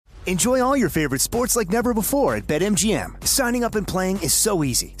Enjoy all your favorite sports like never before at BetMGM. Signing up and playing is so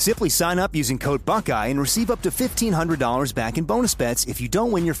easy. Simply sign up using code Buckeye and receive up to $1,500 back in bonus bets if you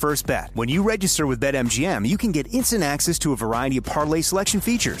don't win your first bet. When you register with BetMGM, you can get instant access to a variety of parlay selection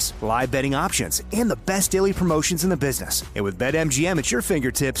features, live betting options, and the best daily promotions in the business. And with BetMGM at your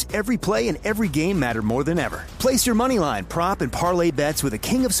fingertips, every play and every game matter more than ever. Place your moneyline, prop, and parlay bets with the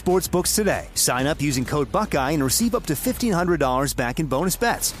king of sportsbooks today. Sign up using code Buckeye and receive up to $1,500 back in bonus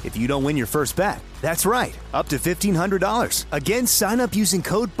bets if you don't win your first bet. That's right, up to $1,500. Again, sign up using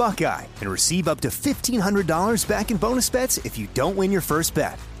code Buckeye and receive up to $1,500 back in bonus bets if you don't win your first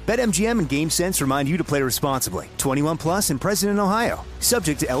bet. BetMGM and GameSense remind you to play responsibly. 21 plus and present in Ohio.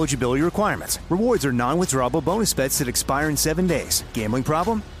 Subject to eligibility requirements. Rewards are non-withdrawable bonus bets that expire in 7 days. Gambling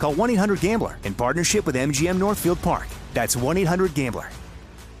problem? Call 1-800-GAMBLER in partnership with MGM Northfield Park. That's 1-800-GAMBLER.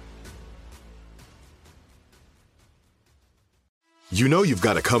 You know you've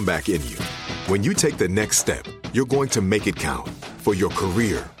got a comeback in you. When you take the next step, you're going to make it count. For your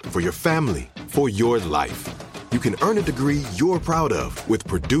career, for your family, for your life. You can earn a degree you're proud of with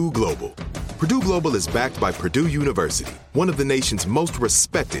Purdue Global. Purdue Global is backed by Purdue University, one of the nation's most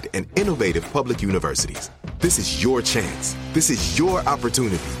respected and innovative public universities. This is your chance. This is your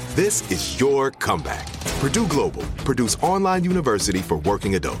opportunity. This is your comeback. Purdue Global, Purdue's online university for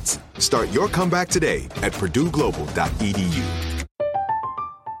working adults. Start your comeback today at purdueglobal.edu.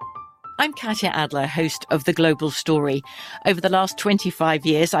 I'm Katya Adler, host of The Global Story. Over the last 25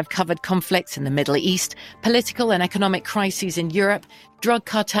 years, I've covered conflicts in the Middle East, political and economic crises in Europe, drug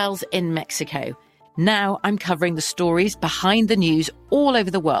cartels in Mexico. Now I'm covering the stories behind the news all over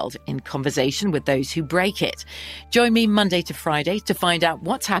the world in conversation with those who break it. Join me Monday to Friday to find out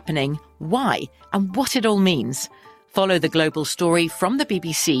what's happening, why, and what it all means. Follow The Global Story from the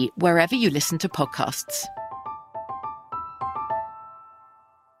BBC wherever you listen to podcasts.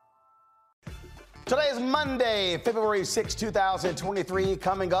 Today is Monday, February 6, 2023.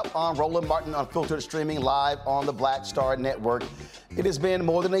 Coming up on Roland Martin Unfiltered, streaming live on the Black Star Network. It has been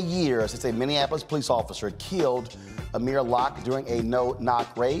more than a year since a Minneapolis police officer killed Amir Locke during a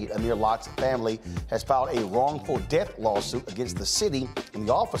no-knock raid. Amir Locke's family has filed a wrongful death lawsuit against the city and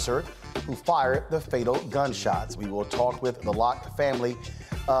the officer who fired the fatal gunshots. We will talk with the Locke family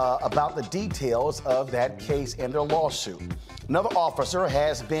about the details of that case and their lawsuit. Another officer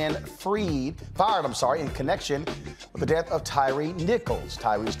has been fired in connection with the death of Tyre Nichols.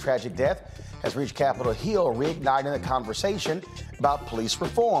 Tyre's tragic death has reached Capitol Hill, reigniting the conversation about police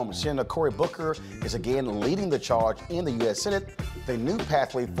reform. Senator Cory Booker is again leading the charge in the U.S. Senate, the new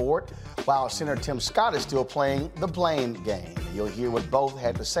pathway forward, while Senator Tim Scott is still playing the blame game. You'll hear what both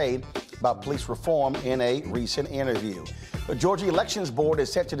had to say about police reform in a recent interview. The Georgia Elections Board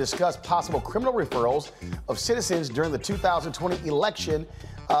is set to discuss possible criminal referrals of citizens during the 2020 election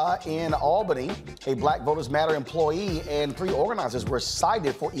in Albany. A Black Voters Matter employee and 3 organizers were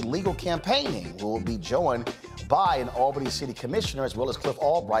cited for illegal campaigning. We will be joined by an Albany City Commissioner as well as Cliff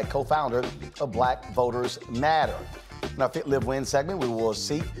Albright, co-founder of Black Voters Matter. In our Fit, Live, Win segment, we will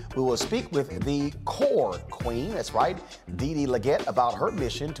speak with the Core Queen, that's right, Dee Dee Leggett, about her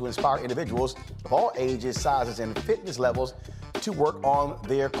mission to inspire individuals of all ages, sizes, and fitness levels to work on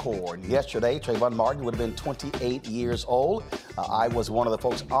their core. And yesterday, Trayvon Martin would have been 28 years old. I was one of the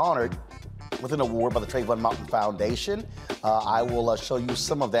folks honored with an award by the Trayvon Martin Foundation. I will show you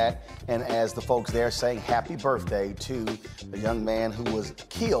some of that, and as the folks there saying happy birthday to the young man who was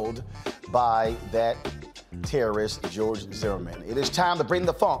killed by that terrorist, George Zimmerman. It is time to bring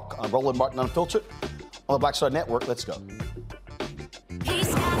the funk on Roland Martin Unfiltered on the Black Star Network. Let's go.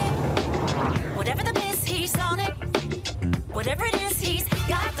 He's got it. Whatever the miss, he's on it. Whatever it is, he's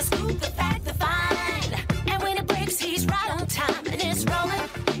got the scoop, the fact, the find. And when it breaks, he's right on time and it's rolling.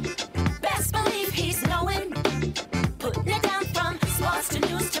 Best believe he's knowing. Putting it down from sports to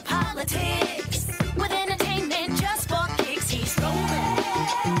news to politics. With entertainment just for kicks, he's rolling.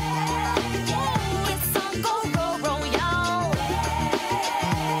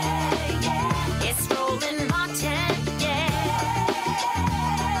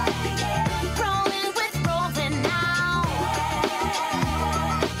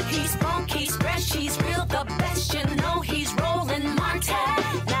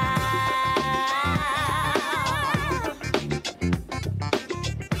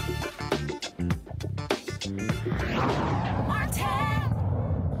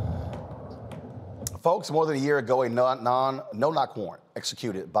 Folks, more than a year ago, a no-knock warrant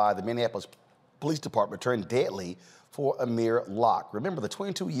executed by the Minneapolis Police Department turned deadly for Amir Locke. Remember, the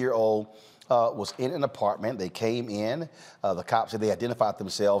 22-year-old was in an apartment. They came in. The cops said they identified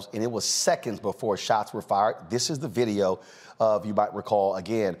themselves, and it was seconds before shots were fired. This is the video of, you might recall,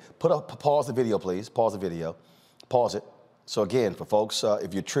 again, pause the video, please. Pause the video. Pause it. So again, for folks,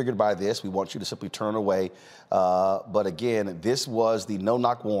 if you're triggered by this, we want you to simply turn away. But again, this was the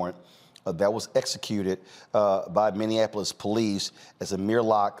no-knock warrant that was executed by Minneapolis police as Amir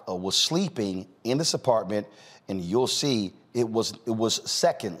Locke was sleeping in this apartment, and you'll see it was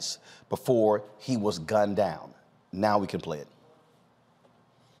seconds before he was gunned down. Now we can play it.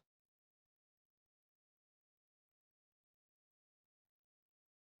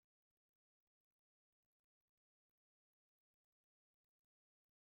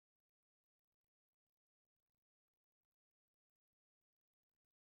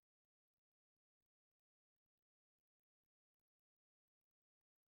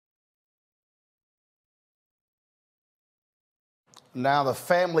 Now, the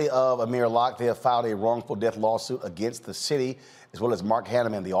family of Amir Locke, they have filed a wrongful death lawsuit against the city, as well as Mark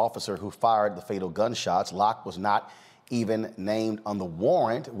Hanneman, the officer who fired the fatal gunshots. Locke was not even named on the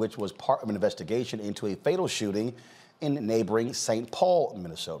warrant, which was part of an investigation into a fatal shooting in neighboring St. Paul,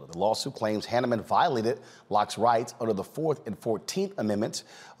 Minnesota. The lawsuit claims Hanneman violated Locke's rights under the 4th and 14th Amendments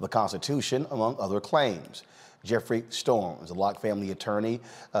of the Constitution, among other claims. Jeffrey Storms, a Locke family attorney,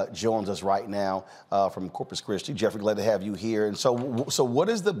 joins us right now from Corpus Christi. Jeffrey, glad to have you here. And so what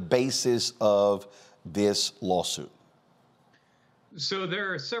is the basis of this lawsuit? So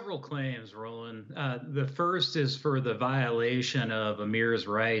there are several claims, Roland. The first is for the violation of Amir's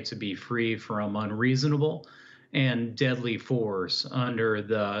right to be free from unreasonable and deadly force under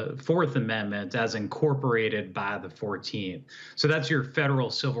the 4th Amendment as incorporated by the 14th. So that's your federal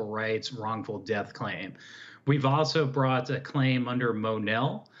civil rights wrongful death claim. We've also brought a claim under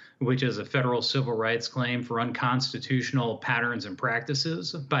Monell, which is a federal civil rights claim for unconstitutional patterns and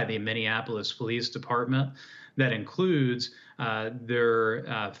practices by the Minneapolis Police Department that includes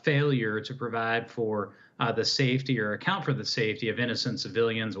their failure to provide for the safety or account for the safety of innocent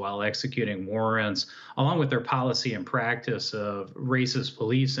civilians while executing warrants, along with their policy and practice of racist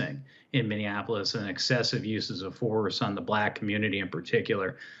policing in Minneapolis and excessive uses of force on the Black community in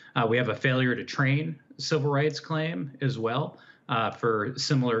particular. We have a failure to train civil rights claim as well for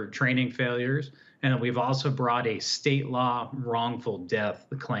similar training failures. And we've also brought a state law wrongful death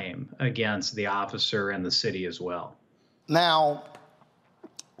claim against the officer and the city as well. Now,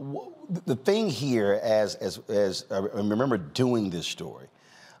 the thing here, as I remember doing this story,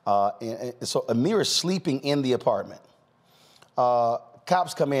 so Amir is sleeping in the apartment.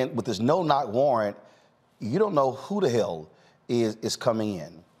 Cops come in with this no-knock warrant. You don't know who the hell is coming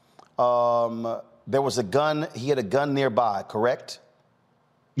in. There was a gun. He had a gun nearby, correct?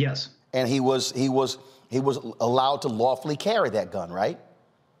 Yes. And he was allowed to lawfully carry that gun, right?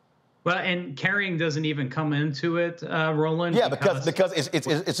 Well, and carrying doesn't even come into it, Roland. Yeah, because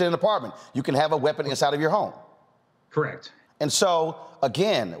it's in an apartment. You can have a weapon inside of your home. Correct. And so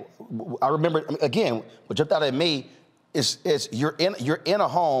again, I remember again what jumped out at me is you're in a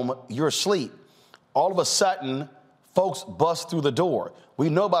home, you're asleep. All of a sudden, folks bust through the door. We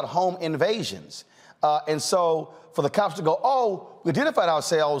know about home invasions, and so for the cops to go, oh, we identified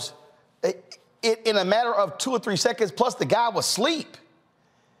ourselves. In a matter of 2 or 3 seconds, plus the guy was asleep.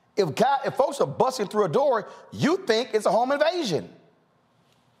 If folks are busting through a door, you think it's a home invasion.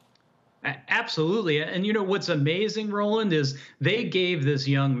 Absolutely. And you know what's amazing, Roland, is they gave this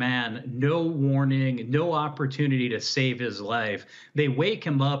young man no warning, no opportunity to save his life. They wake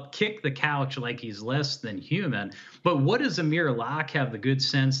him up, kick the couch like he's less than human. But what does Amir Locke have the good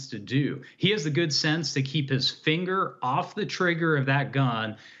sense to do? He has the good sense to keep his finger off the trigger of that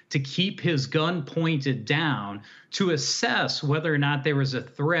gun, to keep his gun pointed down, to assess whether or not there was a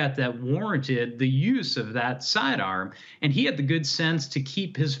threat that warranted the use of that sidearm. And he had the good sense to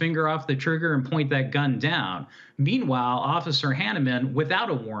keep his finger off the trigger and point that gun down. Meanwhile, Officer Hanneman, without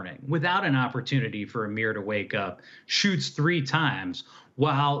a warning, without an opportunity for Amir to wake up, shoots 3 times,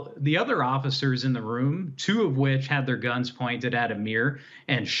 while the other officers in the room, 2 of which had their guns pointed at Amir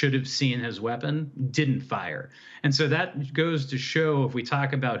and should have seen his weapon, didn't fire. And so that goes to show, if we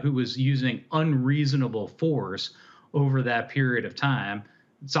talk about who was using unreasonable force over that period of time,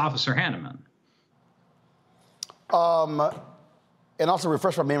 it's Officer Hanneman. And also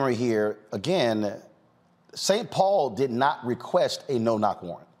refresh my memory here, again, St. Paul did not request a no-knock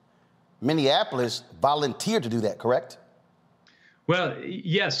warrant. Minneapolis volunteered to do that, correct? Well,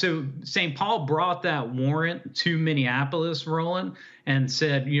 yeah, so St. Paul brought that warrant to Minneapolis, Roland, and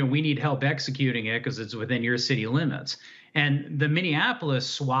said, you know, we need help executing it because it's within your city limits. And the Minneapolis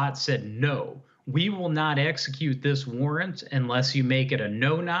SWAT said, no, we will not execute this warrant unless you make it a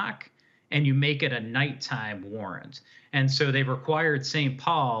no-knock and you make it a nighttime warrant. And so they required St.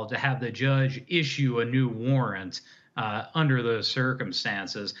 Paul to have the judge issue a new warrant under those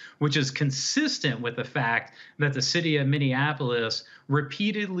circumstances, which is consistent with the fact that the city of Minneapolis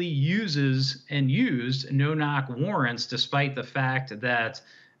repeatedly uses and used no-knock warrants, despite the fact that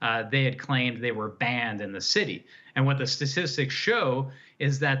they had claimed they were banned in the city. And what the statistics show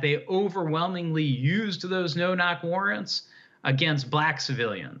is that they overwhelmingly used those no-knock warrants against Black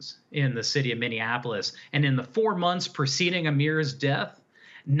civilians in the city of Minneapolis. And in the 4 months preceding Amir's death,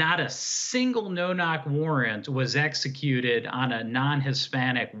 not a single no-knock warrant was executed on a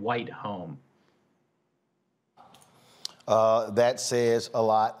non-Hispanic white home. That says a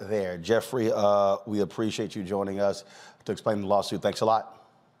lot there. Jeffrey, we appreciate you joining us to explain the lawsuit. Thanks a lot.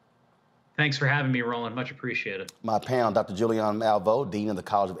 Thanks for having me, Roland. Much appreciated. My panel, Dr. Julian Malveaux, Dean of the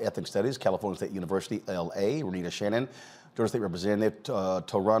College of Ethnic Studies, California State University, L.A., Renita Shannon, Georgia State Representative,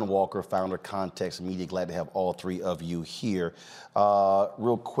 Toron Walker, founder, Context Media. Glad to have all three of you here.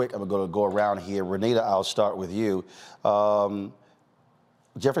 Real quick, I'm going to go around here. Renita, I'll start with you.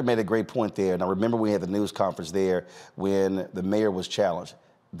 Jeffrey made a great point there. Now, remember we had the news conference there when the mayor was challenged.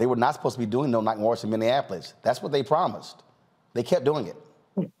 They were not supposed to be doing no-knock warrants in Minneapolis. That's what they promised. They kept doing it.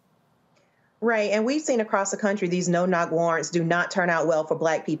 Right. And we've seen across the country, these no-knock warrants do not turn out well for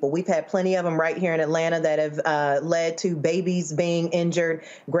Black people. We've had plenty of them right here in Atlanta that have led to babies being injured,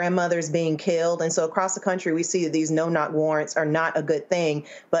 grandmothers being killed. And so across the country, we see that these no-knock warrants are not a good thing,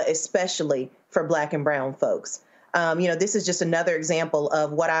 but especially for Black and brown folks. This is just another example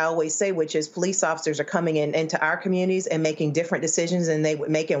of what I always say, which is police officers are coming into our communities and making different decisions than they would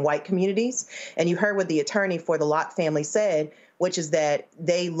make in white communities. And you heard what the attorney for the Locke family said, which is that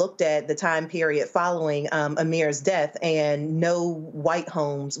they looked at the time period following Amir's death, and no white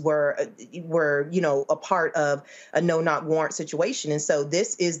homes were a part of a no-knock warrant situation. And so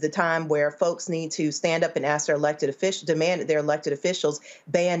this is the time where folks need to stand up and ask their elected officials, demand that their elected officials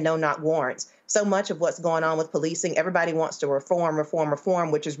ban no-knock warrants. So much of what's going on with policing, everybody wants to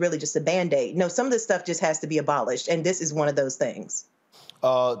reform, which is really just a Band-Aid. No, some of this stuff just has to be abolished, and this is one of those things.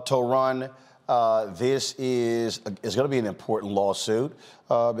 Toron, this is going to be an important lawsuit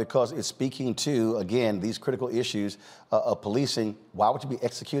because it's speaking to, again, these critical issues of policing. Why would you be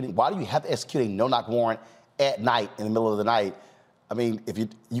executing? Why do you have to execute a no-knock warrant at night, in the middle of the night? I mean, if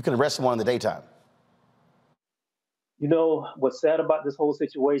you can arrest someone in the daytime. You know, what's sad about this whole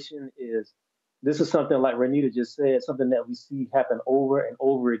situation is this is something, like Renita just said, something that we see happen over and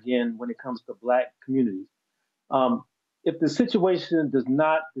over again when it comes to Black communities. If the situation does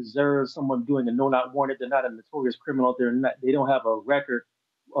not deserve someone doing a no-knock warrant, they're not a notorious criminal, they don't have a record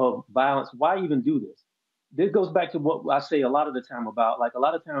of violence, why even do this? This goes back to what I say a lot of the time about, like, a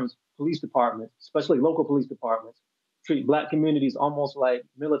lot of times police departments, especially local police departments, treat Black communities almost like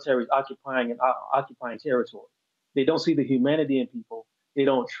militaries occupying territory. They don't see the humanity in people. They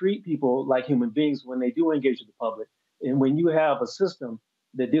don't treat people like human beings when they do engage with the public. And when you have a system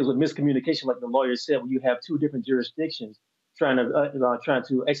that deals with miscommunication, like the lawyer said, when you have two different jurisdictions trying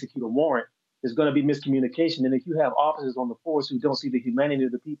to execute a warrant, there's going to be miscommunication. And if you have officers on the force who don't see the humanity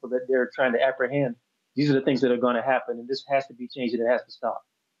of the people that they're trying to apprehend, these are the things that are going to happen. And this has to be changed, and it has to stop.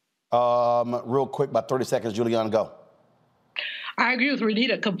 Real quick, about 30 seconds, Juliana, go. I agree with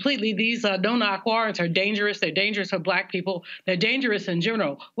Renita completely. These no-knock warrants are dangerous. They're dangerous for Black people. They're dangerous in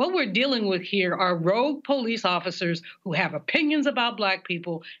general. What we're dealing with here are rogue police officers who have opinions about Black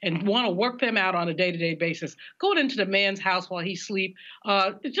people and want to work them out on a day-to-day basis. Going into the man's house while he sleeps,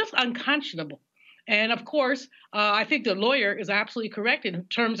 it's just unconscionable. And of course, I think the lawyer is absolutely correct in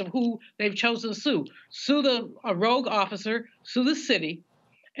terms of who they've chosen to sue. Sue the rogue officer, sue the city,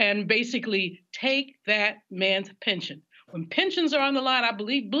 and basically take that man's pension. When pensions are on the line, I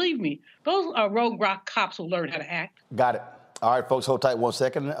believe me, those rogue rock cops will learn how to act. Got it. All right, folks, hold tight 1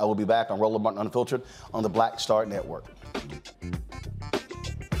 second. I will be back on Roland Martin Unfiltered on the Black Star Network.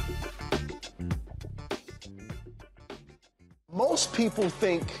 Most people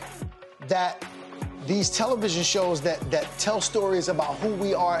think that these television shows that tell stories about who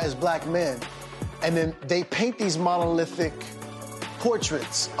we are as Black men, and then they paint these monolithic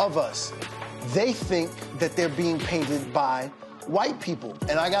portraits of us. They think that they're being painted by white people.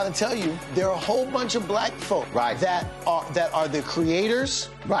 And I got to tell you, there are a whole bunch of Black folk that are the creators,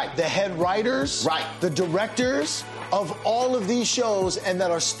 the head writers, the directors of all of these shows, and that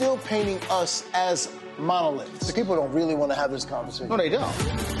are still painting us as monoliths. The people don't really want to have this conversation. No, they don't.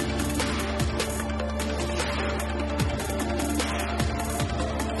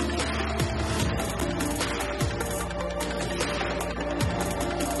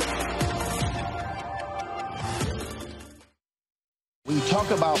 When you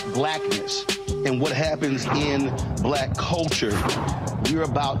talk about blackness and what happens in black culture, we're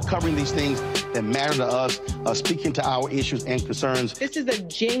about covering these things that matter to us, speaking to our issues and concerns. This is a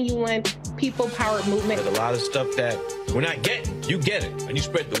genuine people-powered movement. There's a lot of stuff that we're not getting. You get it, and you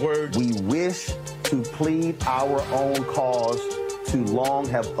spread the word. We wish to plead our own cause. Too long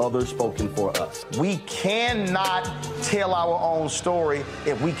have others spoken for us. We cannot tell our own story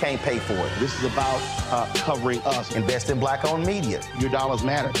if we can't pay for it. This is about covering us. Invest in black-owned media. Your dollars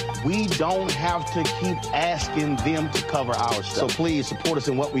matter. We don't have to keep asking them to cover our stuff. So please support us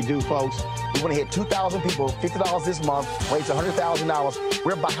in what we do, folks. We want to hit 2,000 people, $50 this month, raise $100,000.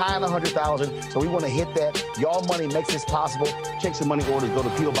 We're behind 100,000, so we want to hit that. Y'all money makes this possible. Checks and money orders go to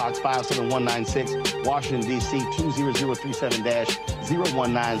P.O. Box 57196, Washington, D.C. 20037-0196.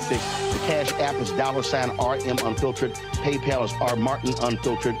 The Cash App is $RM Unfiltered. PayPal is R Martin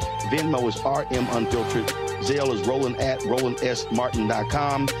Unfiltered. Venmo is RM Unfiltered. Zelle is Roland at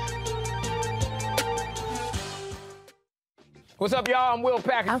RolandSMartin.com. What's up, y'all? I'm Will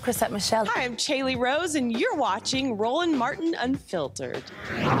Packer. I'm Chrisette Michelle. Hi, I'm Chaley Rose, and you're watching Roland Martin Unfiltered.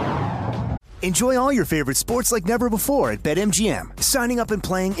 Enjoy all your favorite sports like never before at BetMGM. Signing up and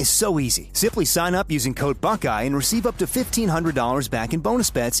playing is so easy. Simply sign up using code Buckeye and receive up to $1,500 back in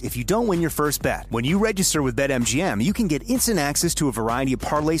bonus bets if you don't win your first bet. When you register with BetMGM, you can get instant access to a variety of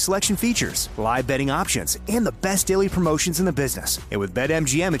parlay selection features, live betting options, and the best daily promotions in the business. And with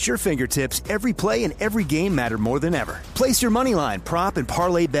BetMGM at your fingertips, every play and every game matter more than ever. Place your moneyline, prop, and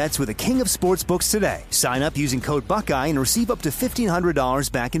parlay bets with the king of sportsbooks today. Sign up using code Buckeye and receive up to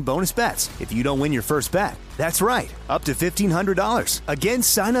 $1,500 back in bonus bets if you don't win your first bet. That's right, up to $1,500. Again,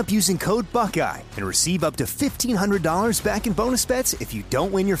 sign up using code Buckeye and receive up to $1,500 back in bonus bets if you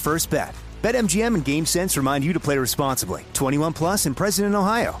don't win your first bet. BetMGM and GameSense remind you to play responsibly. 21 plus and present in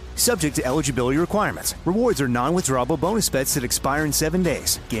Ohio. Subject to eligibility requirements. Rewards are non-withdrawable bonus bets that expire in 7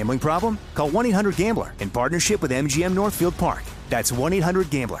 days. Gambling problem? Call 1-800-GAMBLER in partnership with MGM Northfield Park. That's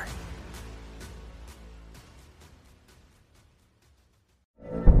 1-800-GAMBLER.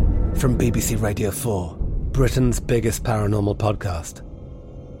 From BBC Radio 4, Britain's biggest paranormal podcast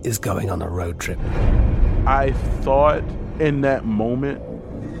is going on a road trip. I thought in that moment,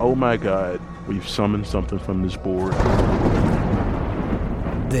 oh my God, we've summoned something from this board.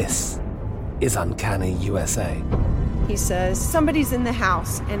 This is Uncanny USA. He says, somebody's in the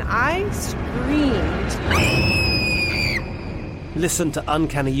house, and I screamed. Listen to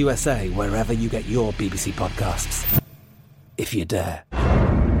Uncanny USA wherever you get your BBC podcasts, if you dare.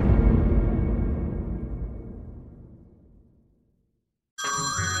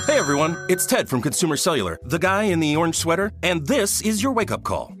 Hey everyone, it's Ted from Consumer Cellular, the guy in the orange sweater, and this is your wake-up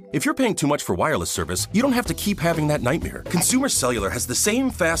call. If you're paying too much for wireless service, you don't have to keep having that nightmare. Consumer Cellular has the same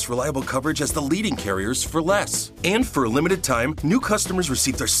fast, reliable coverage as the leading carriers for less. And for a limited time, new customers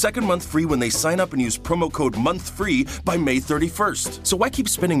receive their second month free when they sign up and use promo code MONTHFREE by May 31st. So why keep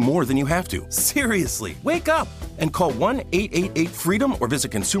spending more than you have to? Seriously, wake up and call 1-888-FREEDOM or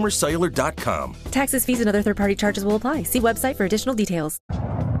visit consumercellular.com. Taxes, fees, and other third-party charges will apply. See website for additional details.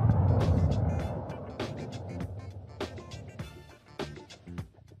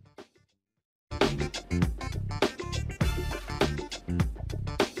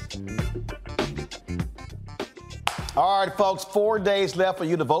 All right, folks, 4 days left for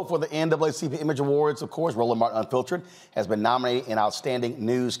you to vote for the NAACP Image Awards. Of course, Roland Martin Unfiltered has been nominated in Outstanding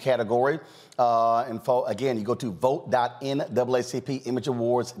News category. Again, you go to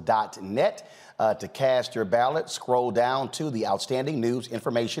vote.naacpimageawards.net to cast your ballot. Scroll down to the Outstanding News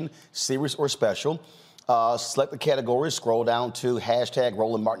Information, Series or Special. Select the category, scroll down to hashtag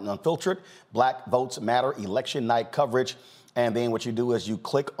Roland Martin Unfiltered, Black Votes Matter Election Night Coverage. And then what you do is you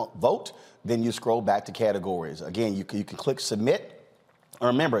click vote, then you scroll back to categories. Again, you can click submit. And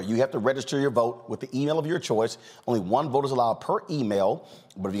remember, you have to register your vote with the email of your choice. Only one vote is allowed per email.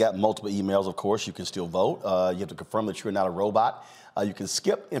 But if you got multiple emails, of course, you can still vote. You have to confirm that you're not a robot. You can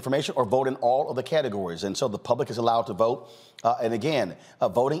skip information or vote in all of the categories. And so the public is allowed to vote. And again,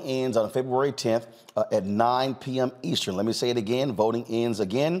 voting ends on February 10th at 9 p.m. Eastern. Let me say it again. Voting ends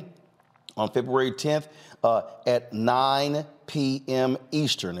again on February 10th at 9 p.m.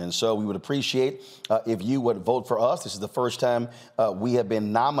 Eastern. And so we would appreciate if you would vote for us. This is the first time we have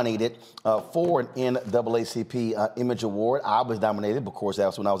been nominated for an NAACP Image Award. I was nominated, of course, that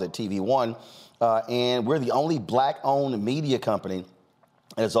was when I was at TV One. And we're the only black-owned media company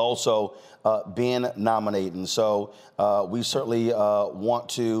that has also been nominated. And so we certainly want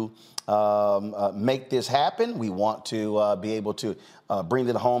to make this happen. We want to be able to bring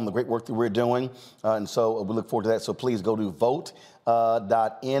it home, the great work that we're doing. And so we look forward to that. So please go to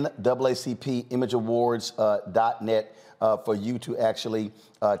vote.naacpimageawards.net for you to actually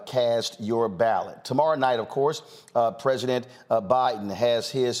cast your ballot. Tomorrow night, of course, President Biden has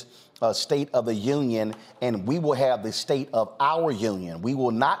his State of the Union, and we will have the State of our Union. We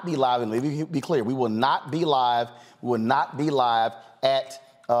will not be live, and let me be clear, we will not be live. We will not be live at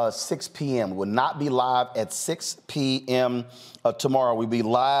 6 p.m. We will not be live at 6 p.m. Tomorrow. We'll be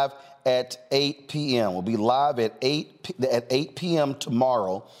live at 8 p.m. We'll be live at 8 p.m.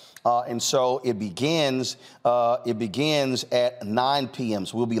 tomorrow. And so it begins at 9 p.m.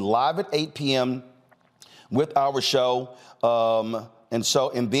 So we'll be live at 8 p.m. with our show. And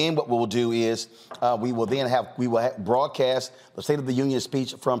then what we'll do is we will broadcast the State of the Union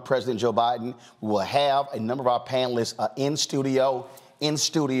speech from President Joe Biden. We will have a number of our panelists in studio,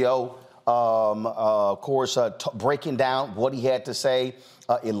 of course, breaking down what he had to say.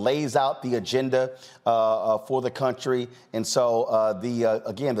 It lays out the agenda for the country. And so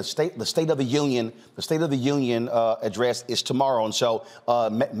again, the State of the Union address is tomorrow. And so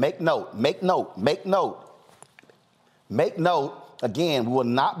make note. Again, we will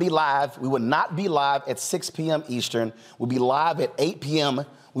not be live. We will not be live at 6 p.m. Eastern. We'll be live at 8 p.m.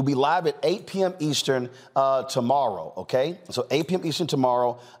 We'll be live at 8 p.m. Eastern tomorrow, okay? So 8 p.m. Eastern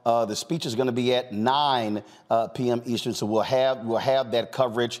tomorrow. The speech is going to be at 9 p.m. Eastern. So we'll have that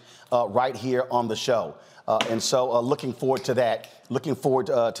coverage right here on the show. And so looking forward to that.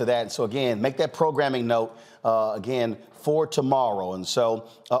 And so, again, make that programming note, again, for tomorrow. And so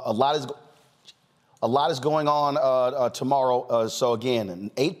a lot is going on tomorrow. So, again, at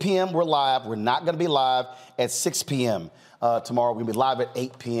 8 p.m. we're live. We're not going to be live at 6 p.m. Tomorrow. We'll be live at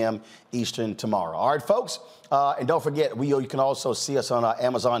 8 p.m. Eastern tomorrow. All right, folks. And don't forget, you can also see us on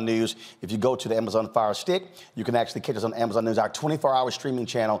Amazon News. If you go to the Amazon Fire Stick, you can actually catch us on Amazon News. Our 24-hour streaming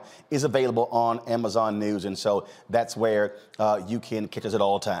channel is available on Amazon News. And so that's where you can catch us at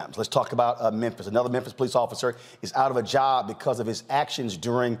all times. Let's talk about Memphis. Another Memphis police officer is out of a job because of his actions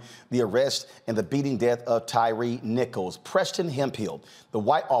during the arrest and the beating death of Tyre Nichols. Preston Hemphill, the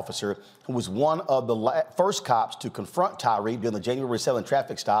white officer who was one of the first cops to confront Tyre during the January 7th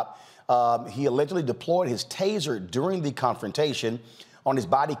traffic stop, he allegedly deployed his taser during the confrontation. On his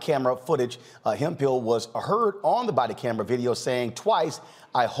body camera footage, Hemphill was heard on the body camera video saying twice,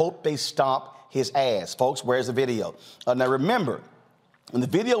 "I hope they stomp his ass." Folks, where's the video? Now, remember, when the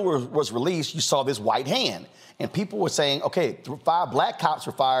video was released, you saw this white hand. And people were saying, okay, 5 black cops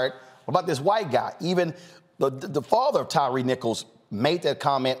were fired. What about this white guy? Even the father of Tyre Nichols made that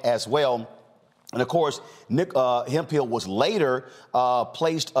comment as well. And, of course, Hemphill was later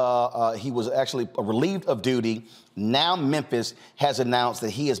placed, he was actually relieved of duty. Now Memphis has announced that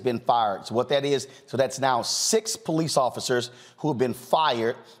he has been fired. So what that is, that's now 6 police officers who have been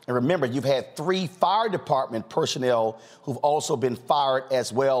fired. And remember, you've had 3 fire department personnel who've also been fired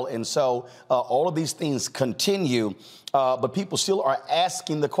as well. And so all of these things continue, but people still are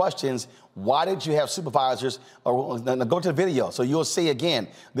asking the questions. Why did you have supervisors? Go to the video. So you'll see again,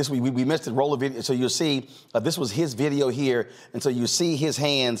 we missed the roll of video. So you'll see this was his video here. And so you see his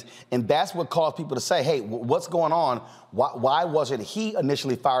hands. And that's what caused people to say, hey, what's going on? Why wasn't he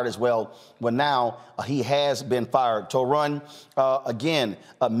initially fired as well when now he has been fired? To run again,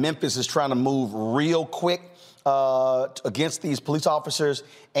 Memphis is trying to move real quick against these police officers.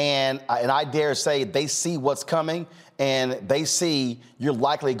 And I dare say they see what's coming. And they see you're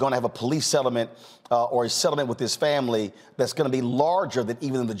likely going to have a police settlement or a settlement with this family that's going to be larger than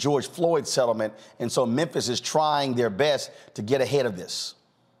even the George Floyd settlement. And so Memphis is trying their best to get ahead of this.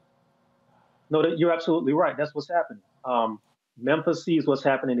 No, you're absolutely right. That's what's happening. Memphis sees what's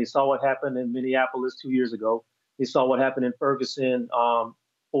happening. They saw what happened in Minneapolis 2 years ago. They saw what happened in Ferguson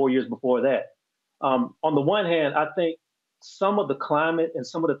 4 years before that. On the one hand, I think some of the climate and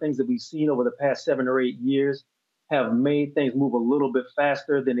some of the things that we've seen over the past 7 or 8 years have made things move a little bit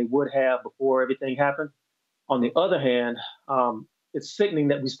faster than they would have before everything happened. On the other hand, it's sickening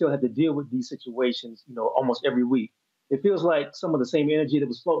that we still have to deal with these situations, almost every week. It feels like some of the same energy that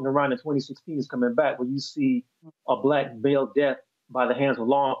was floating around in 2016 is coming back, where you see a black male death by the hands of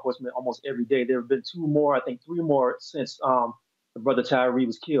law enforcement almost every day. There have been 2 more, I think 3 more since the brother Tyre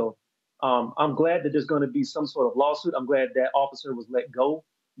was killed. I'm glad that there's going to be some sort of lawsuit. I'm glad that officer was let go.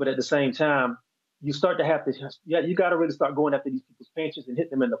 But at the same time, you start to have to, you got to really start going after these people's pensions and hit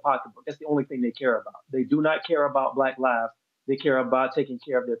them in the pocketbook. That's the only thing they care about. They do not care about black lives. They care about taking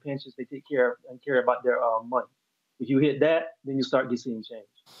care of their pensions. They take care about their money. If you hit that, then you start seeing change.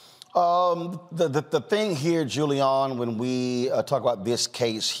 The thing here, Julian, when we talk about this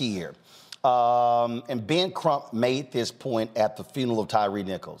case here, and Ben Crump made this point at the funeral of Tyree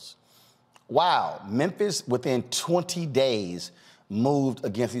Nichols. Wow, Memphis within 20 days moved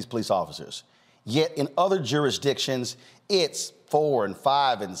against these police officers. Yet in other jurisdictions, it's 4 and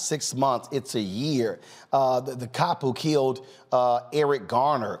 5 and 6 months. It's a year. The cop who killed Eric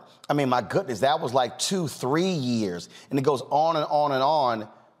Garner, I mean, my goodness, that was like 2-3 years. And it goes on and on and on.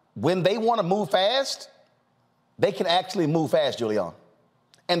 When they want to move fast, they can actually move fast, Julian.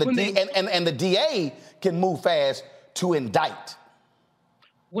 And the DA can move fast to indict.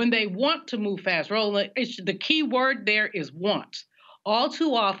 When they want to move fast, Roland, the key word there is want. All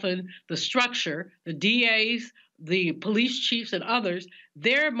too often, the structure, the DAs, the police chiefs and others,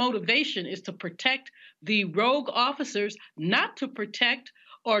 their motivation is to protect the rogue officers, not to protect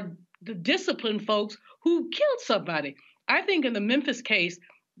or to discipline folks who killed somebody. I think in the Memphis case,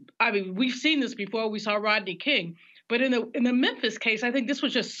 I mean, we've seen this before. We saw Rodney King. But in the Memphis case, I think this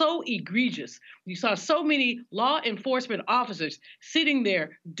was just so egregious. You saw so many law enforcement officers sitting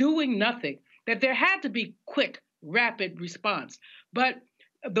there doing nothing that there had to be quick, rapid response. But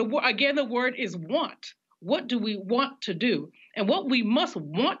the word is want. What do we want to do? And what we must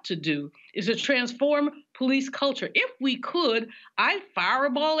want to do is to transform police culture. If we could, I'd fire a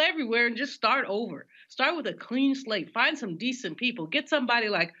ball everywhere and just start over. Start with a clean slate. Find some decent people. Get somebody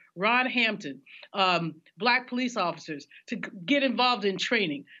like Ron Hampton, Black police officers, to get involved in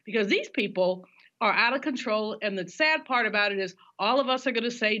training. Because these people are out of control. And the sad part about it is all of us are going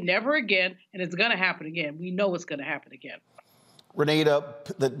to say never again, and it's going to happen again. We know it's going to happen again. Renita,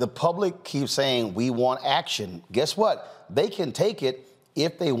 the public keeps saying we want action. Guess what? They can take it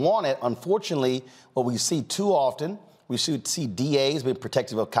if they want it. Unfortunately, what we see too often, we see DAs being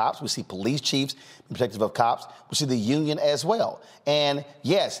protective of cops. We see police chiefs being protective of cops. We see the union as well. And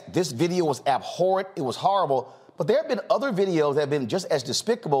yes, this video was abhorrent. It was horrible. But there have been other videos that have been just as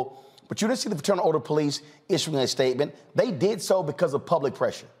despicable. But you didn't see the Fraternal Order Police issuing a statement. They did so because of public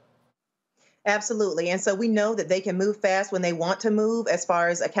pressure. Absolutely. And so we know that they can move fast when they want to move as far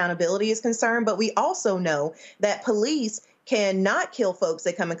as accountability is concerned. But we also know that police cannot kill folks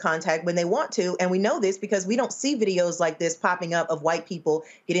they come in contact when they want to. And we know this because we don't see videos like this popping up of white people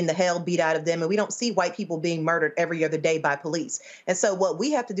getting the hell beat out of them. And we don't see white people being murdered every other day by police. And so what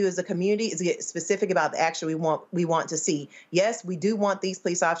we have to do as a community is get specific about the action we want to see. Yes, we do want these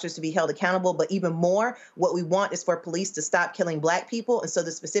police officers to be held accountable, but even more, what we want is for police to stop killing Black people. And so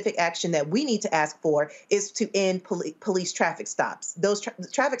the specific action that we need to ask for is to end police traffic stops. Those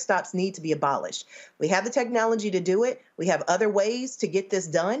traffic stops need to be abolished. We have the technology to do it. We have other ways to get this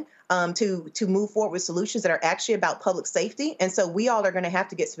done, to move forward with solutions that are actually about public safety. And so we all are going to have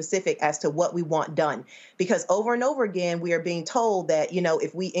to get specific as to what we want done, because over and over again, we are being told that, you know,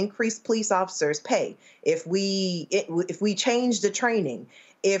 if we increase police officers' pay, if we change the training,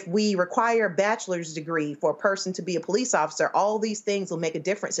 if we require a bachelor's degree for a person to be a police officer, all these things will make a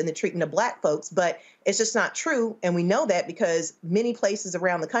difference in the treatment of Black folks. But it's just not true. And we know that because many places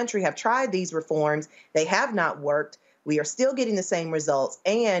around the country have tried these reforms. They have not worked. We are still getting the same results.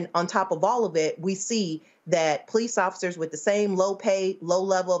 And on top of all of it, we see that police officers with the same low pay, low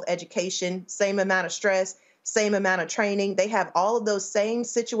level of education, same amount of stress, same amount of training, they have all of those same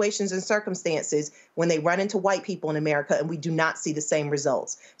situations and circumstances when they run into white people in America, and we do not see the same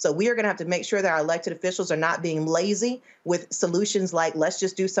results. So we are going to have to make sure that our elected officials are not being lazy with solutions like let's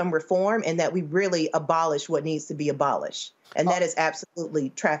just do some reform, and that we really abolish what needs to be abolished. And that is absolutely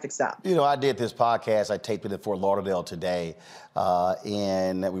traffic stop. You know, I did this podcast. I taped it at Fort Lauderdale today,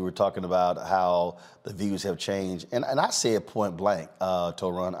 and we were talking about how the views have changed. And I said point blank,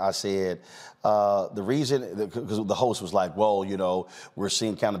 Toron, I said the reason, because the host was like, well, you know, we're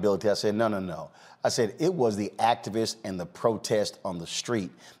seeing accountability. I said, no. I said it was the activists and the protest on the street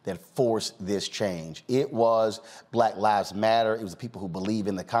that forced this change. It was Black Lives Matter. It was the people who believe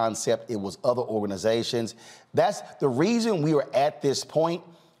in the concept. It was other organizations. That's the reason we were at this point.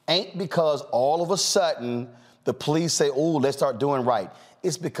 Ain't because all of a sudden the police say, oh, let's start doing right.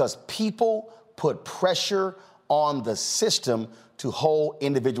 It's because people put pressure on the system to hold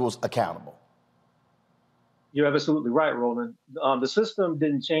individuals accountable. You're absolutely right, Roland. The system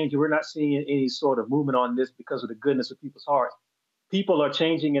didn't change. We're not seeing any sort of movement on this because of the goodness of people's hearts. People are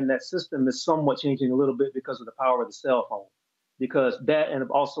changing, and that system is somewhat changing a little bit because of the power of the cell phone. Because that, and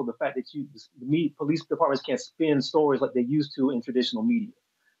also the fact that police departments can't spin stories like they used to in traditional media.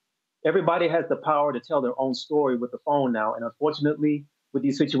 Everybody has the power to tell their own story with the phone now. And unfortunately, with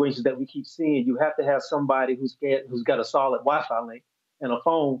these situations that we keep seeing, you have to have somebody who's got a solid Wi-Fi link and a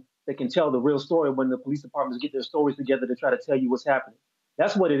phone that can tell the real story when the police departments get their stories together to try to tell you what's happening.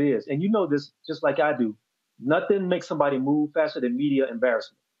 That's what it is. And you know this just like I do. Nothing makes somebody move faster than media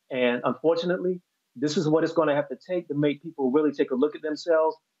embarrassment. And unfortunately, this is what it's going to have to take to make people really take a look at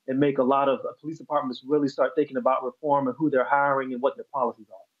themselves and make a lot of police departments really start thinking about reform and who they're hiring and what their policies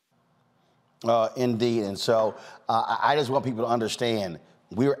are. Indeed. And so I just want people to understand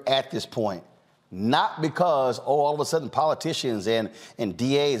we're at this point, not because, all of a sudden politicians and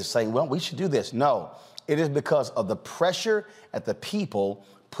DAs are saying, well, we should do this. No, it is because of the pressure that the people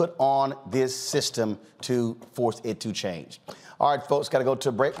put on this system to force it to change. All right, folks, got to go to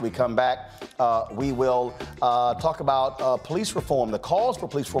a break. When we come back, we will talk about police reform, the calls for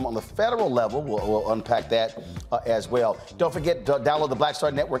police reform on the federal level. We'll unpack that as well. Don't forget to download the Black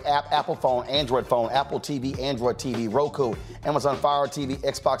Star Network app, Apple phone, Android phone, Apple TV, Android TV, Roku, Amazon Fire TV,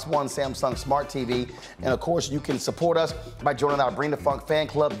 Xbox One, Samsung Smart TV. And, of course, you can support us by joining our Bring the Funk fan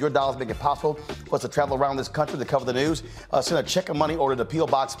club. Your dollars make it possible for us to travel around this country to cover the news. Send a check of money order to P.O.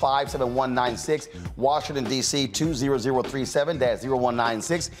 Box 57196, Washington, D.C. 20037.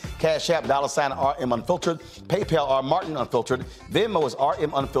 -0196, Cash App, $RM Unfiltered, PayPal, R Martin Unfiltered, Venmo is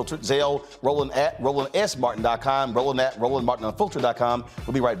RM Unfiltered, Zelle, Roland at RolandSMartin.com, Roland at RolandMartinUnfiltered.com.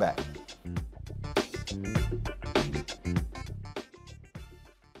 We'll be right back.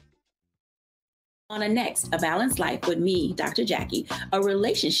 On a next, A Balanced Life with me, Dr. Jackie, a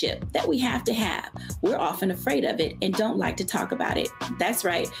relationship that we have to have. We're often afraid of it and don't like to talk about it. That's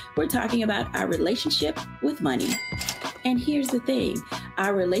right, we're talking about our relationship with money. And here's the thing,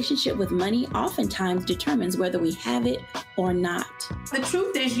 our relationship with money oftentimes determines whether we have it or not. The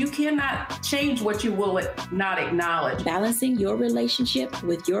truth is you cannot change what you will not acknowledge. Balancing your relationship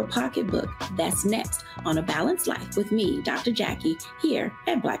with your pocketbook. That's next on A Balanced Life with me, Dr. Jackie, here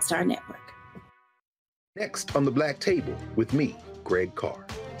at Black Star Network. Next on the Black Table with me, Greg Carr.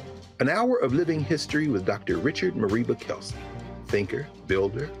 An hour of living history with Dr. Richard Mariba Kelsey, thinker,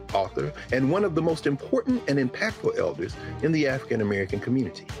 builder, author, and one of the most important and impactful elders in the African American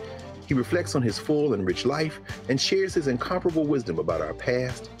community. He reflects on his full and rich life and shares his incomparable wisdom about our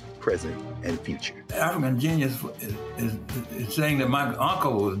past, present, and future. African genius is saying that my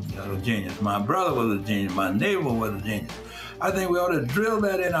uncle was a genius, my brother was a genius, my neighbor was a genius. I think we ought to drill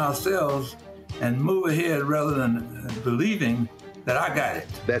that in ourselves and move ahead rather than believing that I got it.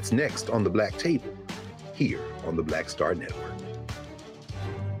 That's next on the Black Table, here on the Black Star Network.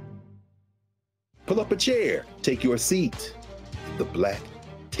 Pull up a chair, take your seat. The Black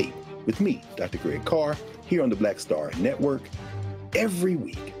Table with me, Dr. Greg Carr, here on the Black Star Network. Every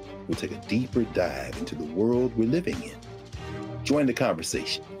week, we'll take a deeper dive into the world we're living in. Join the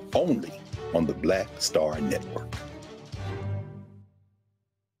conversation only on the Black Star Network.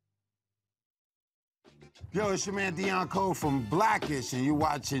 Yo, it's your man Dion Cole from Blackish, and you're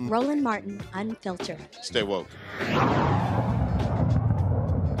watching Roland Martin Unfiltered. Stay woke.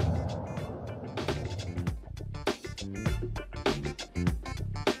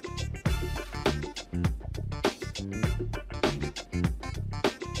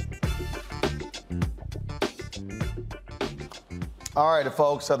 All right,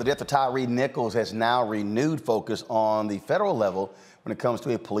 folks, the death of Tyre Nichols has now renewed focus on the federal level when it comes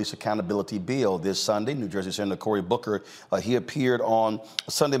to a police accountability bill. This Sunday, New Jersey Senator Cory Booker, he appeared on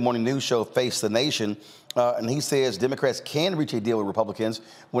a Sunday morning news show, Face the Nation, and he says Democrats can reach a deal with Republicans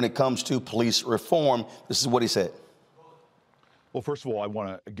when it comes to police reform. This is what he said. Well, first of all, I want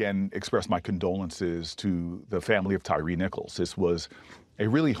to, again, express my condolences to the family of Tyre Nichols. This was a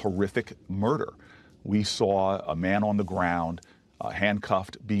really horrific murder. We saw a man on the ground,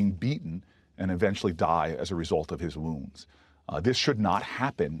 handcuffed, being beaten, and eventually die as a result of his wounds. This should not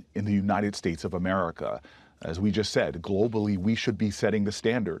happen in the United States of America. As we just said, globally, we should be setting the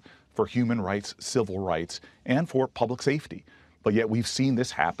standard for human rights, civil rights, and for public safety. But yet we've seen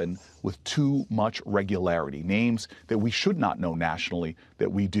this happen with too much regularity. Names that we should not know nationally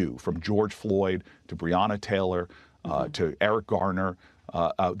that we do, from George Floyd to Breonna Taylor to Eric Garner.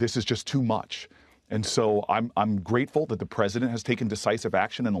 This is just too much. And so I'm grateful that the president has taken decisive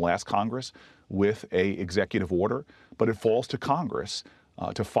action in the last Congress with an executive order, but it falls to Congress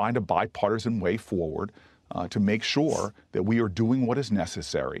to find a bipartisan way forward to make sure that we are doing what is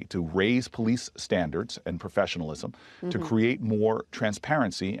necessary to raise police standards and professionalism, to create more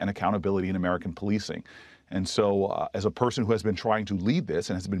transparency and accountability in American policing. And so as a person who has been trying to lead this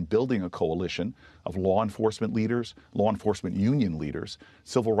and has been building a coalition of law enforcement leaders, law enforcement union leaders,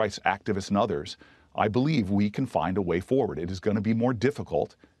 civil rights activists, and others, I believe we can find a way forward. It is going to be more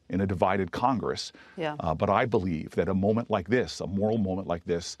difficult in a divided Congress, but I believe that a moment like this, a moral moment like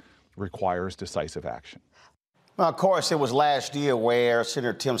this, requires decisive action. Now, of course, it was last year where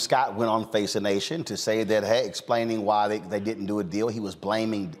Senator Tim Scott went on Face the Nation to say that, hey, explaining why they didn't do a deal. He was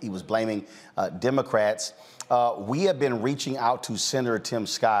blaming Democrats. We have been reaching out to Senator Tim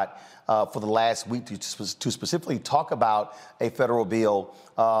Scott for the last week to specifically talk about a federal bill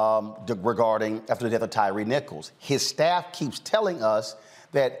regarding after the death of Tyre Nichols. His staff keeps telling us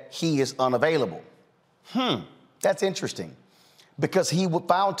that he is unavailable. That's interesting, because he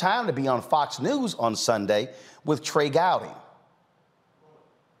found time to be on Fox News on Sunday with Trey Gowdy.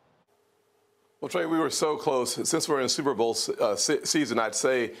 Well, Trey, we were so close. Since we're in Super Bowl season, I'd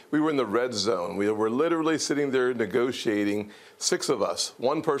say we were in the red zone. We were literally sitting there negotiating, 6 of us.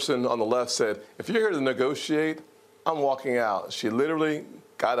 One person on the left said, if you're here to negotiate, I'm walking out. She literally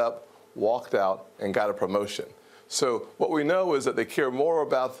got up, walked out, and got a promotion. So what we know is that they care more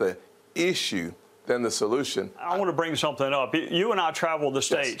about the issue than the solution. I want to bring something up. You and I traveled the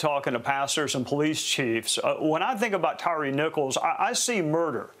state talking to pastors and police chiefs. When I think about Tyre Nichols, I see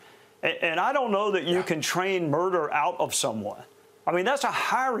murder. And I don't know that you can train murder out of someone. I mean, that's a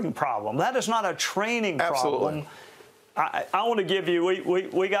hiring problem. That is not a training problem. I want to give you,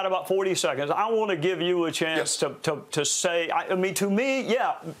 we got about 40 seconds. I want to give you a chance to say, I mean, to me,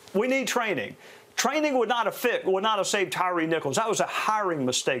 yeah, we need training. Training would not have saved Tyre Nichols. That was a hiring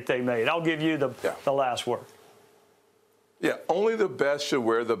mistake they made. I'll give you the last word. Yeah, only the best should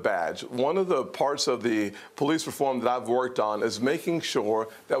wear the badge. One of the parts of the police reform that I've worked on is making sure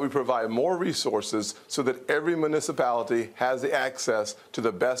that we provide more resources so that every municipality has the access to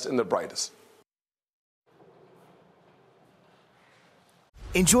the best and the brightest.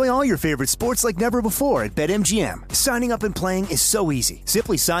 Enjoy all your favorite sports like never before at BetMGM. Signing up and playing is so easy.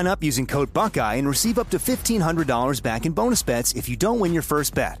 Simply sign up using code Buckeye and receive up to $1,500 back in bonus bets if you don't win your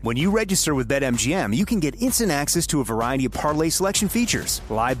first bet. When you register with BetMGM, you can get instant access to a variety of parlay selection features,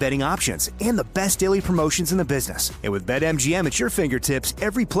 live betting options, and the best daily promotions in the business. And with BetMGM at your fingertips,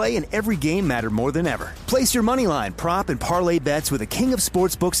 every play and every game matter more than ever. Place your moneyline, prop, and parlay bets with the king of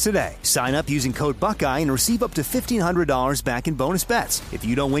sportsbooks today. Sign up using code Buckeye and receive up to $1,500 back in bonus bets if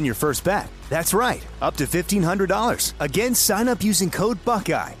you don't win your first bet. That's right, up to $1,500. Again, sign up using code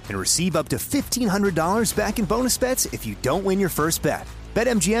Buckeye and receive up to $1,500 back in bonus bets if you don't win your first bet.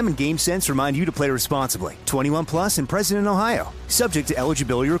 BetMGM and GameSense remind you to play responsibly. 21 plus and present in Ohio. Subject to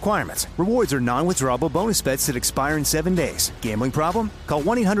eligibility requirements. Rewards are non-withdrawable bonus bets that expire in 7 days. Gambling problem? Call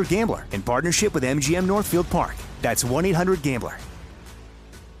 1-800-GAMBLER in partnership with MGM Northfield Park. That's 1-800-GAMBLER.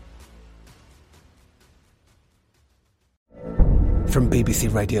 From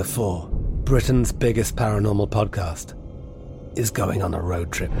BBC Radio 4, Britain's biggest paranormal podcast is going on a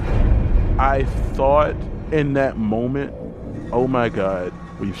road trip. I thought in that moment, oh my God,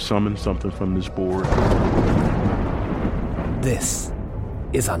 we've summoned something from this board. This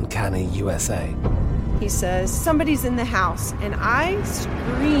is Uncanny USA. He says, somebody's in the house, and I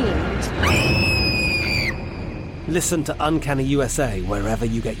screamed. Listen to Uncanny USA wherever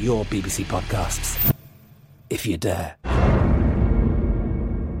you get your BBC podcasts, if you dare.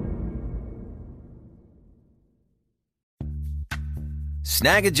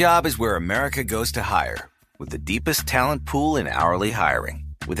 Snag a Job is where America goes to hire, with the deepest talent pool in hourly hiring.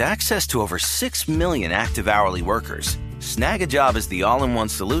 With access to over 6 million active hourly workers, Snag a Job is the all-in-one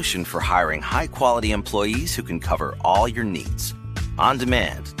solution for hiring high-quality employees who can cover all your needs. On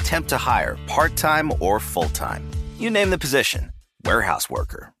demand, temp to hire, part-time or full-time. You name the position. Warehouse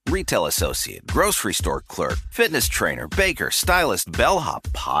worker, retail associate, grocery store clerk, fitness trainer, baker, stylist, bellhop,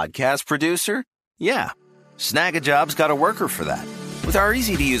 podcast producer. Yeah, Snag a Job's got a worker for that. With our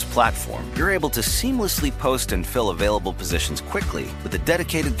easy-to-use platform, you're able to seamlessly post and fill available positions quickly with a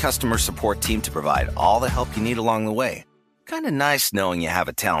dedicated customer support team to provide all the help you need along the way. Kind of nice knowing you have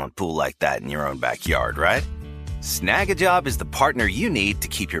a talent pool like that in your own backyard, right? Snag a Job is the partner you need to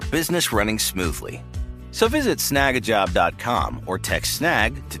keep your business running smoothly. So visit snagajob.com or text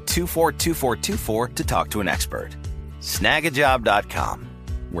snag to 242424 to talk to an expert. Snagajob.com,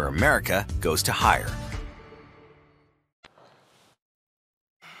 where America goes to hire.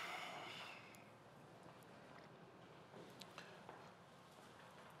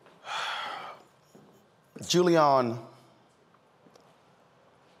 Julian,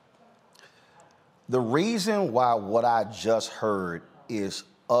 the reason why what I just heard is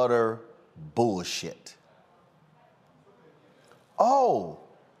utter bullshit. Oh,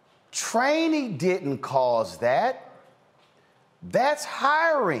 training didn't cause that. That's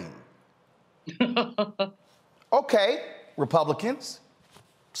hiring. Okay, Republicans,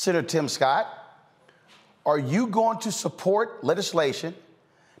 Senator Tim Scott, are you going to support legislation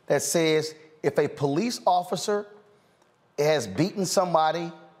that says if a police officer has beaten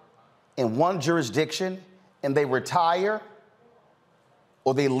somebody in one jurisdiction and they retire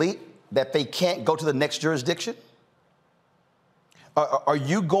or they leave, that they can't go to the next jurisdiction? Are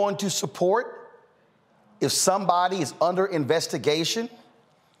you going to support if somebody is under investigation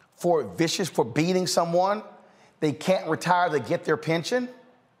for beating someone, they can't retire to get their pension?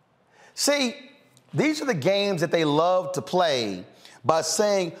 See, these are the games that they love to play by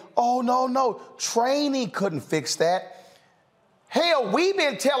saying, oh, no, training couldn't fix that. Hell, we've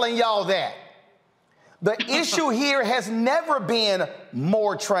been telling y'all that. The issue here has never been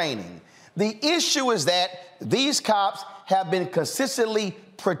more training. The issue is that these cops have been consistently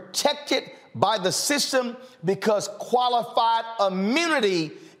protected by the system because qualified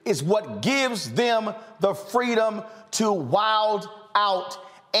immunity is what gives them the freedom to wild out.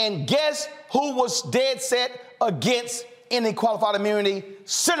 And guess who was dead set against any qualified immunity?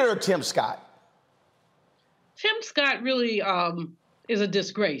 Senator Tim Scott. Tim Scott really is a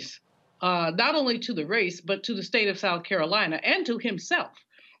disgrace, not only to the race, but to the state of South Carolina and to himself.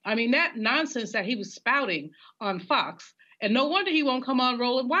 I mean, that nonsense that he was spouting on Fox, and no wonder he won't come on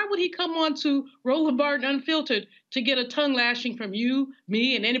Roland. Why would he come on to Roland Martin Unfiltered to get a tongue lashing from you,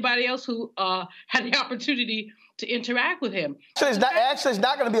 me, and anybody else who had the opportunity to interact with him? It's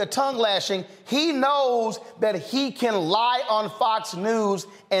not going to be a tongue lashing. He knows that he can lie on Fox News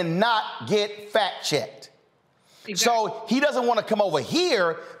and not get fact checked. Exactly. So he doesn't want to come over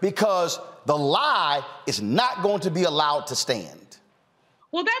here because the lie is not going to be allowed to stand.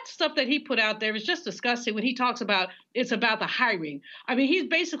 Well, that stuff that he put out there is just disgusting when he talks about it's about the hiring. I mean, he's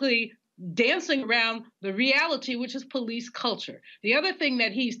basically dancing around the reality, which is police culture. The other thing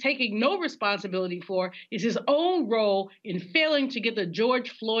that he's taking no responsibility for is his own role in failing to get the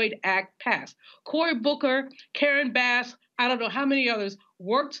George Floyd Act passed. Cory Booker, Karen Bass, I don't know how many others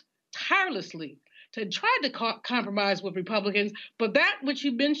worked tirelessly to try to compromise with Republicans. But that which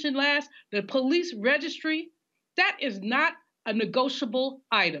you mentioned last, the police registry, that is not a negotiable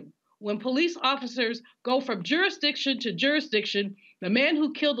item. When police officers go from jurisdiction to jurisdiction, the man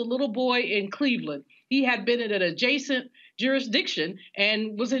who killed the little boy in Cleveland, he had been in an adjacent jurisdiction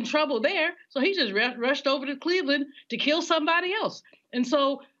and was in trouble there. So he just rushed over to Cleveland to kill somebody else. And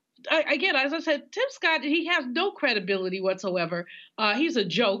so, again, as I said, Tim Scott, he has no credibility whatsoever. He's a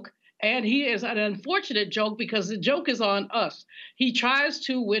joke. And he is an unfortunate joke because the joke is on us. He tries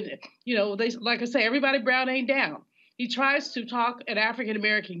to, like I say, everybody brown ain't down. He tries to talk an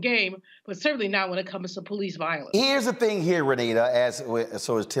African-American game, but certainly not when it comes to police violence. Here's the thing here, Renita, as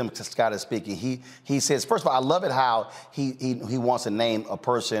Tim Scott is speaking. He says, first of all, I love it how he wants to name a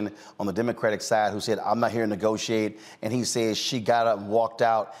person on the Democratic side who said, I'm not here to negotiate, and he says she got up and walked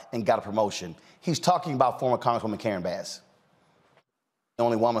out and got a promotion. He's talking about former Congresswoman Karen Bass, the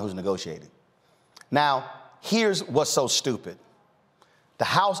only woman who's negotiated. Now, here's what's so stupid. The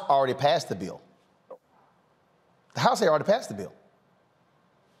House already passed the bill. The House had already passed the bill.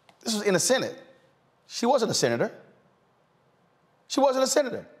 This was in the Senate. She wasn't a senator. She wasn't a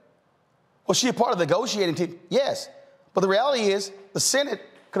senator. Was she a part of the negotiating team? Yes. But the reality is the Senate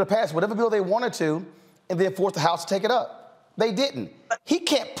could have passed whatever bill they wanted to and then forced the House to take it up. They didn't. He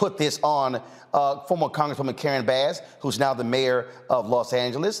can't put this on former Congresswoman Karen Bass, who's now the mayor of Los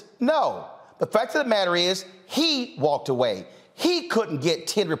Angeles. No. The fact of the matter is he walked away. He couldn't get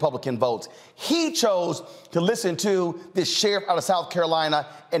 10 Republican votes. He chose to listen to this sheriff out of South Carolina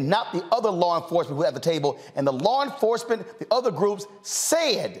and not the other law enforcement who had the table. And the law enforcement, the other groups,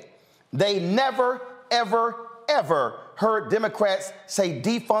 said they never, ever, ever heard Democrats say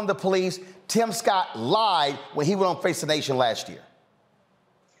defund the police. Tim Scott lied when he went on Face the Nation last year.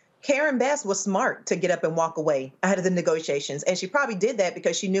 Karen Bass was smart to get up and walk away ahead of the negotiations. And she probably did that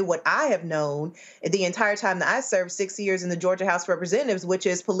because she knew what I have known the entire time that I served 6 years in the Georgia House of Representatives, which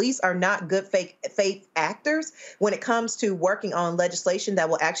is police are not good faith actors when it comes to working on legislation that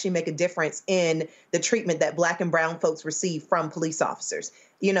will actually make a difference in the treatment that Black and brown folks receive from police officers.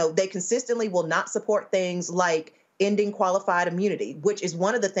 You know, they consistently will not support things like ending qualified immunity, which is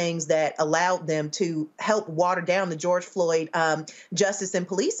one of the things that allowed them to help water down the George Floyd Justice and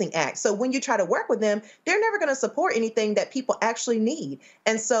Policing Act. So when you try to work with them, they're never going to support anything that people actually need.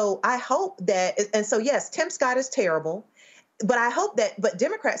 And so I hope that, and so yes, Tim Scott is terrible, but I hope but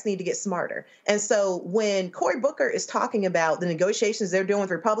Democrats need to get smarter. And so when Cory Booker is talking about the negotiations they're doing with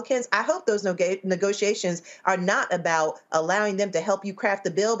Republicans, I hope those negotiations are not about allowing them to help you craft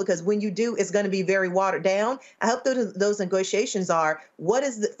the bill, because when you do, it's going to be very watered down. I hope those negotiations are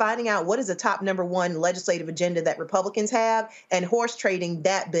finding out what is the top #1 legislative agenda that Republicans have and horse trading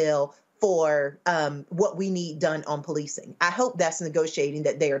that bill for what we need done on policing. I hope that's negotiating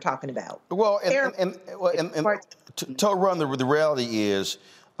that they are talking about. Well, to run the reality is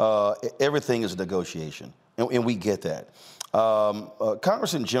everything is a negotiation. and we get that.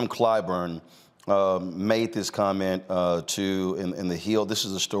 Congressman Jim Clyburn made this comment in the Hill. This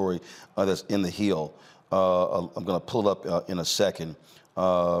is a story that's in the Hill. I'm going to pull it up in a second,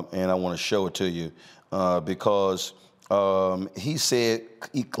 and I want to show it to you because he said,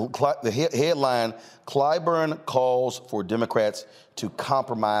 the headline, Clyburn calls for Democrats to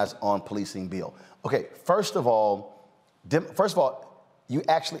compromise on policing bill. Okay, first of all, you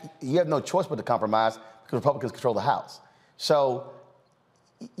have no choice but to compromise because Republicans control the House. So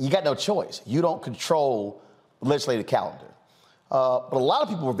you got no choice. You don't control the legislative calendar. But a lot of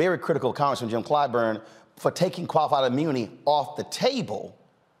people were very critical of Congressman Jim Clyburn for taking qualified immunity off the table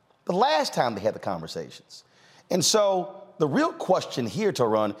the last time they had the conversations. And so the real question here,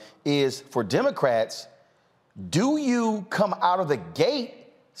 Tarun, is for Democrats, do you come out of the gate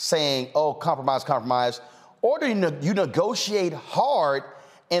saying, oh, compromise, or do you negotiate hard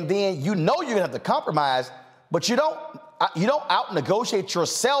and then you know you're gonna have to compromise, but you don't out-negotiate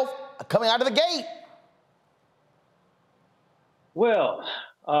yourself coming out of the gate? Well,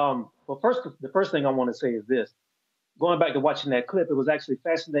 the first thing I want to say is this. Going back to watching that clip, it was actually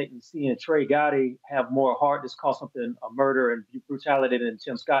fascinating seeing Trey Gowdy have more heart to call something a murder and brutality than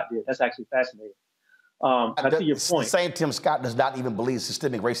Tim Scott did. That's actually fascinating. To your point, the same Tim Scott does not even believe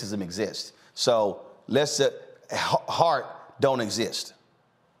systemic racism exists. So heart don't exist.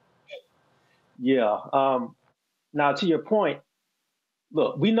 Yeah. Now, to your point,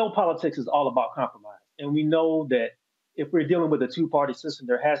 look, we know politics is all about compromise. And we know that if we're dealing with a two-party system,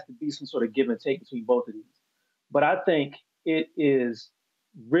 there has to be some sort of give and take between both of these. But I think it is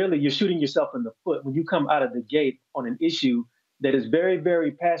really, you're shooting yourself in the foot when you come out of the gate on an issue that is very,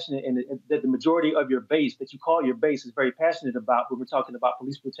 very passionate and that the majority of your base, that you call your base, is very passionate about when we're talking about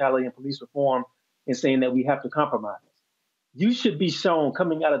police brutality and police reform and saying that we have to compromise. You should be shown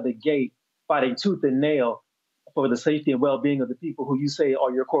coming out of the gate fighting tooth and nail for the safety and well-being of the people who you say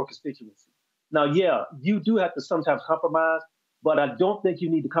are your core constituency. Now, yeah, you do have to sometimes compromise, but I don't think you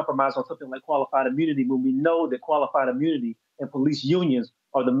need to compromise on something like qualified immunity when we know that qualified immunity and police unions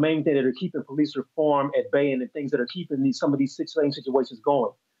are the main thing that are keeping police reform at bay and the things that are keeping some of these same situations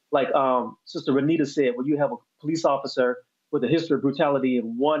going. Like Sister Renita said, when you have a police officer with a history of brutality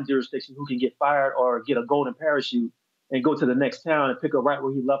in one jurisdiction who can get fired or get a golden parachute and go to the next town and pick up right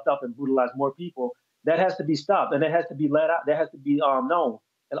where he left off and brutalize more people, that has to be stopped and that has to be let out. That has to be known.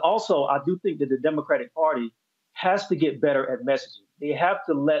 And also, I do think that the Democratic Party has to get better at messaging. They have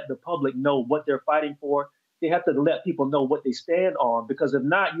to let the public know what they're fighting for. They have to let people know what they stand on, because if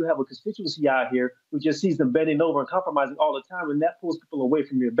not, you have a constituency out here who just sees them bending over and compromising all the time, and that pulls people away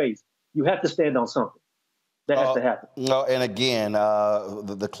from your base. You have to stand on something. That has to happen. No, and again,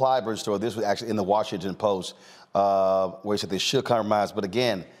 the Clyburn story, this was actually in the Washington Post, where he said they should compromise. But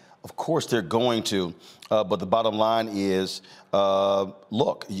again, of course they're going to. But the bottom line is,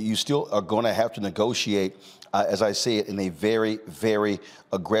 look, you still are going to have to negotiate, as I say it, in a very, very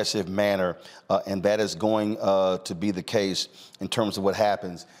aggressive manner. And that is going to be the case in terms of what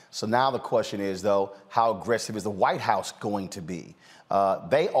happens. So now the question is, though, how aggressive is the White House going to be?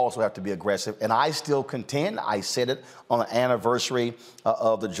 They also have to be aggressive. And I still contend, I said it on the anniversary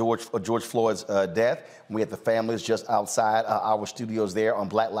of the George Floyd's death. We had the families just outside our studios there on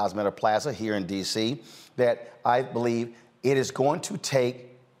Black Lives Matter Plaza here in D.C., that I believe it is going to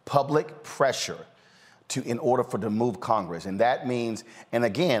take public pressure in order for to move Congress. And that means, and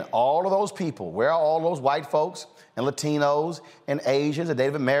again, all of those people, where are all those white folks and Latinos and Asians and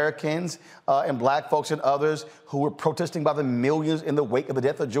Native Americans and black folks and others who were protesting by the millions in the wake of the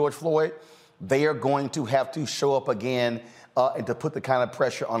death of George Floyd? They are going to have to show up again and to put the kind of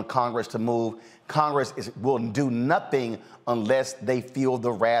pressure on Congress to move. Congress will do nothing unless they feel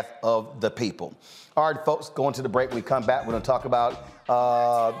the wrath of the people. All right, folks, going to the break. When we come back, we're going to talk about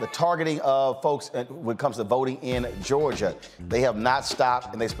the targeting of folks when it comes to voting in Georgia. They have not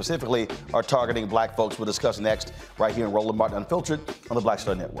stopped, and they specifically are targeting black folks. We'll discuss next right here in Roland Martin Unfiltered on the Black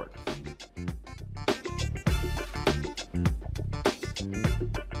Star Network.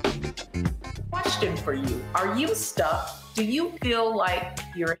 Question for you. Are you stuck? Do you feel like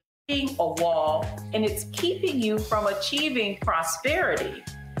you're hitting a wall and it's keeping you from achieving prosperity?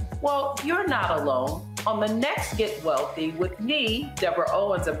 Well, you're not alone. On the next Get Wealthy with me, Deborah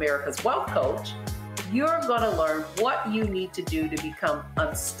Owens, America's Wealth Coach, you're going to learn what you need to do to become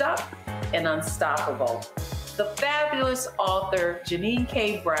unstuck and unstoppable. The fabulous author Janine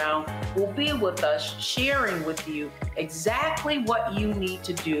K. Brown will be with us sharing with you exactly what you need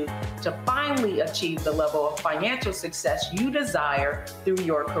to do to finally achieve the level of financial success you desire through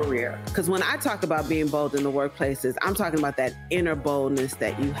your career. Because when I talk about being bold in the workplaces, I'm talking about that inner boldness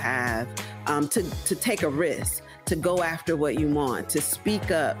that you have to take a risk, to go after what you want, to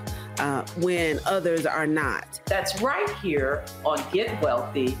speak up when others are not. That's right here on Get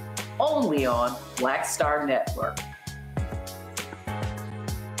Wealthy, only on Black Star Network.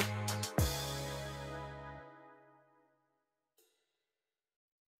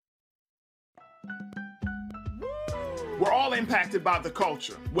 We're all impacted by the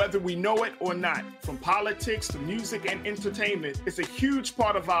culture, whether we know it or not. From politics to music and entertainment, it's a huge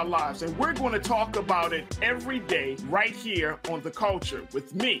part of our lives, and we're going to talk about it every day right here on The Culture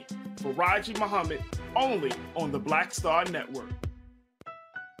with me, Faraji Muhammad, only on the Black Star Network.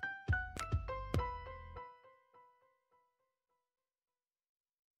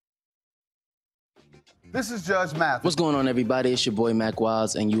 This is Judge Mathis. What's going on, everybody? It's your boy Mac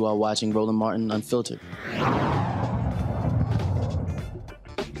Wiles, and you are watching Roland Martin Unfiltered.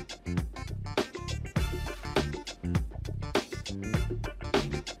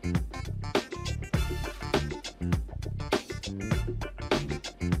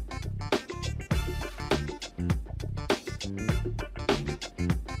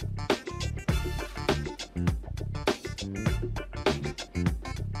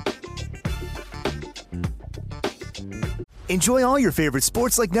 Enjoy all your favorite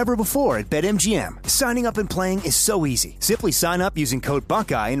sports like never before at BetMGM. Signing up and playing is so easy. Simply sign up using code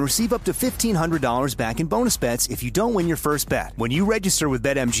Buckeye and receive up to $1,500 back in bonus bets if you don't win your first bet. When you register with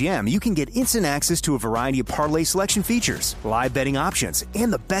BetMGM, you can get instant access to a variety of parlay selection features, live betting options,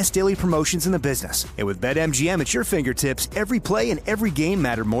 and the best daily promotions in the business. And with BetMGM at your fingertips, every play and every game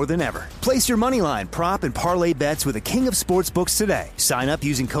matter more than ever. Place your moneyline, prop, and parlay bets with the king of sportsbooks today. Sign up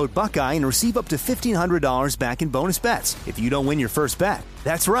using code Buckeye and receive up to $1,500 back in bonus bets if you don't win your first bet.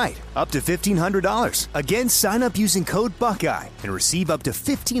 That's right, up to $1,500. Again, sign up using code Buckeye and receive up to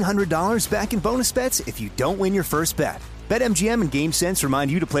 $1,500 back in bonus bets if you don't win your first bet. BetMGM and GameSense remind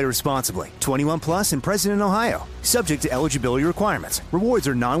you to play responsibly. 21 plus and present in Ohio. Subject to eligibility requirements. Rewards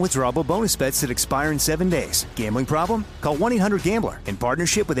are non-withdrawable bonus bets that expire in 7 days. Gambling problem? Call 1-800-GAMBLER in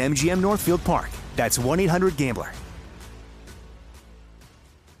partnership with MGM Northfield Park. That's 1-800-GAMBLER.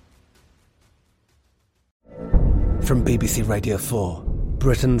 From BBC Radio 4,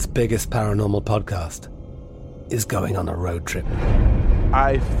 Britain's biggest paranormal podcast is going on a road trip.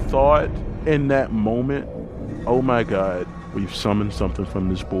 I thought in that moment, oh my God, we've summoned something from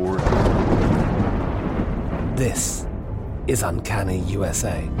this board. This is Uncanny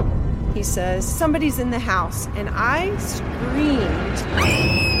USA. He says, somebody's in the house, and I screamed.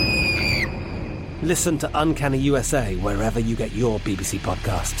 Listen to Uncanny USA wherever you get your BBC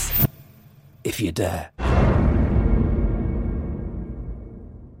podcasts, if you dare.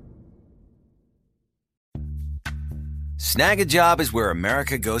 Snag a Job is where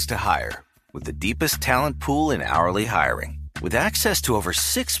America goes to hire, with the deepest talent pool in hourly hiring. With access to over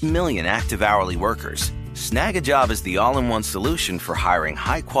 6 million active hourly workers, Snag a Job is the all-in-one solution for hiring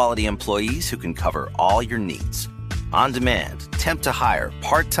high-quality employees who can cover all your needs. On demand, temp to hire,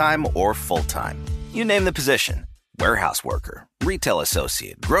 part-time or full-time. You name the position. Warehouse worker, retail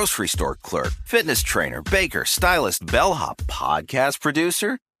associate, grocery store clerk, fitness trainer, baker, stylist, bellhop, podcast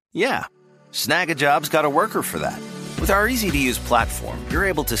producer. Yeah, Snag a Job's got a worker for that. With our easy-to-use platform, you're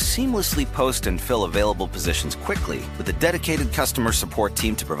able to seamlessly post and fill available positions quickly with a dedicated customer support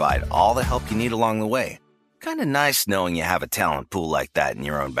team to provide all the help you need along the way. Kind of nice knowing you have a talent pool like that in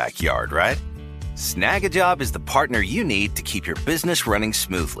your own backyard, right? Snag a Job is the partner you need to keep your business running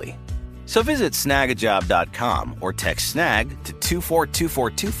smoothly. So visit snagajob.com or text snag to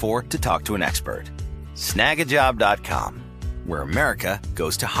 242424 to talk to an expert. Snagajob.com, where America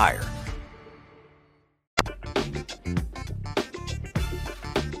goes to hire.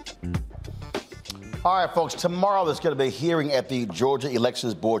 All right, folks, tomorrow there's going to be a hearing at the Georgia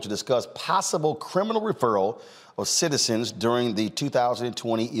Elections Board to discuss possible criminal referral of citizens during the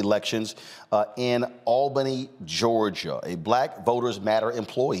 2020 elections in Albany, Georgia. A Black Voters Matter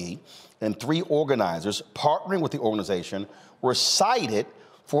employee and 3 organizers partnering with the organization were cited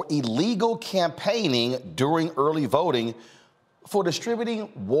for illegal campaigning during early voting for distributing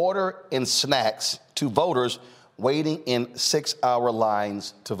water and snacks to voters waiting in 6-hour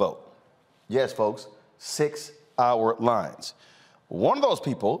lines to vote. Yes, folks, 6-hour lines. One of those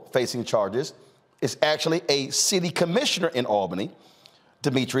people facing charges is actually a city commissioner in Albany,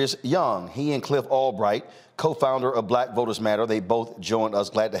 Demetrius Young. He and Cliff Albright, co-founder of Black Voters Matter, they both joined us.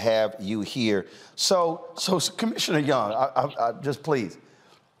 Glad to have you here. So Commissioner Young, I just please,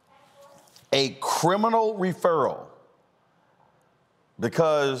 a criminal referral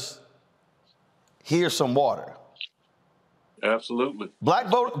because here's some water. Absolutely. Black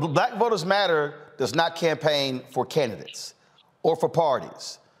Voters Matter does not campaign for candidates or for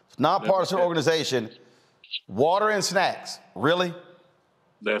parties. It's Nonpartisan organization. Water and snacks. Really?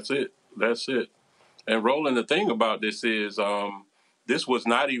 That's it. That's it. And Roland, the thing about this is this was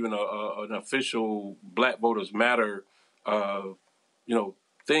not even an official Black Voters Matter,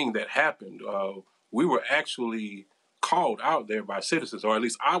 thing that happened. We were actually called out there by citizens, or at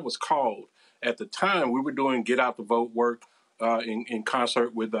least I was called. At the time, we were doing Get Out the Vote work in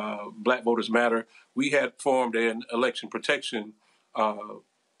concert with Black Voters Matter. We had formed an election protection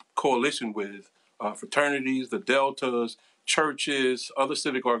coalition with fraternities, the Deltas, churches, other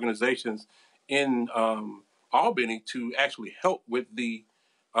civic organizations in Albany to actually help with the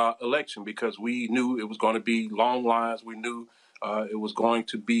election, because we knew it was going to be long lines. We knew it was going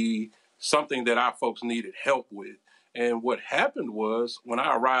to be something that our folks needed help with. And what happened was, when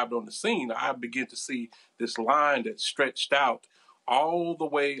I arrived on the scene, I began to see this line that stretched out all the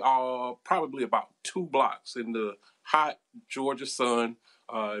way, probably about 2 blocks in the hot Georgia sun.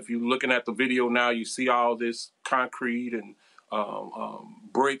 If you're looking at the video now, you see all this concrete and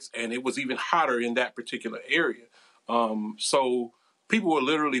bricks, and it was even hotter in that particular area. So people were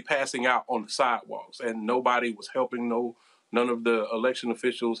literally passing out on the sidewalks, and nobody was helping. None of the election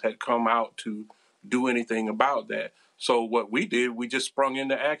officials had come out to do anything about that. So what we did, we just sprung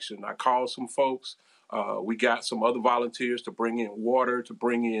into action. I called some folks. We got some other volunteers to bring in water, to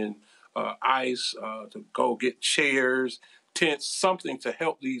bring in ice, to go get chairs, tents, something to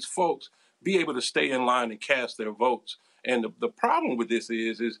help these folks be able to stay in line and cast their votes. And the problem with this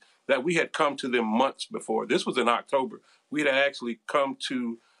is that we had come to them months before. This was in October. We had actually come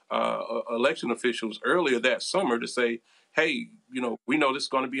to election officials earlier that summer to say, hey, we know this is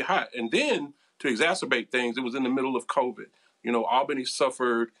going to be hot. And then to exacerbate things, it was in the middle of COVID. Albany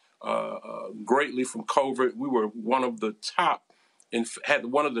suffered greatly from COVID. We were had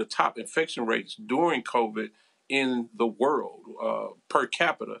one of the top infection rates during COVID in the world per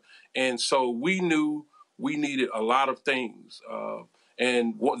capita. And so we knew we needed a lot of things.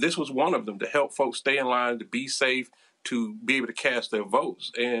 And this was one of them, to help folks stay in line, to be safe, to be able to cast their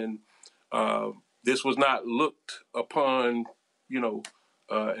votes. And this was not looked upon,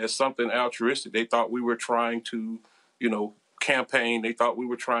 as something altruistic. They thought we were trying to, campaign. They thought we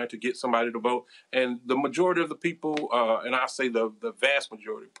were trying to get somebody to vote. And the majority of the people, and I say the vast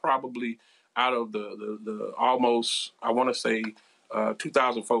majority, probably out of the almost, I want to say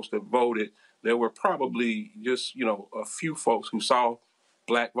 2,000 folks that voted, there were probably just, a few folks who saw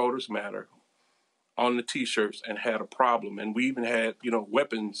Black Voters Matter on the T-shirts and had a problem. And we even had,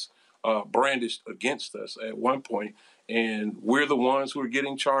 weapons brandished against us at one point. And we're the ones who are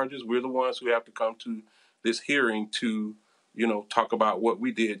getting charges. We're the ones who have to come to this hearing to, talk about what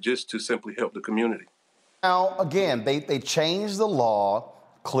we did just to simply help the community. Now, again, they changed the law,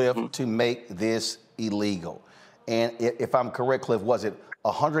 Cliff, to make this illegal. And if I'm correct, Cliff, was it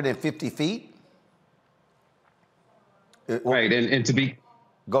 150 feet? Right, and to be...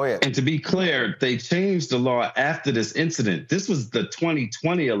 Go ahead. And to be clear, they changed the law after this incident. This was the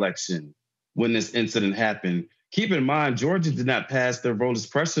 2020 election when this incident happened. Keep in mind, Georgia did not pass their voter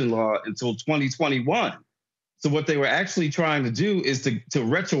suppression law until 2021. So what they were actually trying to do is to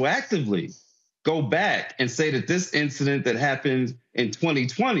retroactively go back and say that this incident that happened in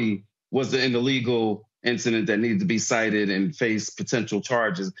 2020 was an illegal incident that needed to be cited and face potential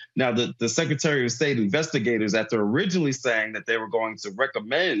charges. Now, the Secretary of State investigators, after originally saying that they were going to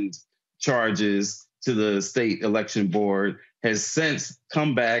recommend charges to the state election board, has since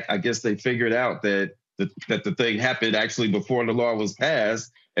come back. I guess they figured out that the thing happened actually before the law was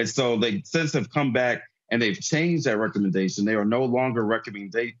passed. And so they since have come back and they've changed that recommendation. They are no longer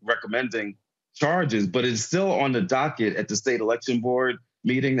recommending charges, but it's still on the docket at the state election board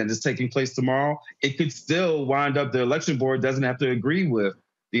meeting that is taking place tomorrow. It could still wind up, the election board doesn't have to agree with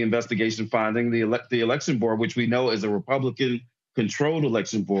the investigation finding. The election board, which we know is a Republican-controlled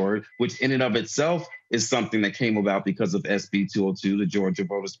election board, which in and of itself is something that came about because of SB 202, the Georgia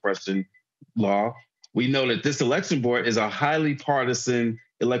voter suppression law. We know that this election board is a highly partisan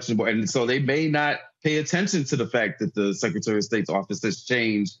election board, and so they may not pay attention to the fact that the Secretary of State's office has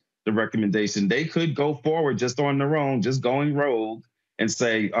changed the recommendation. They could go forward just on their own, just going rogue, and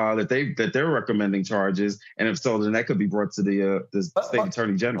say that they're recommending charges, and if so, then that could be brought to the state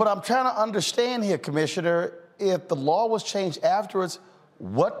attorney general. But I'm trying to understand here, Commissioner, if the law was changed afterwards,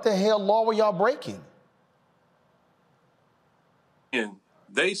 what the hell law were y'all breaking? And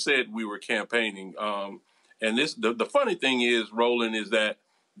they said we were campaigning, and the funny thing is, Roland, is that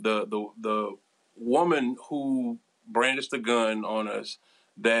the woman who brandished the gun on us,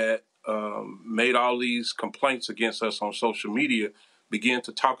 that made all these complaints against us on social media, began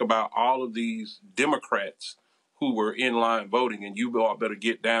to talk about all of these Democrats who were in line voting, and you all better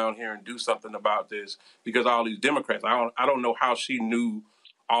get down here and do something about this, because all these Democrats, I don't know how she knew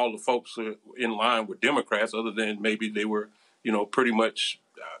all the folks in line were Democrats, other than maybe they were, pretty much,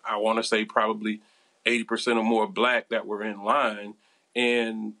 I want to say probably 80% or more black that were in line.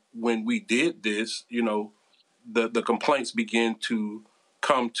 And when we did this, the complaints began to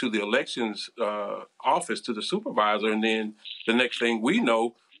come to the elections office, to the supervisor. And then the next thing we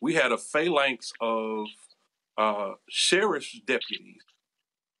know, we had a phalanx of sheriff's deputies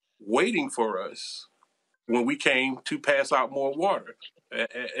waiting for us when we came to pass out more water,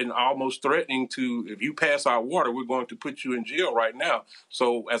 and almost threatening to, if you pass out water, we're going to put you in jail right now.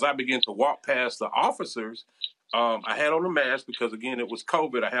 So as I began to walk past the officers, I had on a mask because, again, it was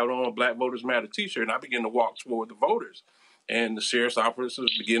COVID. I had on a Black Voters Matter t-shirt, and I began to walk toward the voters. And the sheriff's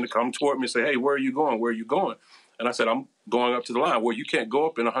officers began to come toward me and say, "Hey, where are you going? Where are you going?" And I said, "I'm going up to the line." "Well, you can't go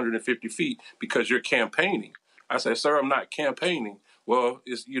up in 150 feet because you're campaigning." I said, "Sir, I'm not campaigning." "Well,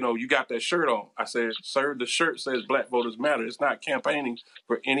 it's, you got that shirt on." I said, "Sir, the shirt says Black Voters Matter. It's not campaigning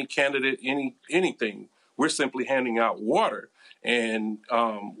for any candidate, anything. We're simply handing out water." And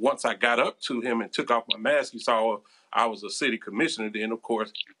once I got up to him and took off my mask, he saw I was a city commissioner. Then, of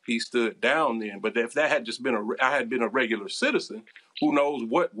course, he stood down then. But if that had just been I had been a regular citizen, who knows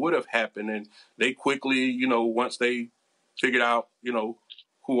what would have happened. And they quickly, once they figured out,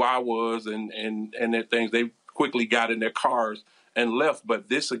 who I was and their things, they quickly got in their cars and left. But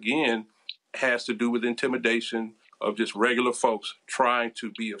this, again, has to do with intimidation of just regular folks trying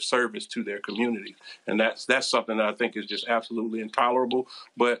to be of service to their community. And that's something that I think is just absolutely intolerable.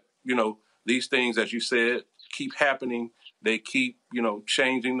 But, these things, as you said, keep happening. They keep,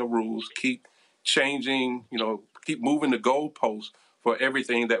 changing the rules, keep changing, keep moving the goalposts for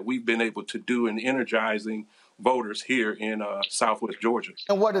everything that we've been able to do in energizing voters here in Southwest Georgia.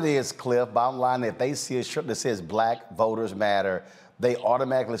 And what it is, Cliff, bottom line, if they see a shirt that says Black Voters Matter, they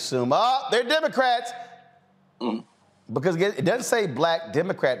automatically assume, they're Democrats. Because it doesn't say Black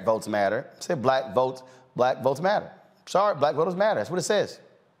Democrat votes matter. It says Black votes matter. Sorry, Black voters matter. That's what it says.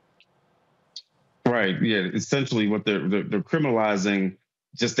 Right. Yeah. Essentially, what they're criminalizing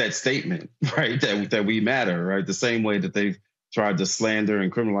just that statement, right? That we matter, right? The same way that they've tried to slander and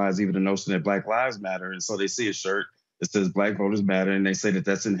criminalize even the notion that Black Lives Matter. And so they see a shirt that says Black Voters Matter, and they say that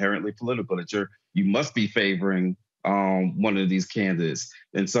that's inherently political, that you must be favoring one of these candidates.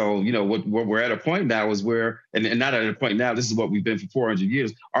 And so, what we're at a point now is where, and not at a point now, this is what we've been for 400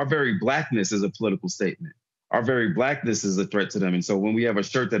 years, our very blackness is a political statement. Our very blackness is a threat to them. And so when we have a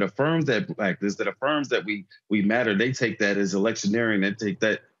shirt that affirms that blackness, that affirms that we matter, they take that as electioneering. They take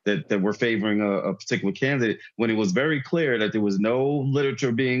that we're favoring a particular candidate, when it was very clear that there was no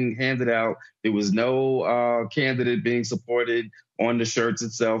literature being handed out. There was no candidate being supported on the shirts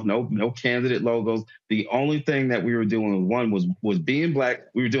itself, no candidate logos. The only thing that we were doing was being black.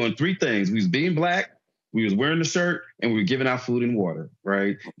 We were doing three things. We was being black, we was wearing the shirt, and we were giving out food and water,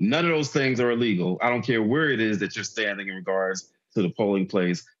 right? None of those things are illegal. I don't care where it is that you're standing in regards to the polling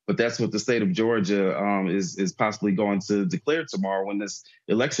place, but that's what the state of Georgia is possibly going to declare tomorrow when this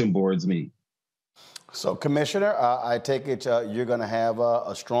election boards meet. So, Commissioner, I take it you're going to have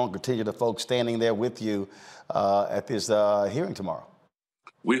a strong contingent of folks standing there with you at this hearing tomorrow.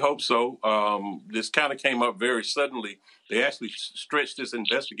 We hope so. This kind of came up very suddenly. They actually stretched this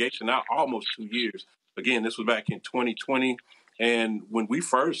investigation out almost 2 years. Again, this was back in 2020. And when we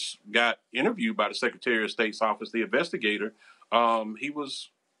first got interviewed by the Secretary of State's office, the investigator, he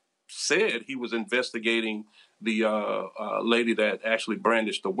said he was investigating the lady that actually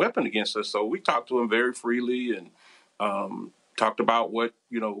brandished the weapon against us. So we talked to him very freely and talked about what,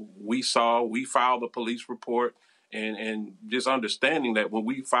 we saw. We filed a police report, and just understanding that when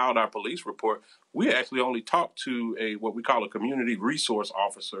we filed our police report, we actually only talked to what we call a community resource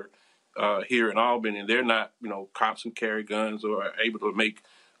officer here in Albany, and they're not, cops who carry guns or are able to make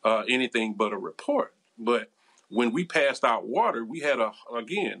anything but a report. But when we passed out water, we had a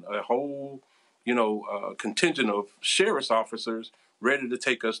whole, contingent of sheriff's officers ready to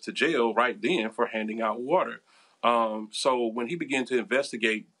take us to jail right then for handing out water. So when he began to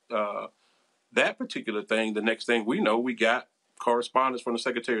investigate that particular thing, the next thing we know, we got correspondence from the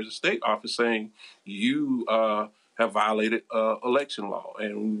Secretary of State office saying you have violated election law,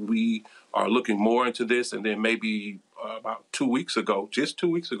 and we are looking more into this. And then maybe about 2 weeks ago, just 2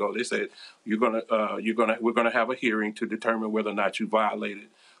 weeks ago, they said we're gonna have a hearing to determine whether or not you violated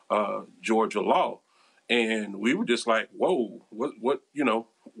Georgia law. And we were just like, whoa, what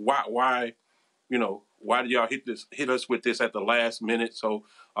why did y'all hit us with this at the last minute? So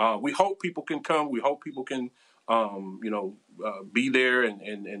we hope people can come. We hope people can be there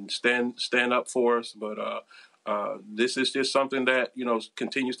and stand up for us. But This is just something that,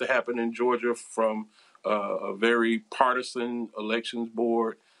 continues to happen in Georgia from a very partisan elections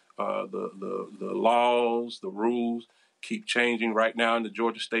board. The laws, the rules keep changing. Right now in the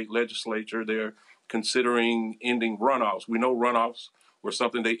Georgia State Legislature, they're considering ending runoffs. We know runoffs were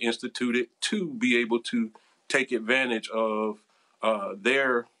something they instituted to be able to take advantage of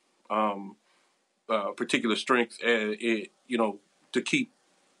their particular strength, to keep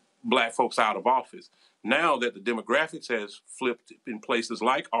black folks out of office. Now that the demographics has flipped in places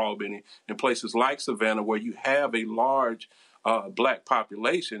like Albany, in places like Savannah, where you have a large black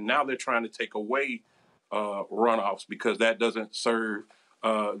population, now they're trying to take away runoffs because that doesn't serve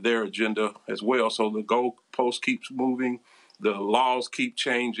their agenda as well. So the goalpost keeps moving, the laws keep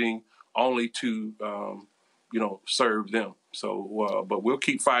changing, only to serve them. So, but we'll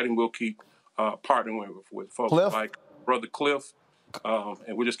keep fighting. We'll keep partnering with folks like Brother Cliff,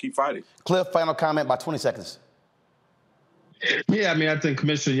 and we'll just keep fighting. Cliff, final comment by 20 seconds. Yeah, I mean, I think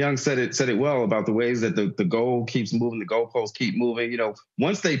Commissioner Young said it well about the ways that the goal keeps moving, the goalposts keep moving.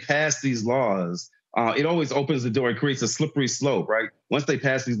 Once they pass these laws, it always opens the door. It creates a slippery slope, right? Once they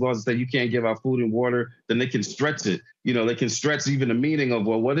pass these laws and say you can't give out food and water, then they can stretch it. They can stretch even the meaning of,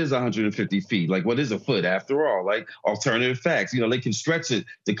 well, what is 150 feet? Like, what is a foot after all? Like, alternative facts. They can stretch it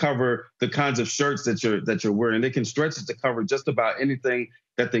to cover the kinds of shirts that you're wearing. They can stretch it to cover just about anything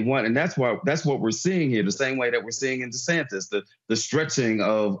that they want. And that's what we're seeing here, the same way that we're seeing in DeSantis, the stretching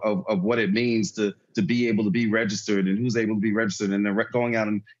of what it means to be able to be registered and who's able to be registered, and they're going out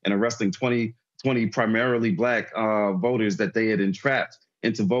and arresting 20 primarily black voters that they had entrapped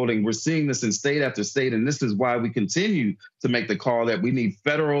into voting. We're seeing this in state after state, and this is why we continue to make the call that we need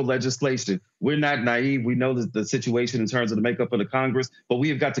federal legislation. We're not naive. We know the situation in terms of the makeup of the Congress, but we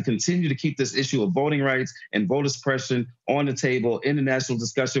have got to continue to keep this issue of voting rights and voter suppression on the table in the national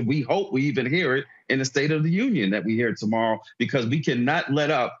discussion. We hope we even hear it in the State of the Union that we hear tomorrow, because we cannot let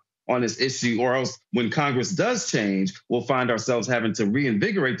up on this issue, or else when Congress does change, we'll find ourselves having to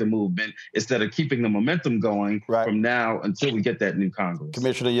reinvigorate the movement instead of keeping the momentum going from now until we get that new Congress.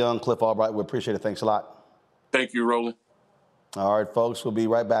 Commissioner Young, Cliff Albright, we appreciate it. Thanks a lot. Thank you, Roland. All right, folks, we'll be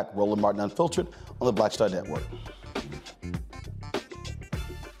right back. Roland Martin Unfiltered on the Black Star Network.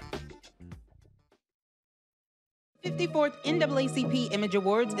 54th NAACP Image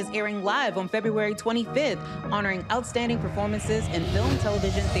Awards is airing live on February 25th, honoring outstanding performances in film,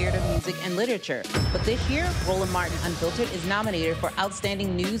 television, theater, music, and literature. But this year, Roland Martin Unfiltered is nominated for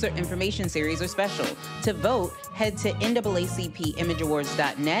Outstanding News or Information Series or Special. To vote, head to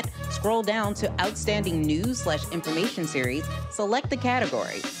NAACPImageAwards.net, scroll down to Outstanding News/Information Series, select the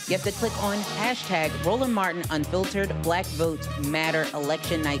category. You have to click on hashtag Roland Martin Unfiltered Black Votes Matter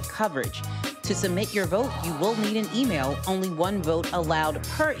Election Night Coverage. To submit your vote, you will need an email. Only one vote allowed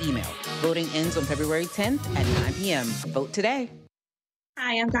per email. Voting ends on February 10th at 9 p.m. Vote today.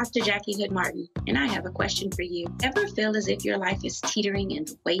 Hi, I'm Dr. Jackie Hood Martin, and I have a question for you. Ever feel as if your life is teetering and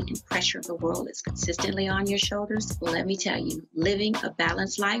the weight and pressure of the world is consistently on your shoulders? Well, let me tell you, living a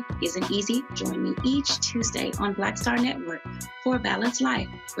balanced life isn't easy. Join me each Tuesday on Black Star Network for A Balanced Life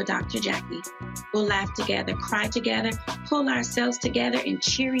with Dr. Jackie. We'll laugh together, cry together, pull ourselves together, and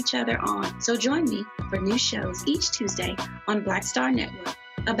cheer each other on. So join me for new shows each Tuesday on Black Star Network,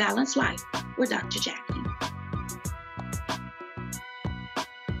 A Balanced Life with Dr. Jackie.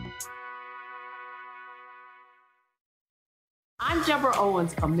 I'm Deborah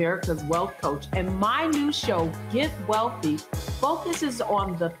Owens, America's Wealth Coach, and my new show, Get Wealthy, focuses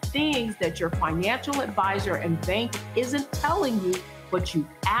on the things that your financial advisor and bank isn't telling you, but you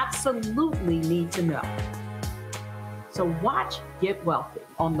absolutely need to know. So watch Get Wealthy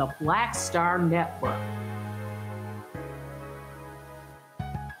on the Black Star Network.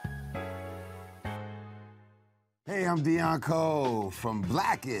 Hey, I'm Deion Cole from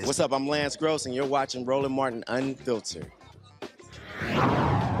Blackish. What's up? I'm Lance Gross, and you're watching Roland Martin Unfiltered.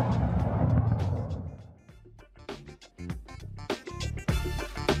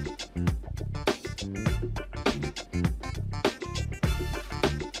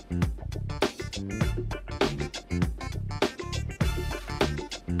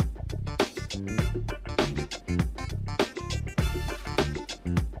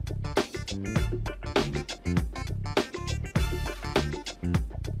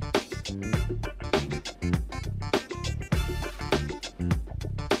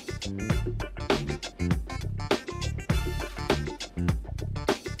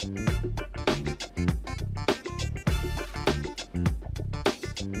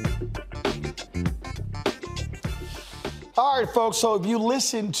 All right, folks. So if you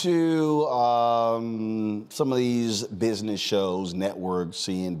listen to some of these business shows, networks,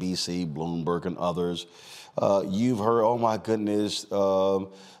 CNBC, Bloomberg, and others, you've heard, oh my goodness, the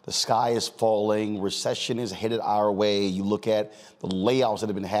sky is falling, recession is headed our way. You look at the layoffs that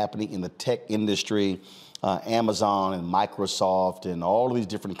have been happening in the tech industry, Amazon and Microsoft and all of these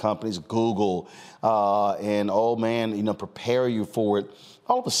different companies, Google, and oh man, prepare you for it.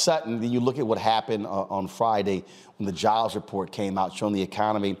 All of a sudden, then you look at what happened on Friday when the jobs report came out showing the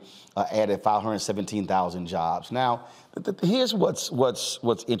economy added 517,000 jobs. Now, here's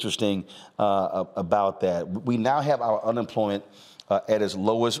what's interesting about that. We now have our unemployment at its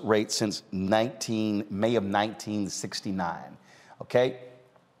lowest rate since May of 1969. Okay,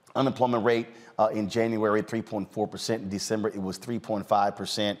 unemployment rate in January 3.4%. In December it was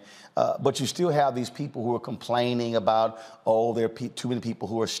 3.5%. But you still have these people who are complaining about, oh, there are too many people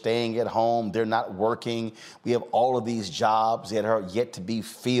who are staying at home. They're not working. We have all of these jobs that are yet to be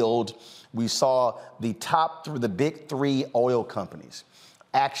filled. We saw the big three oil companies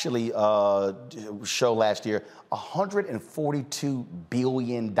actually show last year $142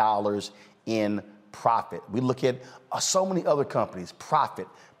 billion in profit. We look at so many other companies, profit,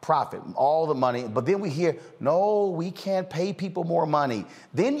 all the money. But then we hear, no, we can't pay people more money.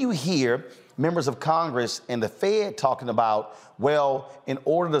 Then you hear members of Congress and the Fed talking about, well, in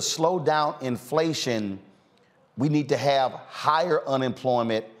order to slow down inflation, we need to have higher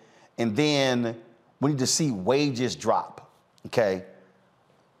unemployment, and then we need to see wages drop, okay?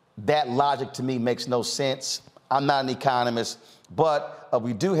 That logic to me makes no sense. I'm not an economist, but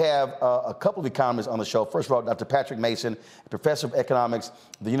we do have a couple of economists on the show. First of all, Dr. Patrick Mason, professor of economics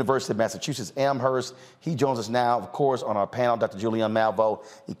at the University of Massachusetts Amherst. He joins us now, of course, on our panel. Dr. Julianne Malveaux,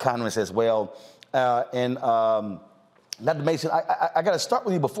 economist as well. Dr. Mason, I got to start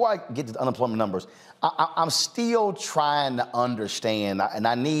with you before I get to the unemployment numbers. I'm still trying to understand, and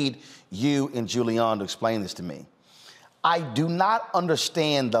I need you and Julianne to explain this to me. I do not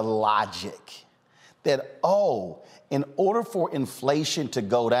understand the logic that, in order for inflation to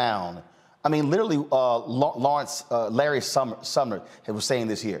go down, I mean, literally, Larry Sumner was saying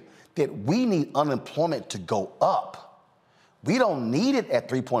this here, that we need unemployment to go up. We don't need it at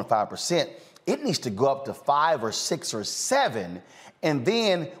 3.5%. It needs to go up to 5 or 6 or 7, and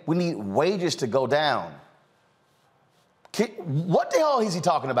then we need wages to go down. What the hell is he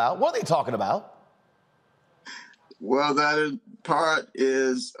talking about? What are they talking about? Well, that part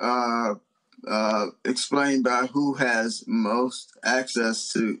is explained by who has most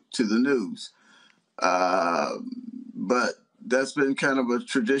access to the news. But that's been kind of a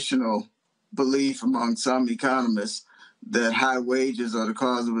traditional belief among some economists that high wages are the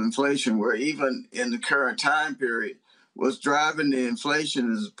cause of inflation, where even in the current time period, what's driving the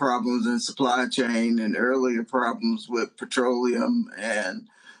inflation is problems in supply chain and earlier problems with petroleum and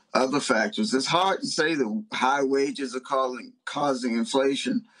other factors. It's hard to say that high wages are causing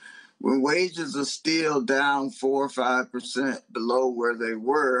inflation when wages are still down 4 or 5% below where they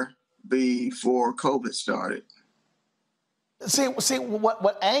were before COVID started. See,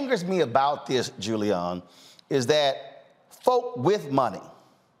 what angers me about this, Julianne, is that folk with money,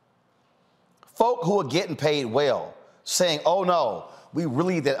 folk who are getting paid well, saying, oh no, we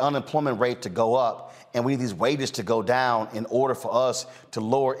really need that unemployment rate to go up and we need these wages to go down in order for us to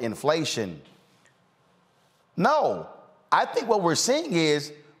lower inflation. No, I think what we're seeing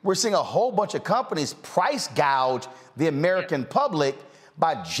is we're seeing a whole bunch of companies price gouge the American public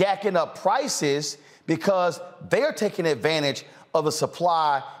by jacking up prices because they're taking advantage of the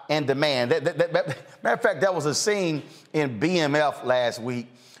supply and demand. Matter of fact, that was a scene in BMF last week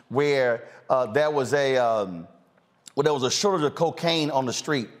where there was a shortage of cocaine on the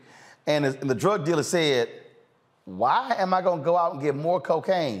street, and the drug dealer said, "Why am I going to go out and get more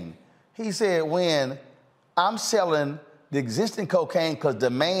cocaine?" He said, "When I'm selling the existing cocaine because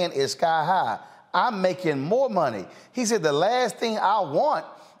demand is sky high, I'm making more money." He said, "The last thing I want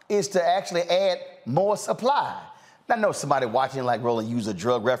is to actually add more supply." I know somebody watching like Roland use a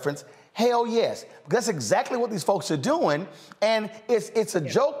drug reference. Hell yes. That's exactly what these folks are doing. And it's a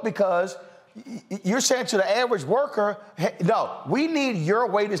joke because you're saying to the average worker, hey, no, we need your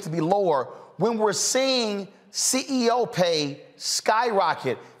wages to be lower when we're seeing CEO pay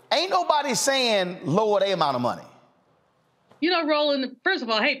skyrocket. Ain't nobody saying lower their amount of money. You know, Roland, first of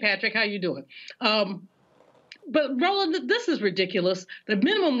all, hey, Patrick, how you doing? But Roland, this is ridiculous. The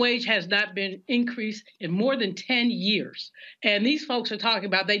minimum wage has not been increased in more than 10 years. And these folks are talking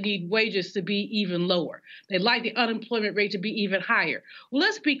about they need wages to be even lower. They'd like the unemployment rate to be even higher. Well,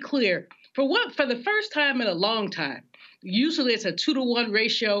 let's be clear. For the first time in a long time, usually it's a 2-to-1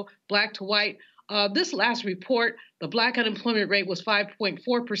 ratio, black to white. This last report, the Black unemployment rate was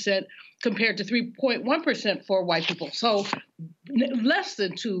 5.4% compared to 3.1% for white people. So less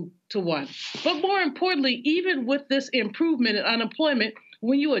than 2 to 1. But more importantly, even with this improvement in unemployment,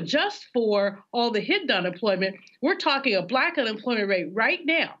 when you adjust for all the hidden unemployment, we're talking a Black unemployment rate right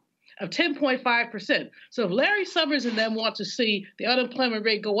now of 10.5%. So if Larry Summers and them want to see the unemployment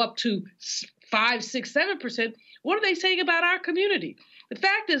rate go up to 5, 6, 7%, what are they saying about our community? The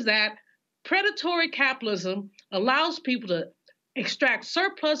fact is that predatory capitalism allows people to extract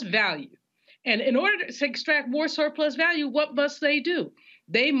surplus value. And in order to extract more surplus value, what must they do?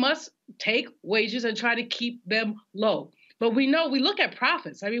 They must take wages and try to keep them low. But we know, we look at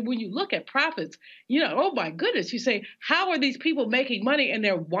profits. I mean, when you look at profits, oh my goodness, you say, how are these people making money? And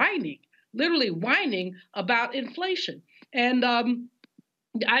they're whining, literally whining about inflation. And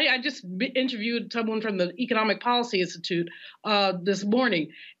I just interviewed someone from the Economic Policy Institute this morning.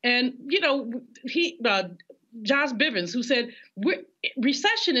 And, Josh Bivens, who said,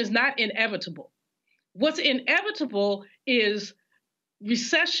 recession is not inevitable. What's inevitable is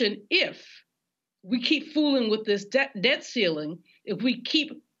recession if we keep fooling with this debt ceiling, if we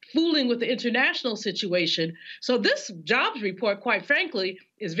keep fooling with the international situation. So this jobs report, quite frankly,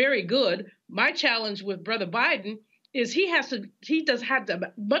 is very good. My challenge with Brother Biden is he does have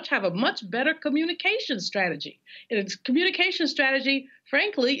to have a much better communication strategy. And its communication strategy,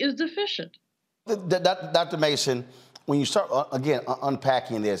 frankly, is deficient. Dr. Mason, when you start, again,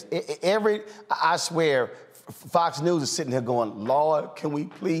 unpacking this, I swear, Fox News is sitting here going, Lord, can we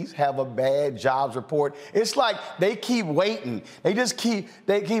please have a bad jobs report? It's like they keep waiting. They keep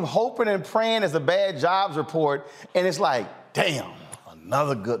hoping and praying it's a bad jobs report. And it's like, damn,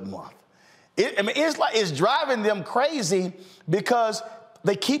 another good month. It's driving them crazy because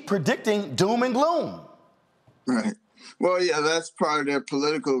they keep predicting doom and gloom. Right. Well, yeah, that's part of their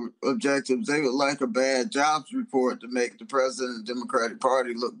political objectives. They would like a bad jobs report to make the president and the Democratic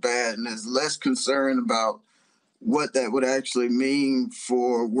Party look bad, and there's less concern about what that would actually mean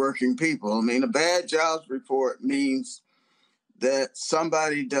for working people. I mean, a bad jobs report means that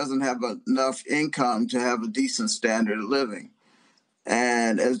somebody doesn't have enough income to have a decent standard of living.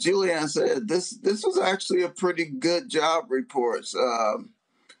 And as Julianne said, this was actually a pretty good job report.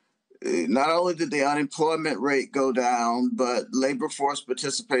 Not only did the unemployment rate go down, but labor force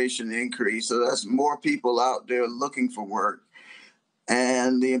participation increased. So that's more people out there looking for work.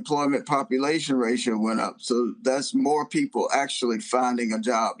 And the employment population ratio went up. So that's more people actually finding a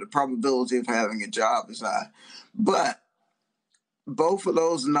job. The probability of having a job is high. But both of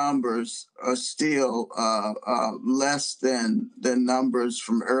those numbers are still less than numbers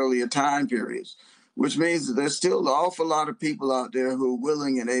from earlier time periods, which means that there's still an awful lot of people out there who are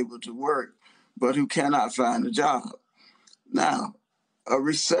willing and able to work, but who cannot find a job. Now, a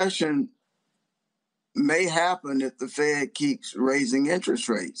recession may happen if the Fed keeps raising interest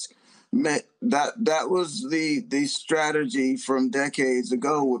rates. That was the strategy from decades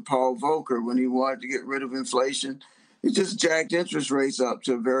ago with Paul Volcker when he wanted to get rid of inflation. He just jacked interest rates up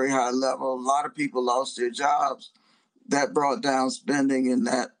to a very high level. A lot of people lost their jobs. That brought down spending and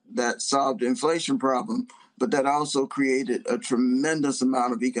that solved the inflation problem. But that also created a tremendous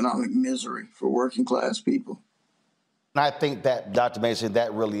amount of economic misery for working class people. And I think that, Dr. Mason,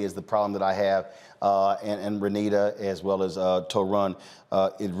 that really is the problem that I have, and Renita as well as Torun.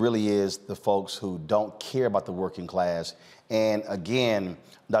 It really is the folks who don't care about the working class. And again,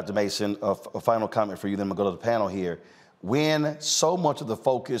 Dr. Mason, a final comment for you, then we'll go to the panel here. When so much of the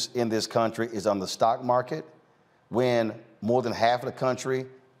focus in this country is on the stock market, when more than half of the country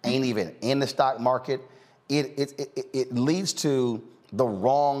ain't even in the stock market, it leads to the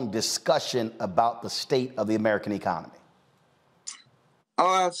wrong discussion about the state of the American economy.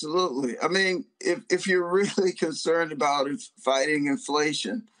 Oh, absolutely. I mean, if you're really concerned about fighting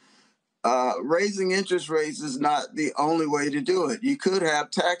inflation, raising interest rates is not the only way to do it. You could have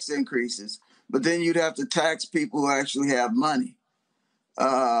tax increases, but then you'd have to tax people who actually have money.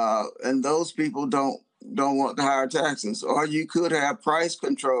 And those people don't want the higher taxes. Or you could have price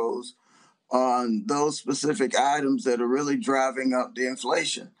controls on those specific items that are really driving up the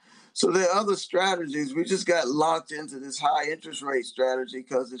inflation. So there are other strategies. We just got locked into this high interest rate strategy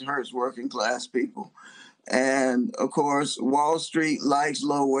because it hurts working class people. And of course, Wall Street likes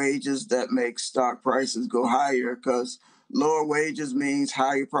low wages. That makes stock prices go higher because lower wages means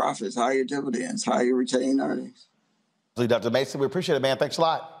higher profits, higher dividends, higher retained earnings. Dr. Mason, we appreciate it, man. Thanks a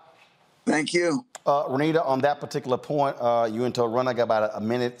lot. Thank you. Renita, on that particular point, you and Torun, I got about a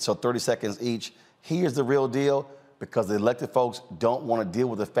minute, so 30 seconds each. Here's the real deal, because the elected folks don't want to deal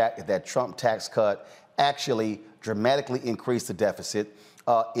with the fact that Trump tax cut actually dramatically increased the deficit.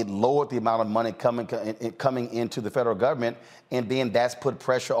 It lowered the amount of money coming into the federal government, and then that's put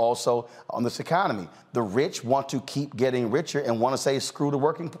pressure also on this economy. The rich want to keep getting richer and want to say screw the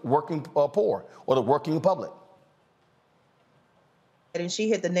working poor or the working public. And she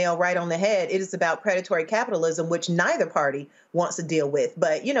hit the nail right on the head. It is about predatory capitalism, which neither party wants to deal with.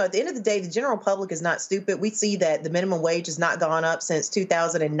 But, you know, at the end of the day, the general public is not stupid. We see that the minimum wage has not gone up since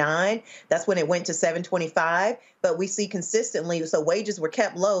 2009. That's when it went to $7.25. But we see consistently, so wages were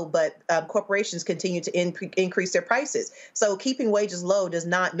kept low, but corporations continue to increase their prices. So keeping wages low does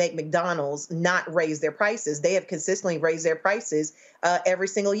not make McDonald's not raise their prices. They have consistently raised their prices every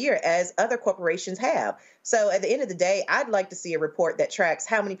single year, as other corporations have. So at the end of the day, I'd like to see a report that tracks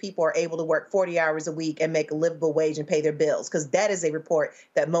how many people are able to work 40 hours a week and make a livable wage and pay their bills, because that is a report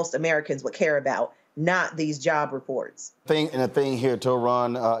that most Americans would care about, not these job reports. The thing here,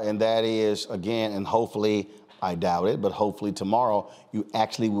 Tehran, and that is, again, and hopefully, I doubt it, but hopefully tomorrow you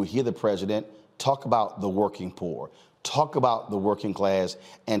actually will hear the president talk about the working poor, talk about the working class,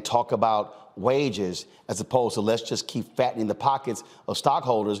 and talk about wages, as opposed to let's just keep fattening the pockets of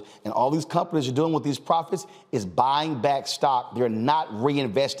stockholders. And all these companies are doing with these profits is buying back stock. They're not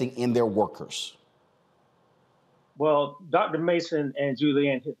reinvesting in their workers. Well, Dr. Mason and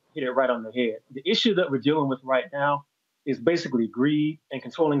Julianne hit it right on the head. The issue that we're dealing with right now is basically greed and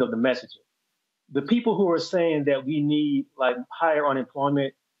controlling of the messaging. The people who are saying that we need like higher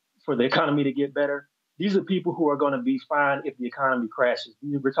unemployment for the economy to get better, these are people who are going to be fine if the economy crashes.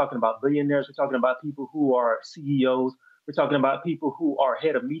 We're talking about billionaires. We're talking about people who are CEOs. We're talking about people who are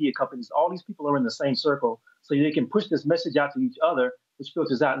head of media companies. All these people are in the same circle, so they can push this message out to each other, which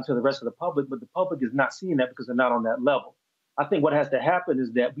filters out into the rest of the public. But the public is not seeing that because they're not on that level. I think what has to happen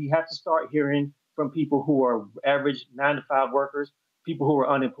is that we have to start hearing from people who are average 9-to-5 workers, people who are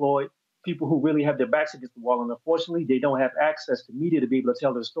unemployed, people who really have their backs against the wall. And unfortunately, they don't have access to media to be able to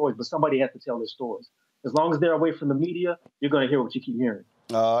tell their stories, but somebody has to tell their stories. As long as they're away from the media, you're going to hear what you keep hearing.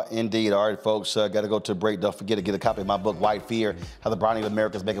 Indeed. All right, folks, got to go to a break. Don't forget to get a copy of my book, White Fear, How the Browning of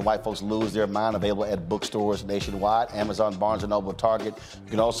America is Making White Folks Lose Their Mind, available at bookstores nationwide, Amazon, Barnes & Noble, Target. You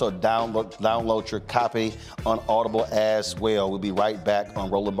can also download your copy on Audible as well. We'll be right back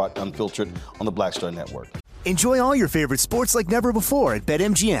on Roland Martin Unfiltered on the Black Star Network. Enjoy all your favorite sports like never before at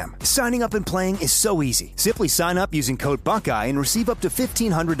BetMGM. Signing up and playing is so easy. Simply sign up using code Buckeye and receive up to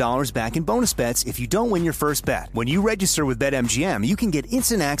 $1,500 back in bonus bets if you don't win your first bet. When you register with BetMGM, you can get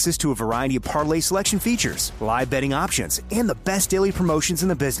instant access to a variety of parlay selection features, live betting options, and the best daily promotions in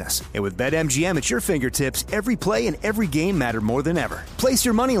the business. And with BetMGM at your fingertips, every play and every game matter more than ever. Place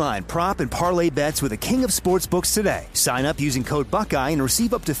your moneyline, prop, and parlay bets with the king of sportsbooks today. Sign up using code Buckeye and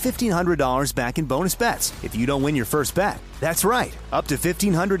receive up to $1,500 back in bonus bets if you don't win your first bet. That's right, up to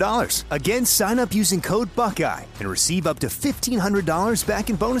 $1,500. Again, sign up using code Buckeye and receive up to $1,500 back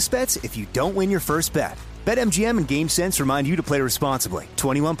in bonus bets if you don't win your first bet. BetMGM and GameSense remind you to play responsibly.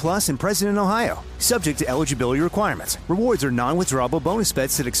 21 plus and present in Ohio. Subject to eligibility requirements. Rewards are non-withdrawable bonus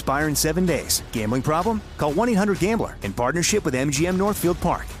bets that expire in 7 days. Gambling problem? Call 1-800-GAMBLER in partnership with MGM Northfield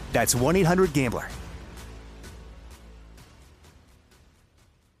Park. That's 1-800-GAMBLER.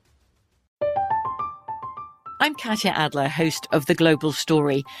 I'm Katya Adler, host of The Global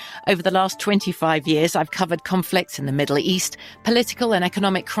Story. Over the last 25 years, I've covered conflicts in the Middle East, political and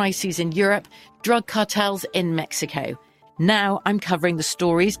economic crises in Europe, drug cartels in Mexico. Now I'm covering the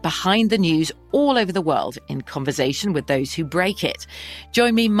stories behind the news all over the world in conversation with those who break it.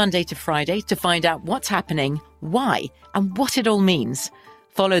 Join me Monday to Friday to find out what's happening, why, and what it all means.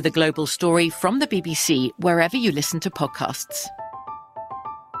 Follow The Global Story from the BBC wherever you listen to podcasts.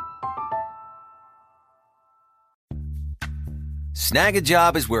 Snag a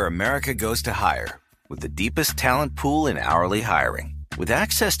Job is where America goes to hire, with the deepest talent pool in hourly hiring. With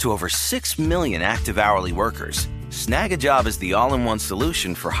access to over 6 million active hourly workers, Snag a Job is the all-in-one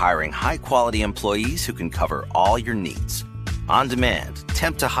solution for hiring high-quality employees who can cover all your needs. On demand,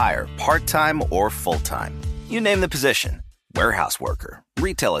 temp to hire, part-time or full-time. You name the position. Warehouse worker,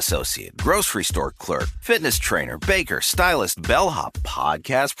 retail associate, grocery store clerk, fitness trainer, baker, stylist, bellhop,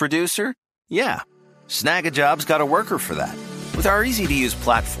 podcast producer. Yeah, Snag a Job's got a worker for that. With our easy-to-use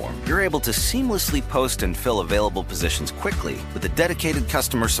platform, you're able to seamlessly post and fill available positions quickly with a dedicated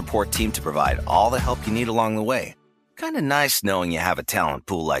customer support team to provide all the help you need along the way. Kind of nice knowing you have a talent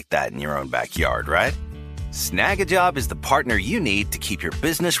pool like that in your own backyard, right? Snag a Job is the partner you need to keep your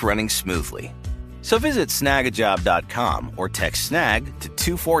business running smoothly. So visit snagajob.com or text SNAG to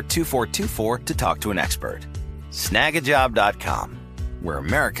 242424 to talk to an expert. Snagajob.com, where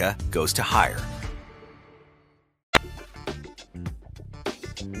America goes to hire.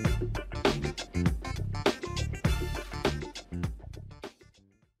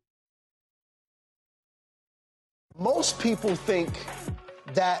 Most people think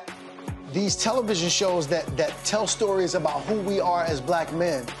that these television shows that tell stories about who we are as black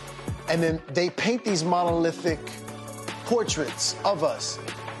men, and then they paint these monolithic portraits of us.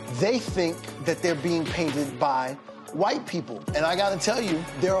 They think that they're being painted by white people. And I gotta tell you,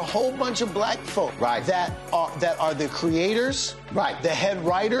 there are a whole bunch of black folk that are the creators, the head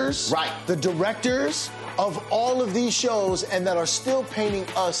writers, the directors of all of these shows, and that are still painting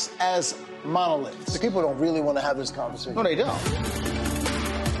us as monoliths. The people don't really want to have this conversation. No, they don't.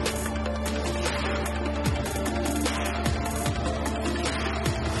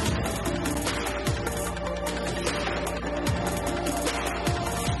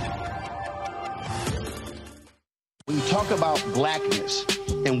 When you talk about blackness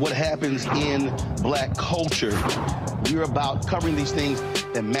and what happens in black culture, we're about covering these things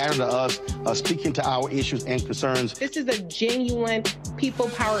that matter to us, speaking to our issues and concerns. This is a genuine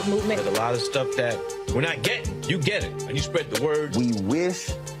people-powered movement. There's a lot of stuff that we're not getting. You get it, and you spread the word. We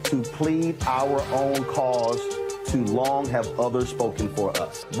wish to plead our own cause. Too long have others spoken for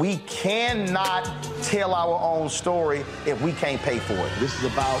us. We cannot tell our own story if we can't pay for it. This is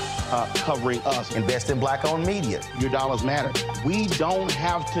about covering us. Invest in black-owned media. Your dollars matter. We don't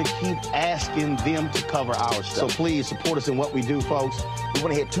have to keep asking them to cover our stuff. So please support us in what we do, folks. We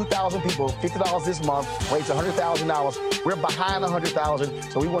want to hit 2,000 people, $50 this month, raise $100,000. We're behind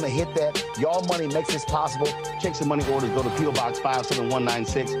 100,000, so we want to hit that. Y'all money makes this possible. Checks and money orders go to P.O. Box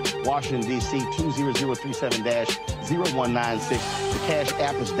 57196, Washington, D.C. 20037-0196. The Cash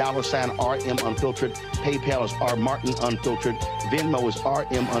App is $RM Unfiltered. PayPal is R Martin Unfiltered. Venmo is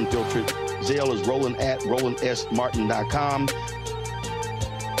RM Unfiltered. Zelle is Roland at RolandSMartin.com.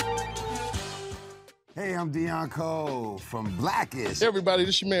 Hey, I'm Deion Cole from Blackish. Hey everybody,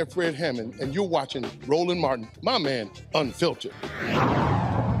 this is your man Fred Hammond, and you're watching Roland Martin, my man, Unfiltered.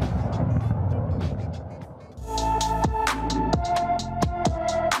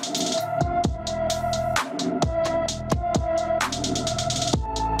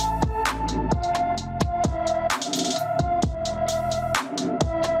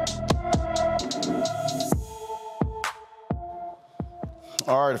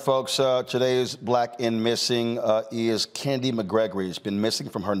 All right, folks, today's Black and Missing is Kennedy McGregory. She's been missing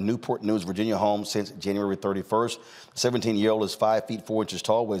from her Newport News, Virginia home since January 31st. The 17-year-old is 5 feet 4 inches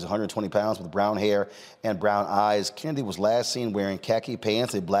tall, weighs 120 pounds with brown hair and brown eyes. Kennedy was last seen wearing khaki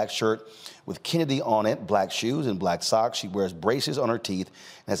pants, a black shirt with Kennedy on it, black shoes and black socks. She wears braces on her teeth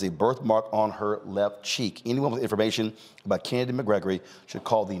and has a birthmark on her left cheek. Anyone with information about Kennedy McGregory should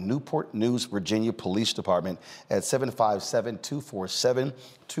call the Newport News, Virginia Police Department at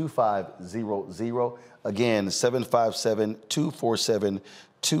 757-247-2500. Again,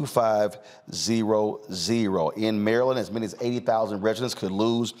 757-247-2500. In Maryland, as many as 80,000 residents could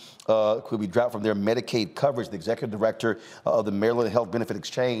be dropped from their Medicaid coverage. The executive director of the Maryland Health Benefit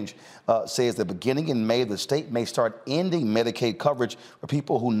Exchange says that beginning in May, the state may start ending Medicaid coverage for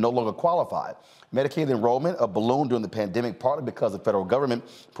people who no longer qualify. Medicaid enrollment ballooned during the pandemic, partly because the federal government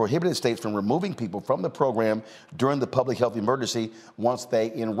prohibited states from removing people from the program during the public health emergency once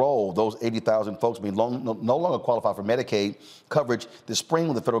they enroll. Those 80,000 folks may no longer qualify for Medicaid coverage this spring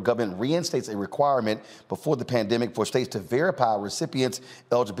when the federal government reinstates a requirement before the pandemic for states to verify recipients'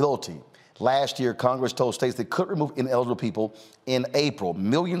 eligibility. Last year, Congress told states they could remove ineligible people in April.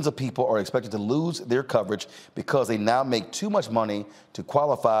 Millions of people are expected to lose their coverage because they now make too much money to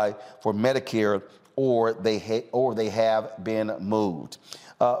qualify for Medicare, or they have been moved.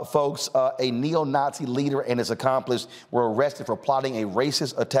 Folks, a neo-Nazi leader and his accomplice were arrested for plotting a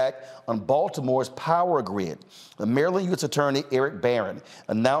racist attack on Baltimore's power grid. The Maryland U.S. Attorney Eric Barron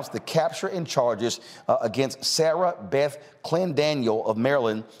announced the capture and charges against Sarah Beth Clendaniel of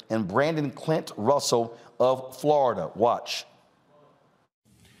Maryland and Brandon Clint Russell of Florida. Watch.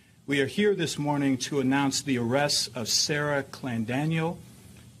 We are here this morning to announce the arrests of Sarah Clendaniel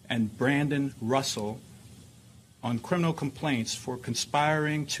and Brandon Russell on criminal complaints for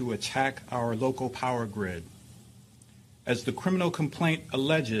conspiring to attack our local power grid. As the criminal complaint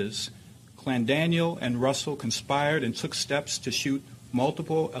alleges, Clendaniel and Russell conspired and took steps to shoot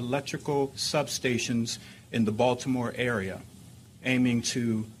multiple electrical substations in the Baltimore area, aiming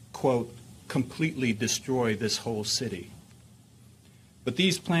to, quote, completely destroy this whole city. But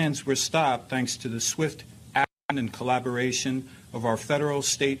these plans were stopped thanks to the swift action and collaboration of our federal,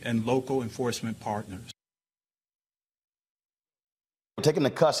 state, and local enforcement partners. Taken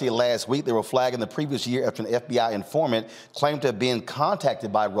into custody last week, they were flagged in the previous year after an FBI informant claimed to have been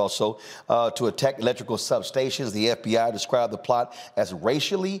contacted by Russell to attack electrical substations. The FBI described the plot as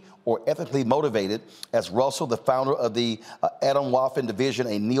racially or ethnically motivated, as Russell, the founder of the Atomwaffen Division,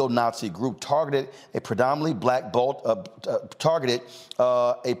 a neo-Nazi group, targeted a predominantly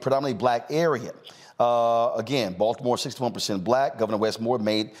black area. Again, Baltimore, 61% black. Governor Wes Moore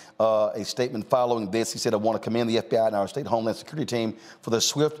made a statement following this. He said, I want to commend the FBI and our state Homeland Security team for their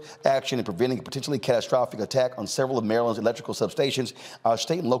swift action in preventing a potentially catastrophic attack on several of Maryland's electrical substations. Our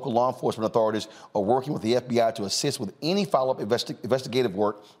state and local law enforcement authorities are working with the FBI to assist with any follow-up investigative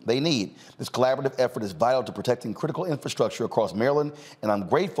work they need. This collaborative effort is vital to protecting critical infrastructure across Maryland, and I'm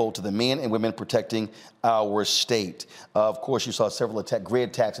grateful to the men and women protecting our state. Of course, you saw several grid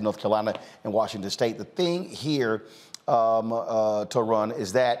attacks in North Carolina and Washington State. The thing here, Taron,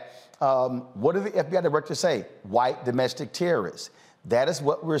 is that what did the FBI director say? White domestic terrorists. That is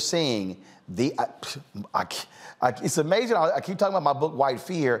what we're seeing. It's amazing. I keep talking about my book, White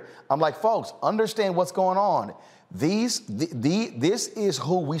Fear. I'm like, folks, understand what's going on. This is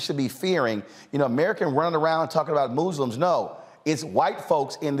who we should be fearing. You know, American running around talking about Muslims. No, it's white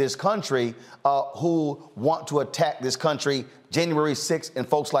folks in this country who want to attack this country, January 6th, and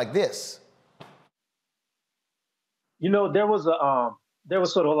folks like this. You know, there was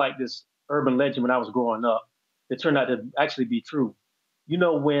sort of like this urban legend when I was growing up that turned out to actually be true. You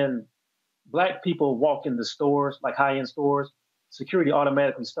know, when black people walk in the stores, like high-end stores, security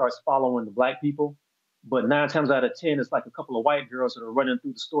automatically starts following the black people. But 9 times out of 10, it's like a couple of white girls that are running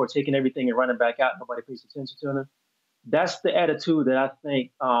through the store, taking everything and running back out. Nobody pays attention to them. That's the attitude that I think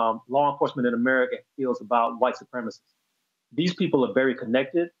law enforcement in America feels about white supremacists. These people are very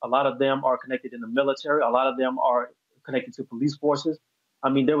connected. A lot of them are connected in the military. A lot of them are connected to police forces. I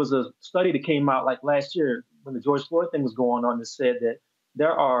mean, there was a study that came out like last year when the George Floyd thing was going on that said that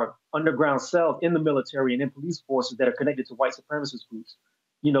there are underground cells in the military and in police forces that are connected to white supremacist groups.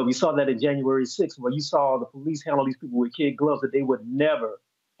 You know, we saw that in January 6th, where you saw the police handle these people with kid gloves that they would never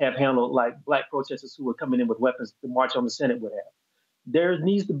have handled like black protesters who were coming in with weapons to march on the Senate would have. There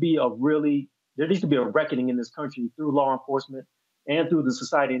needs to be a reckoning in this country through law enforcement and through the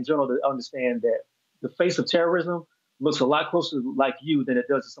society in general to understand that the face of terrorism looks a lot closer like you than it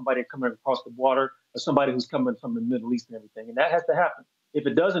does to somebody coming across the border or somebody who's coming from the Middle East and everything. And that has to happen. If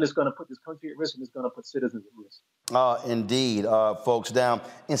it doesn't, it's going to put this country at risk and it's going to put citizens at risk. Indeed, folks. Down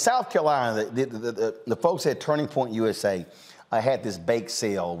in South Carolina, the folks at Turning Point USA had this bake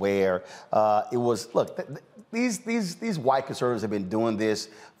sale where it was, look, these white conservatives have been doing this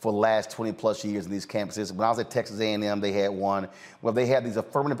for the last 20 plus years in these campuses. When I was at Texas A&M, they had one where they had these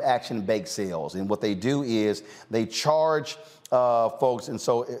affirmative action bake sales. And what they do is they charge folks. And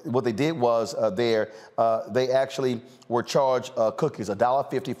so what they did was they actually were charged cookies,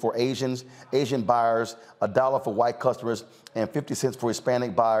 $1.50 for Asian buyers, $1 for white customers, and 50 cents for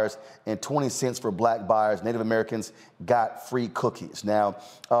Hispanic buyers, and 20 cents for black buyers. Native Americans got free cookies. Now,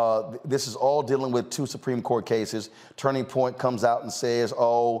 this is all dealing with 2 Supreme Court cases. Turning Point comes out and says,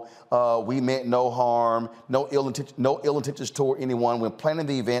 we meant no harm, no ill intentions toward anyone. When planning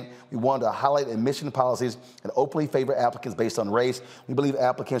the event, we wanted to highlight admission policies and openly favor applicants based on race. We believe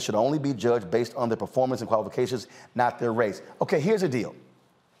applicants should only be judged based on their performance and qualifications, not their race. Okay, here's the deal.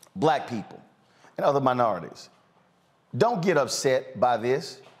 Black people and other minorities, don't get upset by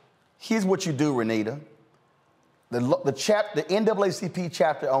this. Here's what you do, Renita. The NAACP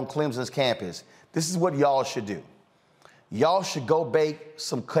chapter on Clemson's campus, this is what y'all should do. Y'all should go bake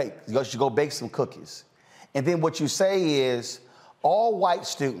some cake. Y'all should go bake some cookies. And then what you say is, all white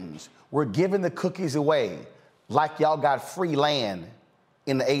students were giving the cookies away like y'all got free land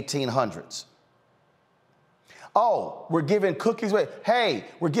in the 1800s. Oh, we're giving cookies away. Hey,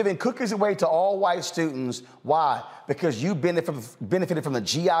 we're giving cookies away to all white students. Why? Because you benefited from the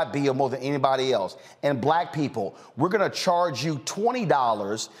GI Bill more than anybody else. And black people, we're going to charge you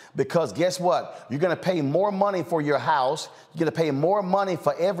 $20 because guess what? You're going to pay more money for your house. You're going to pay more money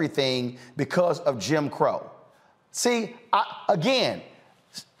for everything because of Jim Crow. See, again,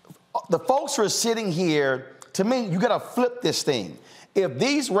 the folks who are sitting here, to me, you got to flip this thing. If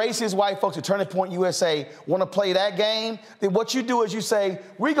these racist white folks at Turning Point USA want to play that game, then what you do is you say,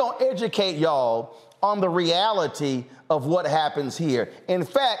 we're going to educate y'all on the reality of what happens here. In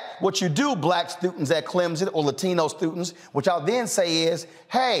fact, what you do, black students at Clemson or Latino students, which I'll then say is,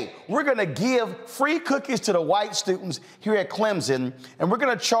 hey, we're going to give free cookies to the white students here at Clemson, and we're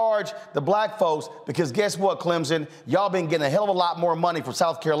going to charge the black folks because guess what, Clemson? Y'all been getting a hell of a lot more money from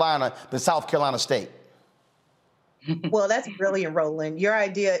South Carolina than South Carolina State. Well, that's brilliant, Roland. Your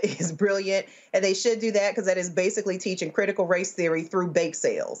idea is brilliant, and they should do that because that is basically teaching critical race theory through bake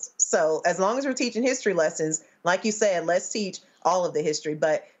sales. So as long as we're teaching history lessons, like you said, let's teach all of the history.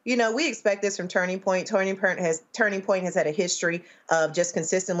 But, you know, we expect this from Turning Point. Turning Point has had a history of just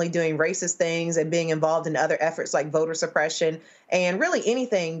consistently doing racist things and being involved in other efforts like voter suppression and really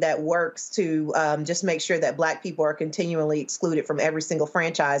anything that works to just make sure that Black people are continually excluded from every single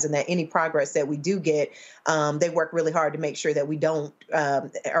franchise, and that any progress that we do get, they work really hard to make sure that we don't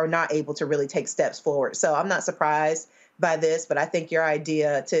are not able to really take steps forward. So I'm not surprised by this, but I think your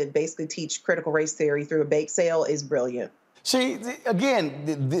idea to basically teach critical race theory through a bake sale is brilliant. See, again,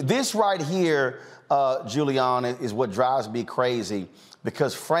 this right here, Julian, is what drives me crazy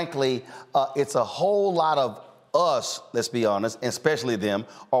because, frankly, it's a whole lot of us, let's be honest, and especially them,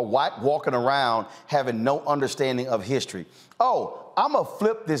 are walking around having no understanding of history. Oh, I'm going to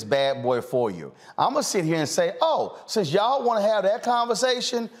flip this bad boy for you. I'm going to sit here and say, oh, since y'all want to have that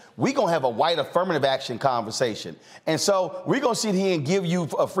conversation, we're going to have a white affirmative action conversation. And so we're going to sit here and give you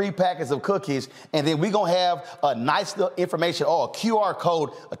a free package of cookies, and then we're going to have a nice little information, a QR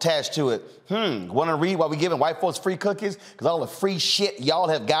code attached to it. Want to read while we're giving white folks free cookies? Because all the free shit y'all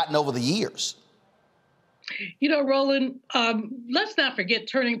have gotten over the years. You know, Roland, let's not forget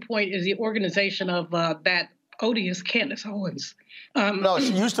Turning Point is the organization of that odious Candace Owens. No,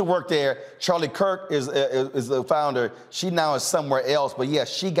 she used to work there. Charlie Kirk is the founder. She now is somewhere else. But,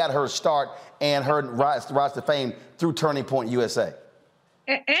 yes, she got her start and her rise to fame through Turning Point USA.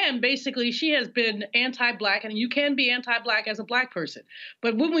 And basically, she has been anti-Black, and you can be anti-Black as a Black person.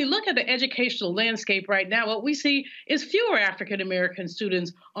 But when we look at the educational landscape right now, what we see is fewer African-American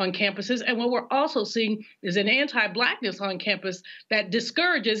students on campuses. And what we're also seeing is an anti-Blackness on campus that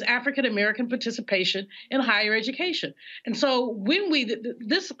discourages African-American participation in higher education. And so when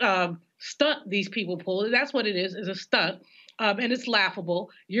this stunt these people pull, that's what it is a stunt. And it's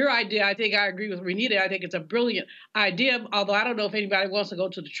laughable. Your idea, I think I agree with Renita. I think it's a brilliant idea, although I don't know if anybody wants to go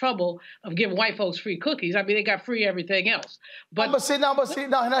to the trouble of giving white folks free cookies. I mean, they got free everything else. But here's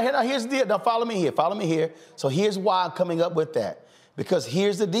the deal. Now, follow me here. So here's why I'm coming up with that. Because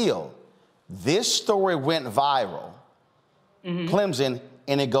here's the deal. This story went viral, Clemson,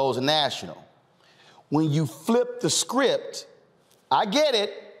 and it goes national. When you flip the script, I get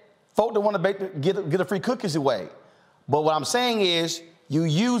it. Folk don't want to get the free cookies away. But what I'm saying is you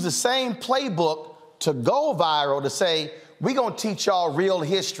use the same playbook to go viral to say, we're going to teach y'all real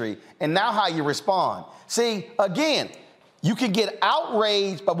history, and now how you respond. See, again, you can get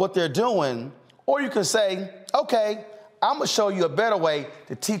outraged by what they're doing, or you can say, okay, I'm going to show you a better way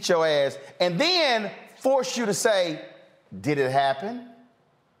to teach your ass, and then force you to say, did it happen?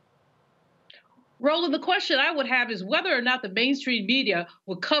 Roland, the question I would have is whether or not the mainstream media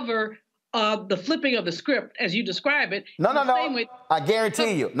would cover the flipping of the script, as you describe it. No. I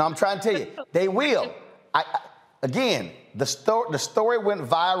guarantee you. No, I'm trying to tell you. They will. Again, the story went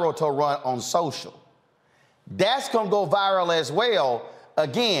viral to run on social. That's going to go viral as well.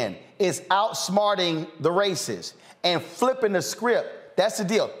 Again, it's outsmarting the racists and flipping the script. That's the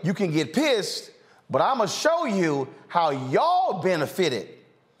deal. You can get pissed, but I'm going to show you how y'all benefited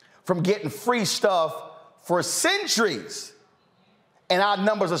from getting free stuff for centuries. And our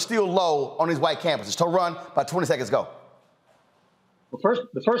numbers are still low on these white campuses. To run, about 20 seconds, go. Well,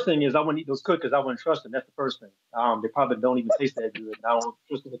 the first thing is I wouldn't eat those cookies. I wouldn't trust them. That's the first thing. They probably don't even taste that good. I don't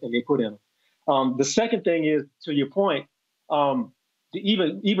trust anything they put in them. The second thing is, to your point, to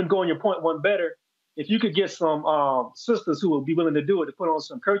even go on your point one better, if you could get some sisters who will be willing to do it, to put on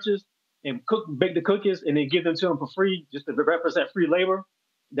some kerchiefs and bake the cookies and then give them to them for free, just to represent free labor,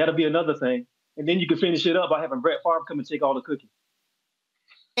 that'll be another thing. And then you can finish it up by having Brett Favre come and take all the cookies.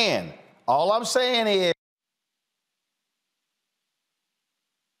 And all I'm saying is,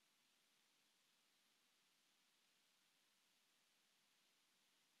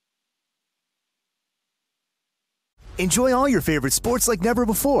 enjoy all your favorite sports like never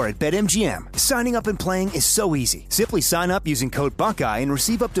before at BetMGM. Signing up and playing is so easy. Simply sign up using code Buckeye and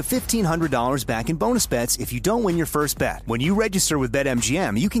receive up to $1,500 back in bonus bets if you don't win your first bet. When you register with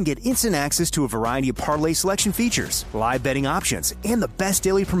BetMGM, you can get instant access to a variety of parlay selection features, live betting options, and the best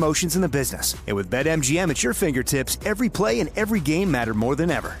daily promotions in the business. And with BetMGM at your fingertips, every play and every game matter more than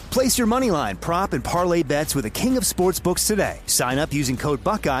ever. Place your moneyline, prop, and parlay bets with the king of sportsbooks today. Sign up using code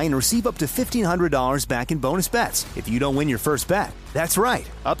Buckeye and receive up to $1,500 back in bonus bets if you don't win your first bet. That's right,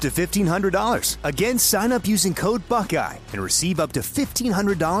 up to $1,500. Again, sign up using code Buckeye and receive up to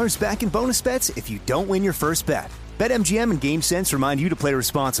 $1,500 back in bonus bets if you don't win your first bet. BetMGM and GameSense remind you to play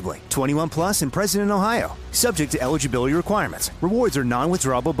responsibly. 21 plus and present in Ohio. Subject to eligibility requirements. Rewards are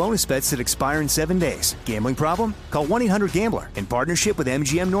non-withdrawable bonus bets that expire in 7 days. Gambling problem? Call 1-800-GAMBLER in partnership with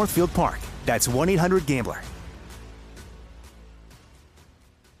MGM Northfield Park. That's 1-800-GAMBLER.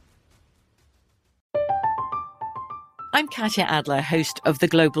 I'm Katya Adler, host of The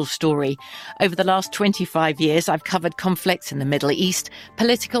Global Story. Over the last 25 years, I've covered conflicts in the Middle East,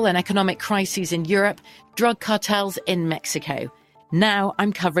 political and economic crises in Europe, drug cartels in Mexico. Now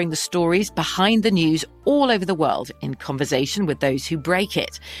I'm covering the stories behind the news all over the world in conversation with those who break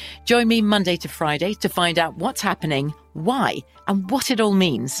it. Join me Monday to Friday to find out what's happening, why, and what it all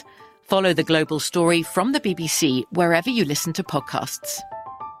means. Follow The Global Story from the BBC wherever you listen to podcasts.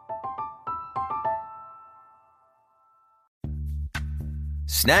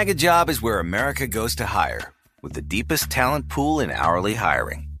 Snag a Job is where America goes to hire, with the deepest talent pool in hourly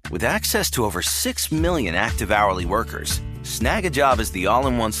hiring. With access to over 6 million active hourly workers, Snag a Job is the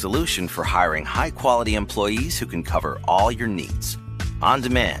all-in-one solution for hiring high-quality employees who can cover all your needs. On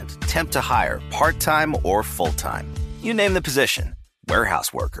demand, temp to hire, part-time or full-time. You name the position.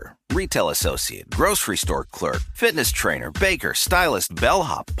 Warehouse worker, retail associate, grocery store clerk, fitness trainer, baker, stylist,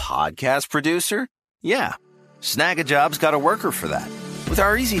 bellhop, podcast producer. Yeah, Snag a Job's got a worker for that. With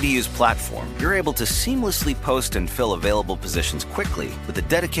our easy-to-use platform, you're able to seamlessly post and fill available positions quickly with a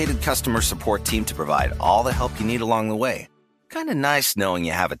dedicated customer support team to provide all the help you need along the way. Kind of nice knowing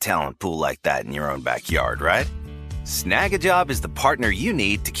you have a talent pool like that in your own backyard, right? Snag a Job is the partner you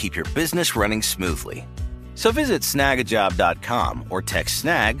need to keep your business running smoothly. So visit snagajob.com or text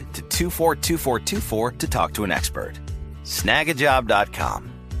SNAG to 242424 to talk to an expert.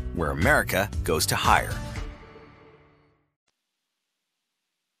 Snagajob.com, where America goes to hire.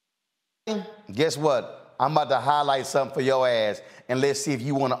 Guess what? I'm about to highlight something for your ass, and let's see if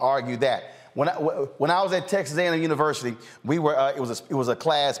you want to argue that. When I was at Texas A&M University, we were it was a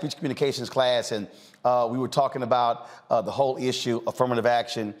class, speech communications class, and we were talking about the whole issue, affirmative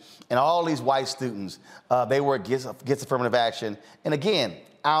action, and all these white students, they were against affirmative action. And again,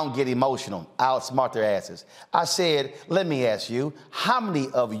 I don't get emotional. I outsmart their asses. I said, let me ask you, how many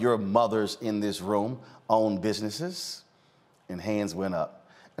of your mothers in this room own businesses? And hands went up.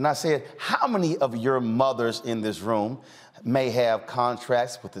 And I said, how many of your mothers in this room may have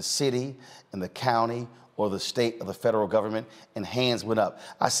contracts with the city and the county or the state or the federal government? And hands went up.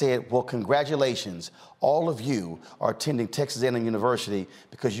 I said, well, congratulations. All of you are attending Texas A&M University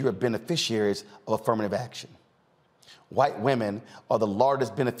because you are beneficiaries of affirmative action. White women are the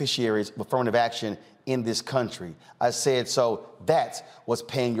largest beneficiaries of affirmative action in this country. I said, so that's what's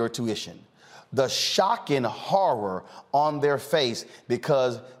paying your tuition. The shock and horror on their face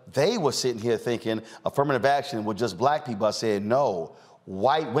because they were sitting here thinking affirmative action was just black people. I said, no,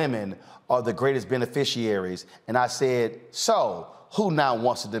 white women are the greatest beneficiaries. And I said, so who now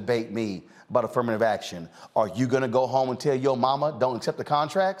wants to debate me about affirmative action? Are you going to go home and tell your mama don't accept the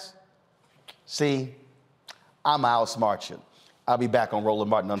contracts? See, I'm outsmart you. I'll be back on Roland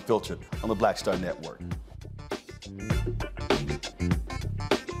Martin Unfiltered on the Black Star Network.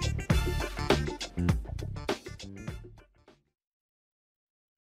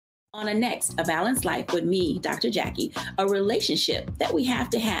 On a next, A Balanced Life with me, Dr. Jackie, a relationship that we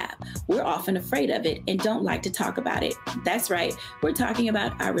have to have. We're often afraid of it and don't like to talk about it. That's right, we're talking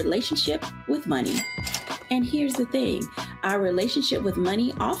about our relationship with money. And here's the thing, our relationship with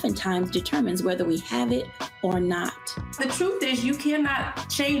money oftentimes determines whether we have it or not. The truth is you cannot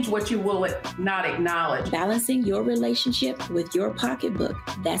change what you will not acknowledge. Balancing your relationship with your pocketbook.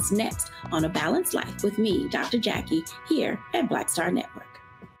 That's next on A Balanced Life with me, Dr. Jackie, here at Black Star Network.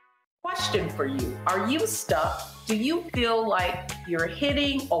 Question for you. Are you stuck? Do you feel like you're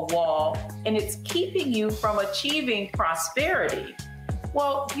hitting a wall and it's keeping you from achieving prosperity?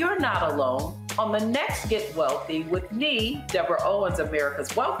 Well, you're not alone. On the next Get Wealthy with me, Deborah Owens,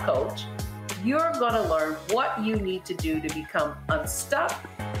 America's Wealth Coach, you're going to learn what you need to do to become unstuck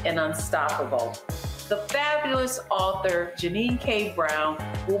and unstoppable. The fabulous author Janine K. Brown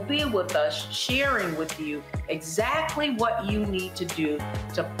will be with us sharing with you exactly what you need to do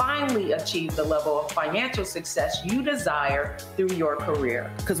to finally achieve the level of financial success you desire through your career.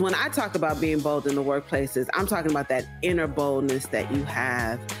 Because when I talk about being bold in the workplaces, I'm talking about that inner boldness that you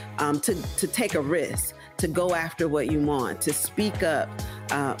have to take a risk, to go after what you want, to speak up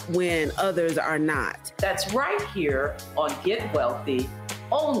when others are not. That's right here on Get Wealthy,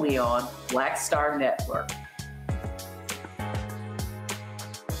 only on Black Star Network.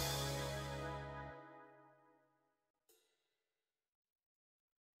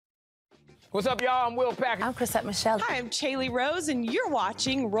 What's up, y'all? I'm Will Packer. I'm Chrisette Michelle. Hi, I'm Chaley Rose, and you're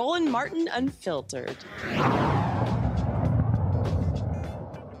watching Roland Martin Unfiltered.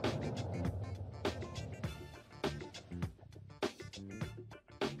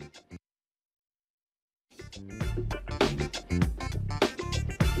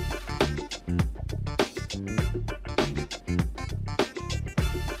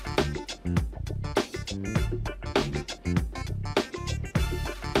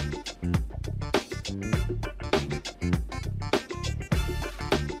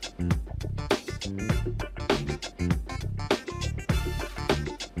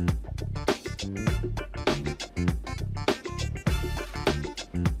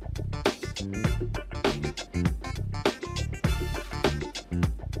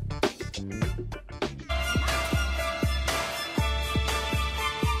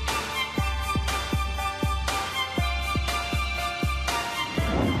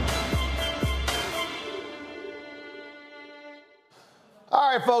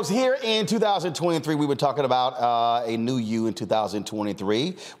 All right, folks, here in 2023, we were talking about a new you in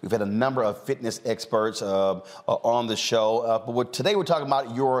 2023. We've had a number of fitness experts on the show, but today we're talking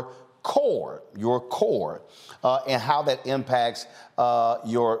about your core, and how that impacts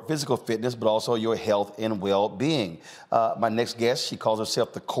your physical fitness, but also your health and well-being. My next guest, she calls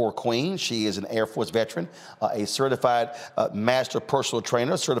herself the Core Queen. She is an Air Force veteran, a certified master personal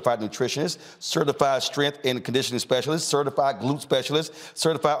trainer, certified nutritionist, certified strength and conditioning specialist, certified glute specialist,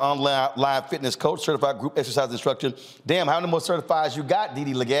 certified online fitness coach, certified group exercise instructor. Damn, how many more certifieds you got, Dee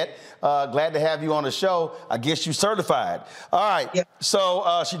Dee Leggett? Glad to have you on the show. I guess you certified. All right. Yep.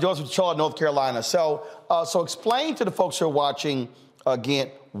 So she joins from Charlotte, North Carolina. So explain to the folks who are watching again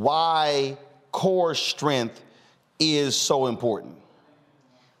why core strength is so important.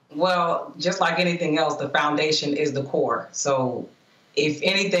 Well, just like anything else, the foundation is the core. So if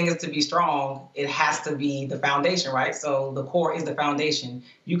anything is to be strong, it has to be the foundation, right? So the core is the foundation.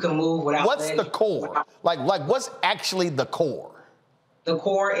 You can move without. What's the core? Like what's actually the core? The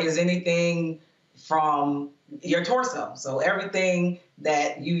core is anything from your torso. So everything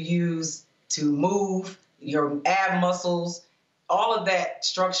that you use to move, your ab muscles, all of that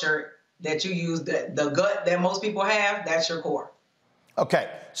structure that you use, the gut that most people have, that's your core. Okay,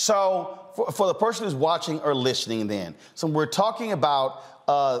 so for the person who's watching or listening then, so we're talking about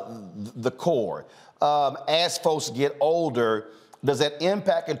the core. As folks get older, does that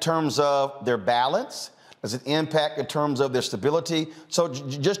impact in terms of their balance? Does it impact in terms of their stability? So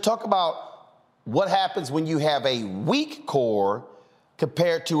just talk about what happens when you have a weak core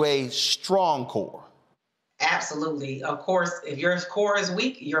compared to a strong core. Absolutely. Of course, if your core is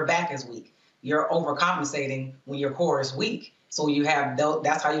weak, your back is weak. You're overcompensating when your core is weak. So you have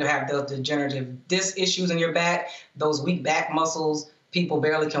that's how you have those degenerative disc issues in your back, those weak back muscles. People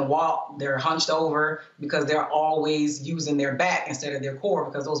barely can walk. They're hunched over because they're always using their back instead of their core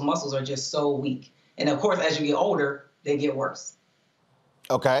because those muscles are just so weak. And of course, as you get older, they get worse.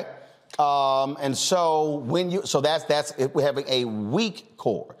 Okay. And so that's if we're having a weak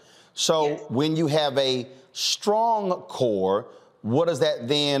core. So yes. When you have a strong core, what does that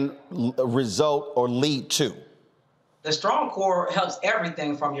then result or lead to? The strong core helps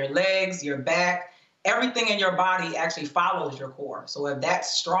everything from your legs, your back, everything in your body actually follows your core. So if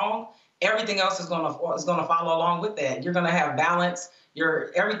that's strong, everything else is going to follow along with that. You're going to have balance.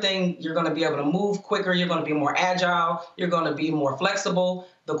 You're going to be able to move quicker. You're going to be more agile. You're going to be more flexible.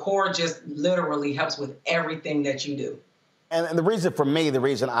 The core just literally helps with everything that you do. And the reason for me, the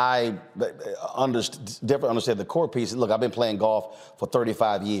reason I definitely understand the core piece is, look, I've been playing golf for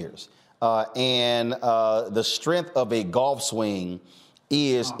 35 years. And the strength of a golf swing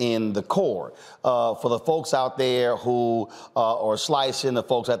is in the core. For the folks out there who are slicing, the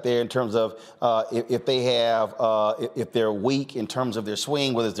folks out there in terms of if they're weak in terms of their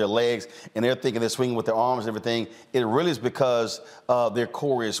swing, whether it's their legs, and they're thinking they're swinging with their arms and everything, it really is because their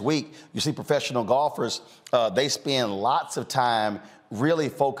core is weak. You see professional golfers, they spend lots of time really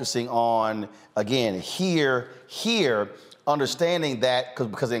focusing on, again, here, understanding that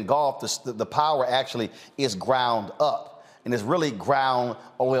because in golf, the power actually is ground up. And it's really ground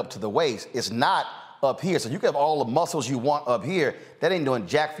all the way up to the waist. It's not up here. So you can have all the muscles you want up here. That ain't doing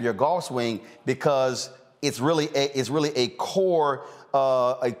jack for your golf swing because it's really a core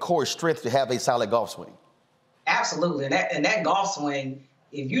strength to have a solid golf swing. Absolutely. And that golf swing,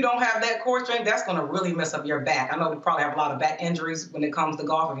 if you don't have that core strength, that's going to really mess up your back. I know we probably have a lot of back injuries when it comes to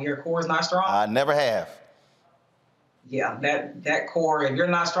golf if your core is not strong. I never have. Yeah, that core, if you're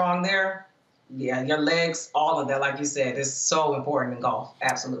not strong there, yeah, your legs, all of that, like you said, is so important in golf.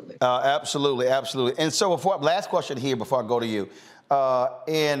 Absolutely. Absolutely. And so last question here before I go to you.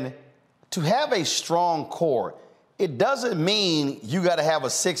 And to have a strong core, it doesn't mean you got to have a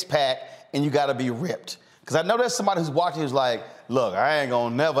six-pack and you got to be ripped. Because I know there's somebody who's watching who's like, look, I ain't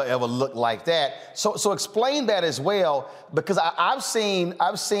going to never, ever look like that. So explain that as well, because I've seen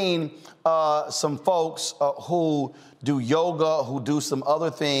some folks who do yoga, who do some other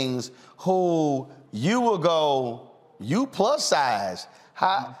things, who you will go, you plus size.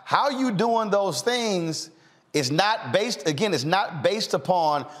 How you doing those things is not based, again, it's not based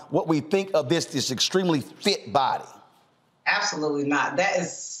upon what we think of this extremely fit body. Absolutely not. That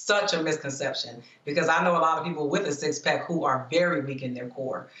is such a misconception because I know a lot of people with a six-pack who are very weak in their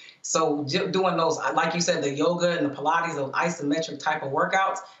core. So doing those, like you said, the yoga and the Pilates, those isometric type of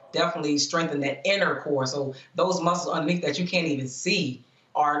workouts definitely strengthen that inner core. So those muscles underneath that you can't even see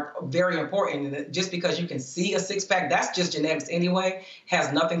are very important. And just because you can see a six-pack, that's just genetics anyway,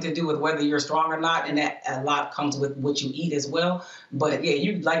 has nothing to do with whether you're strong or not, and that a lot comes with what you eat as well. But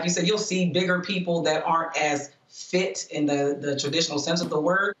yeah, like you said, you'll see bigger people that aren't as fit in the traditional sense of the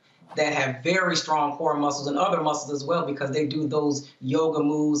word, that have very strong core muscles and other muscles as well, because they do those yoga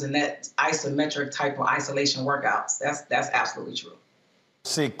moves and that isometric type of isolation workouts. That's absolutely true.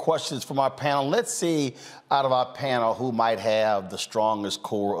 See questions from our panel. Let's see out of our panel who might have the strongest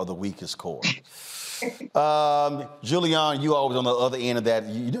core or the weakest core. Julianne, you always on the other end of that.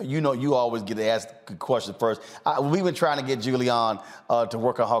 You know, you always get asked the question first. We've been trying to get Julianne to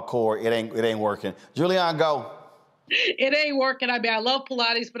work on her core. It ain't working. Julianne, go. It ain't working. I mean, I love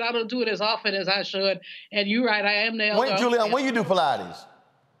Pilates, but I don't do it as often as I should. And you're right, I am nailed. When, Julianne, when you do Pilates?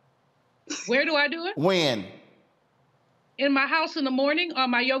 Where do I do it? When? In my house in the morning on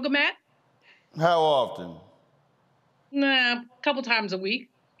my yoga mat. How often? Nah, a couple times a week.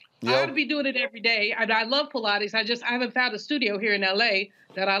 Yep. I ought to be doing it every day. I love Pilates. I haven't found a studio here in LA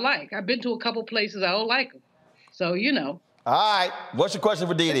that I like. I've been to a couple places. I don't like them. So, you know. All right. What's your question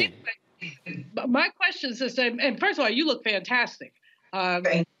for Dee Dee? My question is, and first of all, you look fantastic.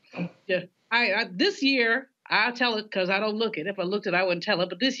 Yeah, this year, I'll tell it because I don't look it. If I looked it, I wouldn't tell it.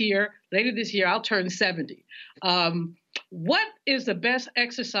 But later this year, I'll turn 70. What is the best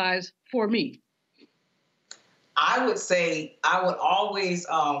exercise for me? I would say I would always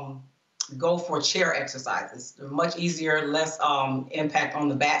go for chair exercises. They're much easier, less impact on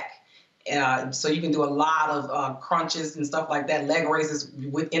the back. So you can do a lot of crunches and stuff like that, leg raises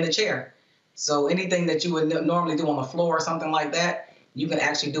within a chair. So anything that you would normally do on the floor or something like that, you can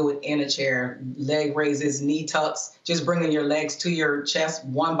actually do it in a chair. Leg raises, knee tucks, just bringing your legs to your chest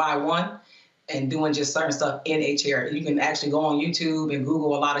one by one and doing just certain stuff in a chair. You can actually go on YouTube and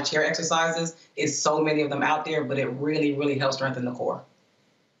Google a lot of chair exercises. It's so many of them out there, but it really, really helps strengthen the core.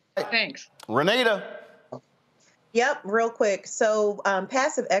 Thanks. Renita. Yep, real quick. So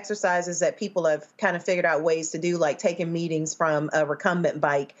passive exercises that people have kind of figured out ways to do, like taking meetings from a recumbent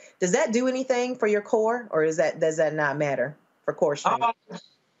bike. Does that do anything for your core, or does that not matter for core strength?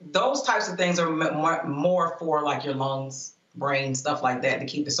 Those types of things are more for like your lungs, brain, stuff like that, to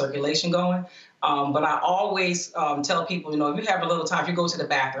keep the circulation going. But I always tell people, if you have a little time, if you go to the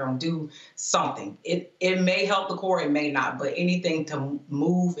bathroom, do something. It may help the core, it may not, but anything to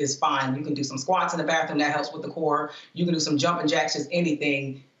move is fine. You can do some squats in the bathroom, that helps with the core. You can do some jumping jacks, just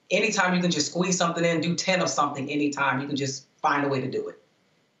anything. Anytime you can just squeeze something in, do 10 of something anytime. You can just find a way to do it.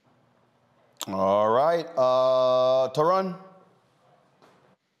 All right. Tarun?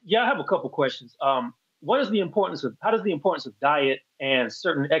 Yeah, I have a couple questions. How does the importance of diet and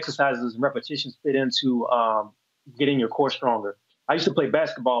certain exercises and repetitions fit into getting your core stronger? I used to play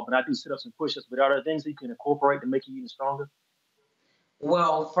basketball, but I do sit-ups and push-ups. But are there things that you can incorporate to make you even stronger?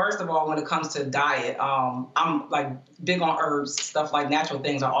 Well, first of all, when it comes to diet, I'm like big on herbs. Stuff like natural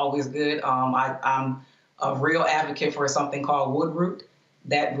things are always good. I'm a real advocate for something called Woodroot.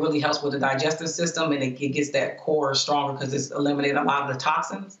 That really helps with the digestive system, and it gets that core stronger because it's eliminating a lot of the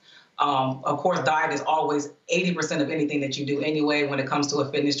toxins. Of course, diet is always 80% of anything that you do anyway when it comes to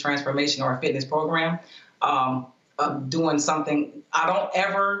a fitness transformation or a fitness program. Doing something, I don't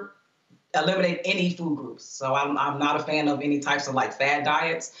ever eliminate any food groups. So I'm not a fan of any types of like fad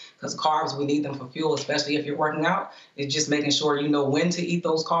diets, because carbs, we need them for fuel, especially if you're working out. It's just making sure you know when to eat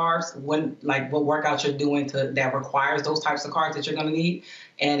those carbs, when, like what workouts you're doing that requires those types of carbs that you're going to need.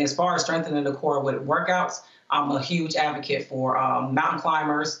 And as far as strengthening the core with workouts, I'm a huge advocate for mountain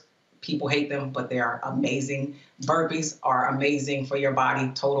climbers. People hate them, but they are amazing. Burpees are amazing for your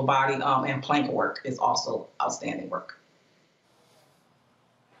body, total body, and plank work is also outstanding work.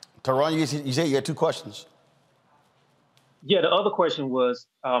 Tarun, you said you had two questions. Yeah, the other question was,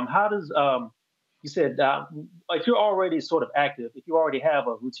 how does, you said, if you're already sort of active, if you already have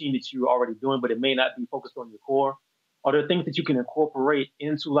a routine that you're already doing, but it may not be focused on your core, are there things that you can incorporate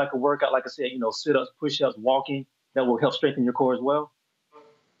into like a workout, like I said, sit-ups, push-ups, walking, that will help strengthen your core as well?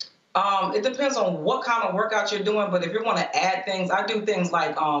 It depends on what kind of workout you're doing, but if you want to add things, I do things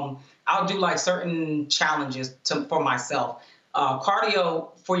like, I'll do like certain challenges for myself.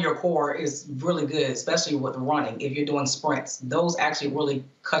 Cardio for your core is really good, especially with running. If you're doing sprints, those actually really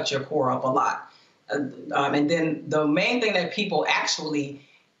cut your core up a lot. And then the main thing that people actually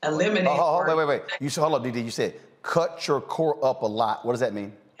eliminate. Wait. Hold on, Dee Dee. You said cut your core up a lot. What does that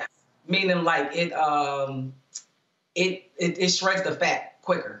mean? Meaning like it shreds the fat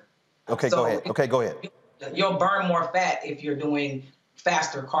quicker. Okay, go ahead. You'll burn more fat if you're doing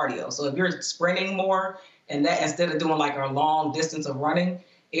faster cardio. So if you're sprinting more, and that instead of doing like a long distance of running,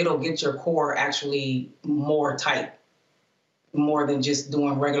 it'll get your core actually more tight, more than just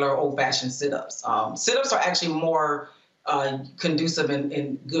doing regular old-fashioned sit-ups. Sit-ups are actually more conducive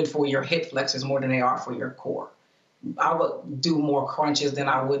and good for your hip flexors more than they are for your core. I would do more crunches than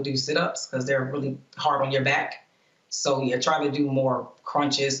I would do sit-ups because they're really hard on your back. So yeah, try to do more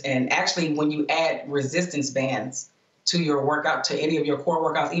crunches. And actually, when you add resistance bands to your workout, to any of your core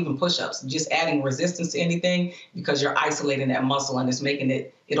workouts, even push-ups, just adding resistance to anything, because you're isolating that muscle and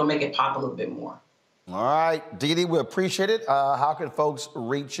it'll make it pop a little bit more. All right, Dee, we appreciate it. How can folks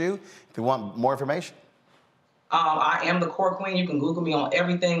reach you if you want more information? I am the Core Queen. You can Google me on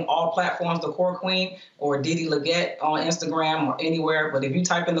everything, all platforms, the Core Queen, or Didi Leggett on Instagram or anywhere. But if you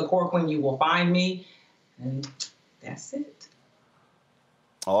type in the Core Queen, you will find me. And that's it.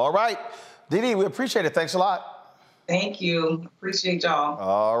 All right. Didi, we appreciate it. Thanks a lot. Thank you. Appreciate y'all.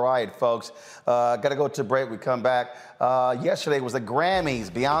 All right, folks. Got to go to break. We come back. Yesterday was the Grammys.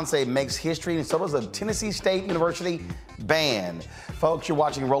 Beyonce makes history, and so does the Tennessee State University Band. Folks, you're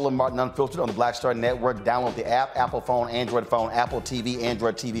watching Roland Martin Unfiltered on the Black Star Network. Download the app, Apple phone, Android phone, Apple TV,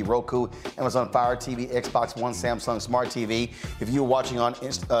 Android TV, Roku, Amazon Fire TV, Xbox One, Samsung Smart TV. If you're watching on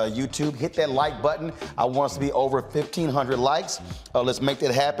YouTube, hit that like button. I want us to be over 1,500 likes. Let's make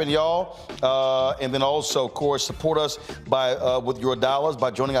that happen, y'all. And then also, of course, support us by with your dollars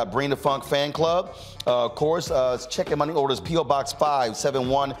by joining our Bring the Funk fan club. Of course, check your money orders, P.O. Box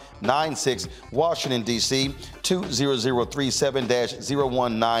 57196, Washington, D.C.,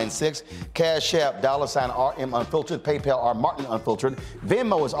 20037-0196. Cash App, $RM Unfiltered. PayPal, R Martin Unfiltered.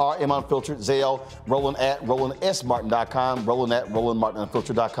 Venmo is RM Unfiltered. Zelle, Roland at RolandSMartin.com. Roland at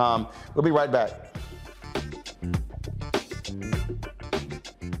RolandMartinUnfiltered.com. We'll be right back.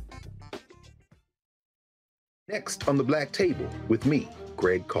 Next on the Black Table with me,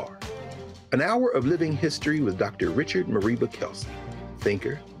 Greg Carr. An hour of living history with Dr. Richard Mariba Kelsey,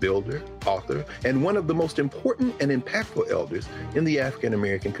 thinker, builder, author, and one of the most important and impactful elders in the African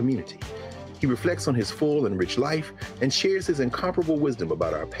American community. He reflects on his full and rich life and shares his incomparable wisdom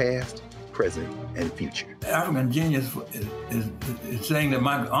about our past, present, and future. African genius is saying that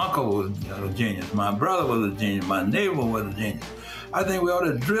my uncle was a genius, my brother was a genius, my neighbor was a genius. I think we ought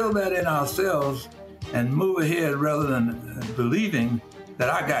to drill that in ourselves and move ahead rather than believing that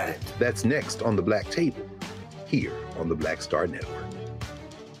I got it. That's next on the Black Table, here on the Black Star Network.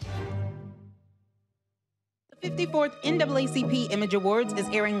 The 54th NAACP Image Awards is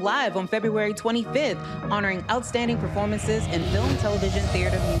airing live on February 25th, honoring outstanding performances in film, television,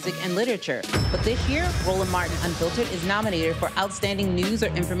 theater, music, and literature. But this year, Roland Martin Unfiltered is nominated for Outstanding News or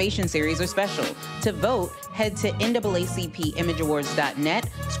Information Series or Special. To vote, head to NAACPImageAwards.net,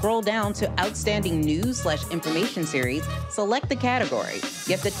 scroll down to Outstanding News/Information Series, select the category.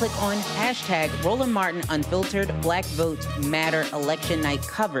 You have to click on hashtag Roland Martin Unfiltered Black Votes Matter Election Night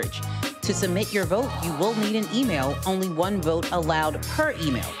Coverage. To submit your vote, you will need an email. Only one vote allowed per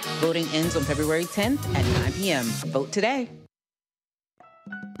email. Voting ends on February 10th at 9 p.m. Vote today.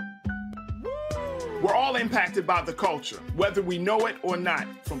 We're all impacted by the culture, whether we know it or not.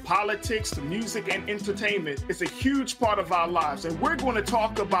 From politics to music and entertainment, it's a huge part of our lives, and we're going to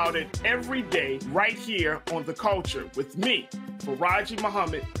talk about it every day right here on The Culture with me, Faraji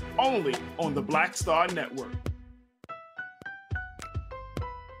Muhammad, only on the Black Star Network.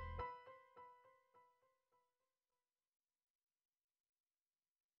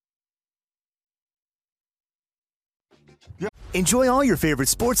 Enjoy all your favorite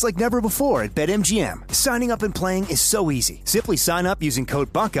sports like never before at BetMGM. Signing up and playing is so easy. Simply sign up using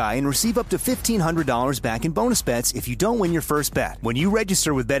code Buckeye and receive up to $1,500 back in bonus bets if you don't win your first bet. When you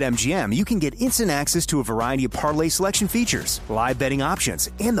register with BetMGM, you can get instant access to a variety of parlay selection features, live betting options,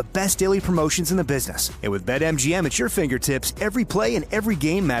 and the best daily promotions in the business. And with BetMGM at your fingertips, every play and every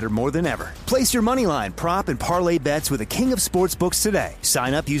game matter more than ever. Place your moneyline, prop, and parlay bets with the king of sportsbooks today.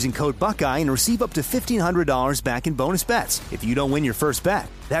 Sign up using code Buckeye and receive up to $1,500 back in bonus bets if you don't win your first bet.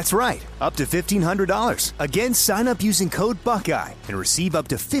 That's right, up to $1,500. Again, sign up using code Buckeye and receive up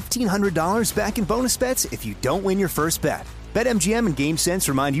to $1,500 back in bonus bets if you don't win your first bet. BetMGM and GameSense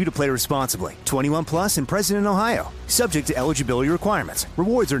remind you to play responsibly. 21 plus and present in Ohio. Subject to eligibility requirements.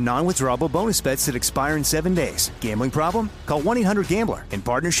 Rewards are non-withdrawable bonus bets that expire in 7 days. Gambling problem? Call 1-800-GAMBLER in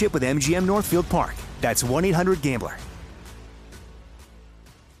partnership with MGM Northfield Park. That's 1-800-GAMBLER.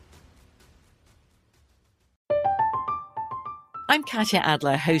 I'm Katya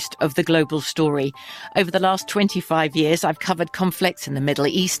Adler, host of The Global Story. Over the last 25 years, I've covered conflicts in the Middle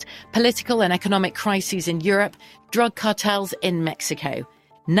East, political and economic crises in Europe, drug cartels in Mexico.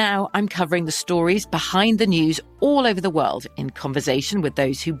 Now I'm covering the stories behind the news all over the world in conversation with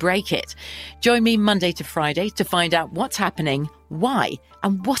those who break it. Join me Monday to Friday to find out what's happening, why,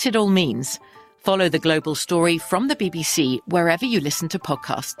 and what it all means. Follow The Global Story from the BBC wherever you listen to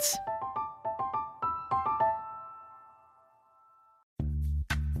podcasts.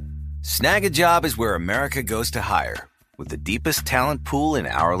 Snag a Job is where America goes to hire, with the deepest talent pool in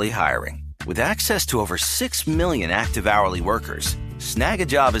hourly hiring. With access to over 6 million active hourly workers, Snag a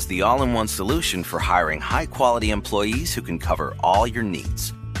Job is the all-in-one solution for hiring high-quality employees who can cover all your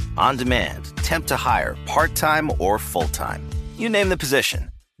needs. On demand, temp to hire, part-time or full-time. You name the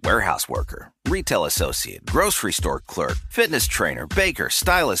position. Warehouse worker, retail associate, grocery store clerk, fitness trainer, baker,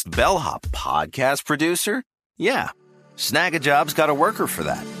 stylist, bellhop, podcast producer. Yeah, Snag a Job's got a worker for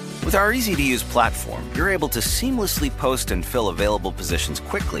that. With our easy-to-use platform, you're able to seamlessly post and fill available positions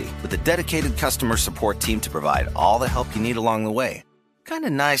quickly with a dedicated customer support team to provide all the help you need along the way. Kind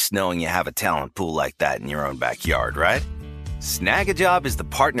of nice knowing you have a talent pool like that in your own backyard, right? Snag a Job is the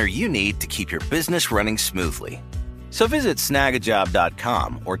partner you need to keep your business running smoothly. So visit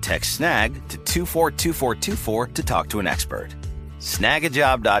snagajob.com or text snag to 242424 to talk to an expert.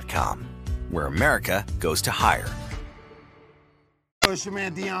 Snagajob.com, where America goes to hire. It's your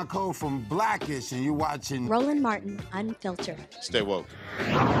man Deion Cole from Blackish, and you're watching Roland Martin Unfiltered. Stay woke.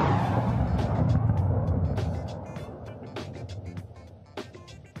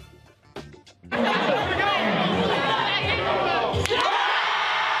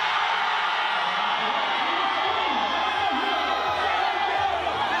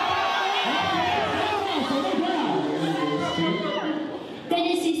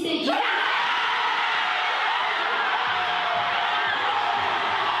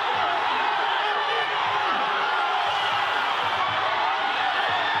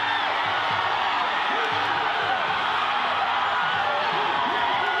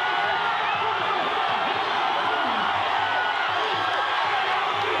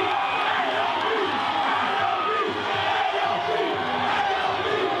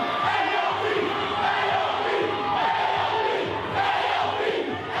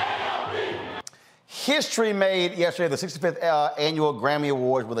 History made yesterday, the 65th annual Grammy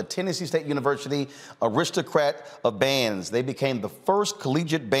Awards with the Tennessee State University Aristocrat of Bands. They became the first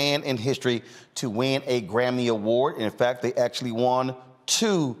collegiate band in history to win a Grammy Award. In fact, they actually won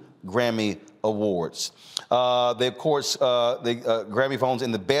 2 Grammy Awards. They, of course, the Grammy phones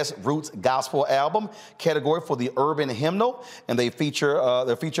in the Best Roots Gospel Album category for the Urban Hymnal, and they feature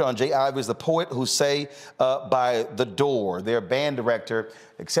on Jay Ives, The Poet Who Say by The Door. Their band director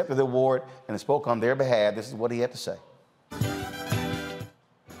accepted the award and spoke on their behalf. This is what he had to say.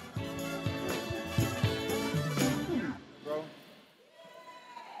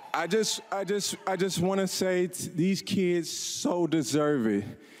 I just want to say these kids so deserve it.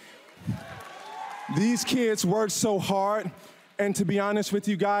 These kids work so hard, and to be honest with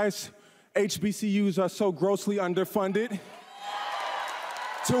you guys, HBCUs are so grossly underfunded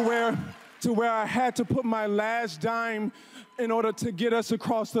to where I had to put my last dime in order to get us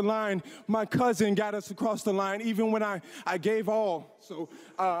across the line. My cousin got us across the line, even when I gave all. So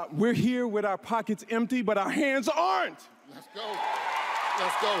we're here with our pockets empty, but our hands aren't. Let's go.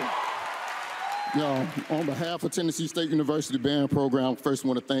 Let's go. Yo, on behalf of Tennessee State University Band Program, first I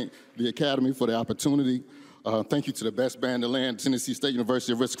want to thank the Academy for the opportunity. Thank you to the best band in the land, Tennessee State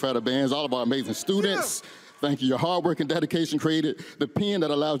University Aristocrat of Bands, all of our amazing students. Yeah. Thank you. Your hard work and dedication created the pen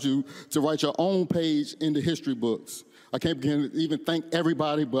that allowed you to write your own page in the history books. I can't begin to even thank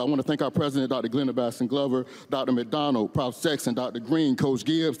everybody, but I want to thank our president, Dr. Glenda Basson Glover, Dr. McDonald, Prof. Sexton, Dr. Green, Coach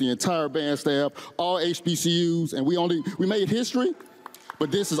Gibbs, the entire band staff, all HBCUs, and we made history. But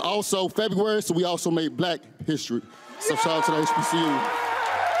this is also February, so we also made Black history. So shout out to the HBCU.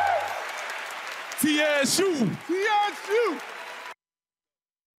 TSU.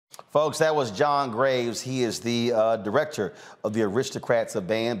 Folks, that was John Graves. He is the director of the Aristocrats of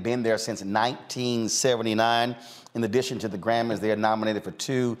Band, been there since 1979. In addition to the Grammys, they are nominated for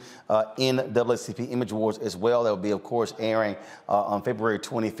 2 NAACP Image Awards as well. That will be, of course, airing on February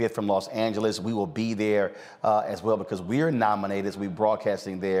 25th from Los Angeles. We will be there as well because we're nominated. We're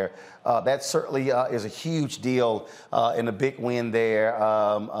broadcasting there. That certainly is a huge deal and a big win there,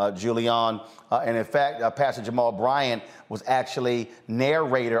 Julian. And in fact, Pastor Jamal Bryant was actually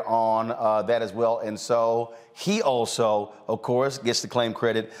narrator on that as well. And so he also, of course, gets to claim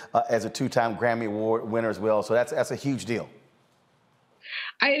credit as a 2-time Grammy Award winner as well. So that's a huge deal.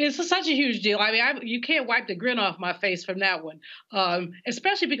 It's such a huge deal. I mean, you can't wipe the grin off my face from that one,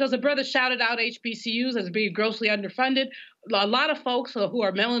 especially because the brother shouted out HBCUs as being grossly underfunded. A lot of folks who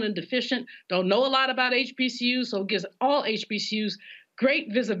are melanin deficient don't know a lot about HBCUs, so it gives all HBCUs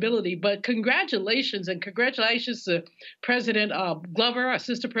great visibility. But congratulations to President Glover, our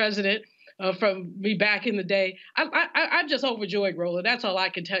sister president, from me back in the day. I'm just overjoyed, Roland. That's all I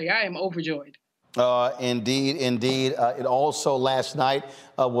can tell you. I am overjoyed. Indeed. It also last night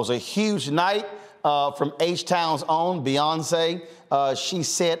was a huge night from H-Town's own Beyonce. She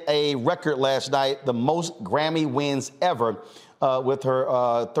set a record last night, the most Grammy wins ever, with her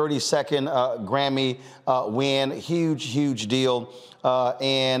 32nd Grammy win. Huge deal.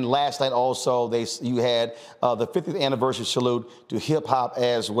 And last night also, you had the 50th anniversary salute to hip hop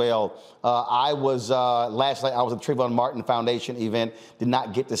as well. Last night I was at the Trayvon Martin Foundation event, did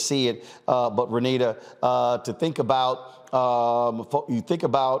not get to see it, but Renita, to think about, you think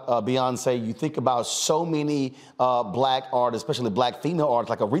about Beyonce, you think about so many black artists, especially black female artists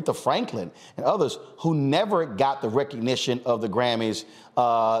like Aretha Franklin and others who never got the recognition of the Grammys.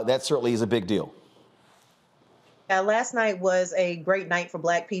 That certainly is a big deal. Last night was a great night for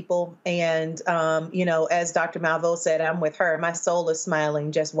Black people. And, as Dr. Malveaux said, I'm with her. My soul is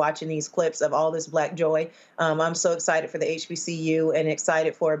smiling just watching these clips of all this Black joy. I'm so excited for the HBCU and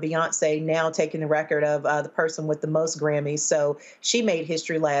excited for Beyonce now taking the record of the person with the most Grammys. So she made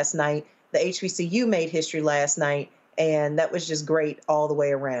history last night. The HBCU made history last night. And that was just great all the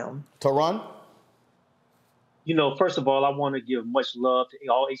way around. Taron? First of all, I want to give much love to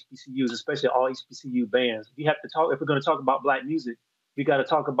all HBCUs, especially all HBCU bands. If we're going to talk about Black music, we got to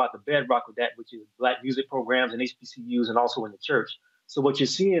talk about the bedrock of that, which is Black music programs and HBCUs and also in the church. So what you're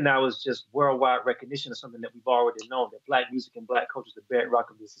seeing now is just worldwide recognition of something that we've already known, that Black music and Black culture is the bedrock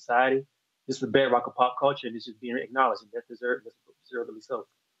of this society. This is the bedrock of pop culture, and it's just being acknowledged, and that's deservedly so.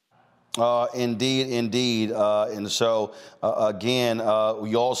 Indeed. And so, again,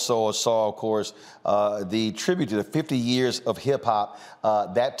 we also saw, of course, the tribute to the 50 years of hip hop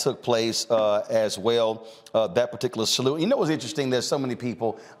that took place as well, that particular salute. You know what's interesting? There's so many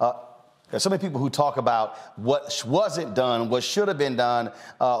people who talk about what wasn't done, what should have been done,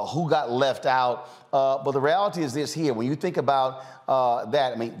 who got left out. But the reality is this here. When you think about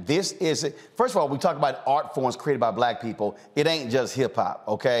that, I mean, this is, first of all, we talk about art forms created by Black people. It ain't just hip hop,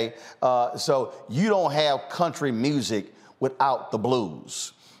 okay? So you don't have country music without the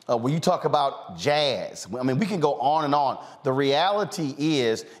blues. When you talk about jazz, I mean, we can go on and on. The reality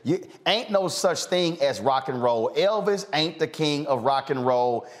is, ain't no such thing as rock and roll. Elvis ain't the king of rock and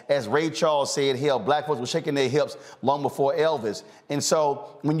roll. As Ray Charles said, hell, Black folks were shaking their hips long before Elvis. And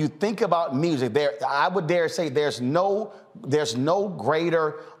so when you think about music, I would dare say there's no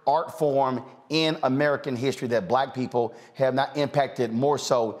greater art form in American history that Black people have not impacted more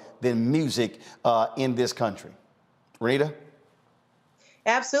so than music in this country. Renita?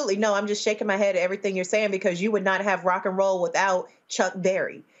 Absolutely. No, I'm just shaking my head at everything you're saying, because you would not have rock and roll without Chuck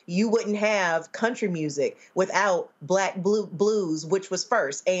Berry. You wouldn't have country music without Black blues, which was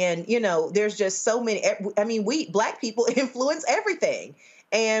first. And, there's just so many. I mean, Black people influence everything.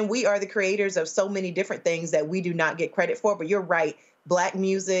 And we are the creators of so many different things that we do not get credit for. But you're right. Black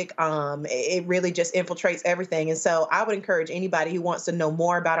music, it really just infiltrates everything. And so I would encourage anybody who wants to know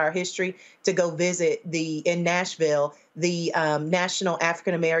more about our history to go visit in Nashville, the National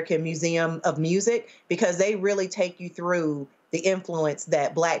African American Museum of Music, because they really take you through the influence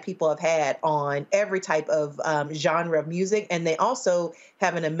that Black people have had on every type of genre of music. And they also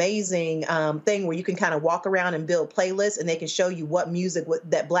have an amazing thing where you can kind of walk around and build playlists, and they can show you what music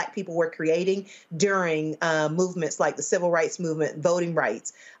that Black people were creating during movements like the Civil Rights Movement, voting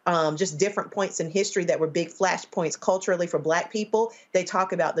rights, just different points in history that were big flashpoints culturally for Black people. They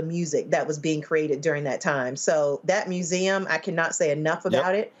talk about the music that was being created during that time. So that museum, I cannot say enough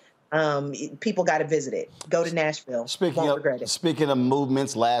about it. People got to visit it. Go to Nashville. Speaking of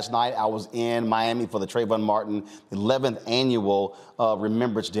movements, last night I was in Miami for the Trayvon Martin 11th annual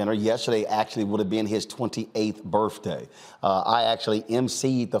Remembrance Dinner. Yesterday actually would have been his 28th birthday. I actually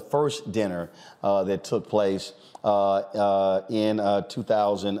emceed the first dinner that took place in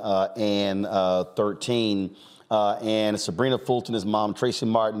 2013. And Sabrina Fulton, his mom, Tracy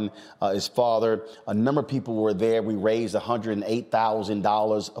Martin, his father, a number of people were there. We raised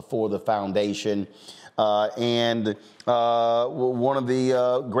 $108,000 for the foundation. And one of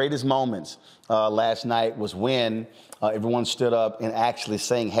the greatest moments last night was when everyone stood up and actually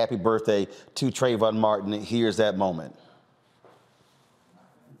sang happy birthday to Trayvon Martin. Here's that moment.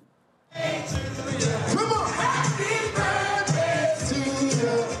 Come on. Happy birthday to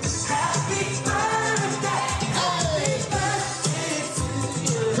you. Happy birthday. Happy birthday to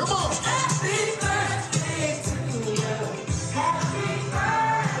you. Come on. Happy birthday to you. Happy birthday.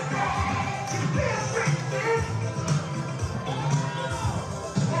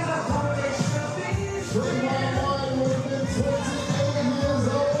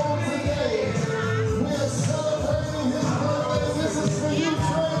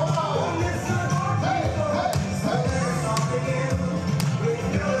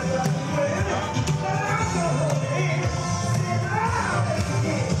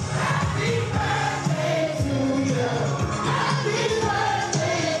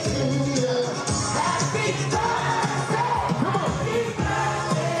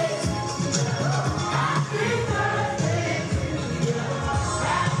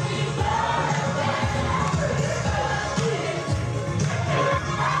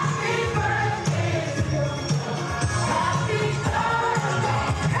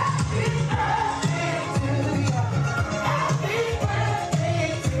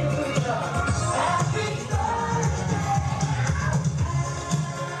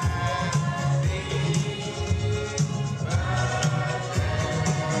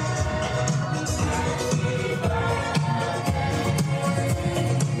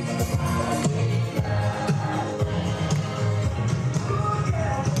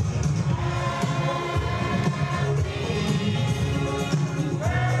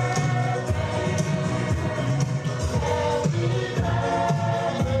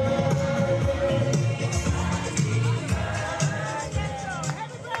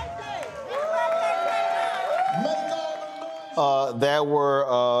 There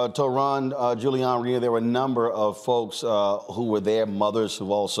were, to run Julianne Reed, there were a number of folks who were there, mothers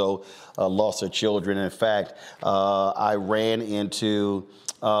who also lost their children. In fact, I ran into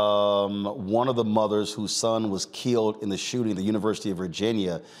one of the mothers whose son was killed in the shooting at the University of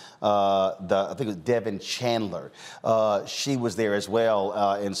Virginia. I think it was Devin Chandler. She was there as well.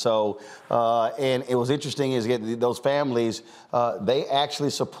 And it was interesting is those families, they actually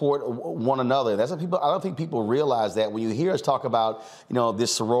support one another. That's what I don't think people realize that when you hear us talk about,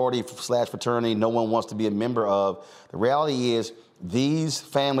 this sorority / fraternity no one wants to be a member of, the reality is these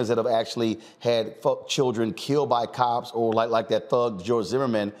families that have actually had children killed by cops or like that thug George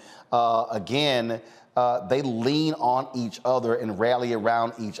Zimmerman, they lean on each other and rally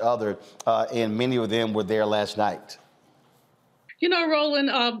around each other, and many of them were there last night. Roland,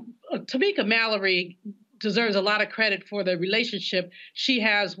 Tamika Mallory deserves a lot of credit for the relationship she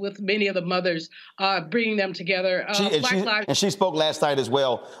has with many of the mothers, bringing them together. And she spoke last night as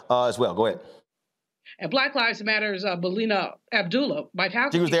well. Go ahead. And Black Lives Matter's Belina Abdullah,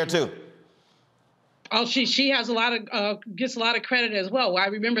 she was there too. Oh, she has gets a lot of credit as well. I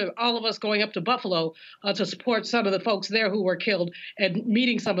remember all of us going up to Buffalo to support some of the folks there who were killed and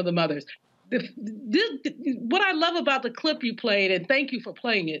meeting some of the mothers. What I love about the clip you played, and thank you for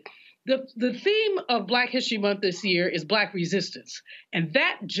playing it, the theme of Black History Month this year is Black resistance. And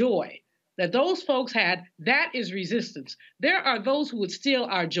that joy that those folks had, that is resistance. There are those who would steal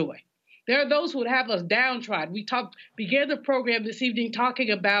our joy. There are those who would have us downtrodden. We began the program this evening talking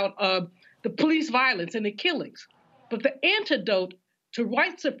about the police violence and the killings. But the antidote to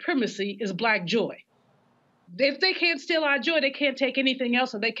white supremacy is Black joy. If they can't steal our joy, they can't take anything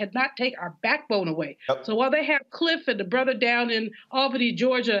else, and they cannot take our backbone away. Yep. So while they have Cliff and the brother down in Albany,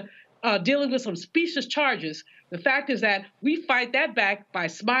 Georgia, dealing with some specious charges, the fact is that we fight that back by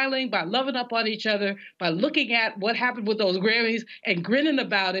smiling, by loving up on each other, by looking at what happened with those Grammys and grinning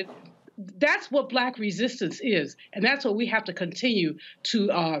about it. That's what Black resistance is, and that's what we have to continue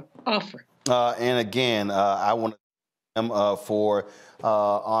to offer. And again, I want to thank him for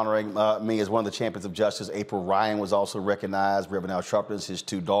honoring me as one of the champions of justice. April Ryan was also recognized. Reverend Al Sharpton, his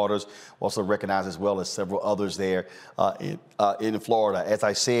 2 daughters, were also recognized, as well as several others there in Florida. As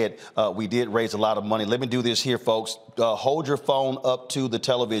I said, we did raise a lot of money. Let me do this here, folks. Hold your phone up to the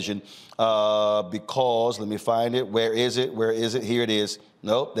television because, let me find it. Where is it? Where is it? Here it is.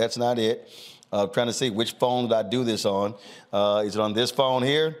 Nope, that's not it. I'm trying to see which phone did I do this on. Is it on this phone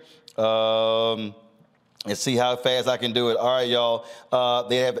here? Let's see how fast I can do it. All right, y'all.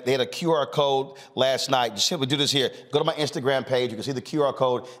 They had a QR code last night. Just simply do this here. Go to my Instagram page. You can see the QR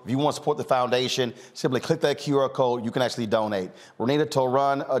code. If you want to support the foundation, simply click that QR code. You can actually donate. Renita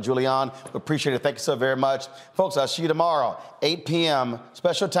Toran, Julianne, appreciate it. Thank you so very much. Folks, I'll see you tomorrow, 8 p.m.,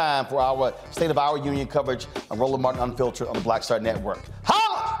 special time for our State of Our Union coverage on Roland Martin Unfiltered on the Black Star Network.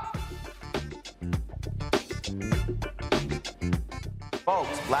 Holla!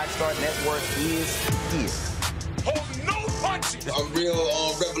 Folks, Black Star Network is here. Hold no punches. I'm real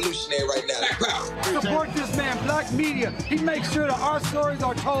revolutionary right now. Support this man, Black Media. He makes sure that our stories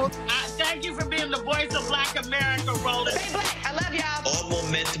are told. Thank you for being the voice of Black America, Roland. Stay black. I love y'all. All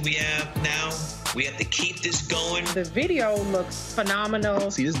momentum we have now, we have to keep this going. The video looks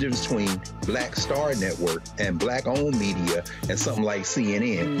phenomenal. See, there's a difference between Black Star Network and Black-owned media and something like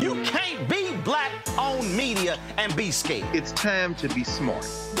CNN. You can't be Black-owned media and be scared. It's time to be smart.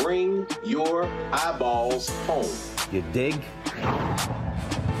 Bring your eyeballs home. You dig?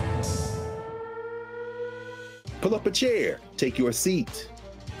 Pull up a chair. Take your seat.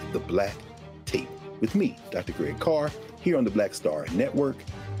 The Black Table with me, Dr. Greg Carr, here on the Black Star Network.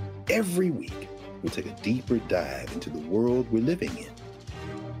 Every week, we'll take a deeper dive into the world we're living in.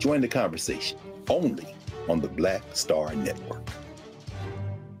 Join the conversation only on the Black Star Network.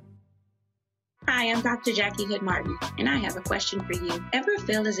 Hi, I'm Dr. Jackie Hood Martin, and I have a question for you. Ever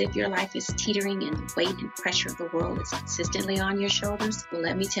feel as if your life is teetering and the weight and pressure of the world is consistently on your shoulders? Well,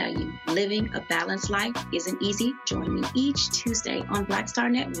 let me tell you, living a balanced life isn't easy. Join me each Tuesday on Black Star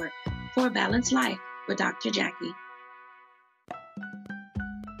Network for A Balanced Life with Dr. Jackie.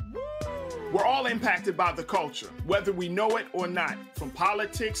 We're all impacted by the culture, whether we know it or not. From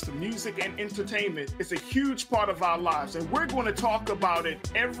politics to music and entertainment, it's a huge part of our lives, and we're going to talk about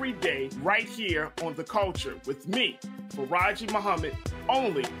it every day right here on The Culture with me, Faraji Muhammad,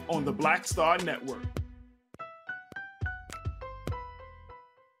 only on the Black Star Network.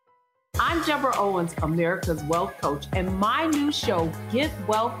 I'm Deborah Owens, America's Wealth Coach, and my new show, Get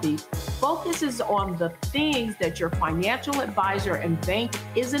Wealthy, focuses on the things that your financial advisor and bank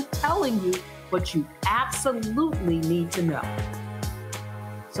isn't telling you, but you absolutely need to know.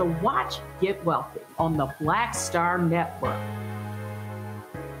 So watch Get Wealthy on the Black Star Network.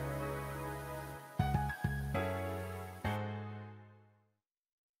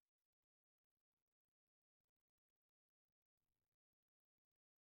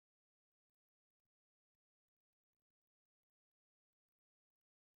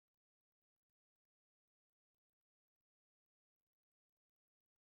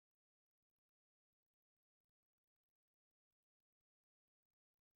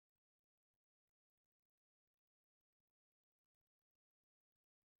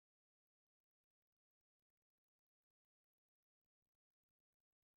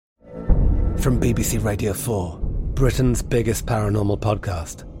 From BBC Radio 4, Britain's biggest paranormal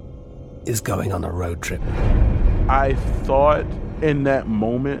podcast is going on a road trip. I thought in that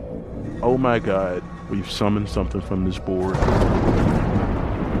moment, oh my God, we've summoned something from this board.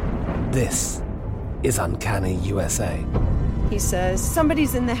 This is Uncanny USA. He says,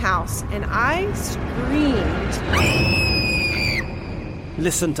 somebody's in the house, and I screamed.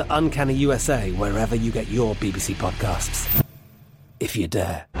 Listen to Uncanny USA wherever you get your BBC podcasts, if you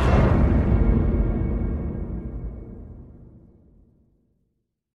dare.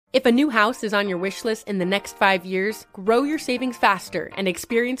 If a new house is on your wish list in the next 5 years, grow your savings faster and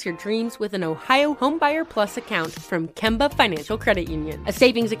experience your dreams with an Ohio Homebuyer Plus account from Kemba Financial Credit Union. A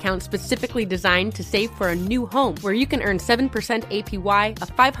savings account specifically designed to save for a new home, where you can earn 7% APY,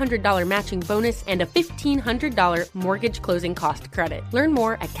 a $500 matching bonus, and a $1,500 mortgage closing cost credit. Learn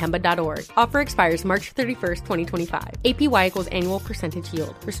more at Kemba.org. Offer expires March 31st, 2025. APY equals annual percentage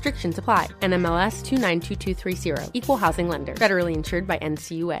yield. Restrictions apply. NMLS 292230. Equal housing lender. Federally insured by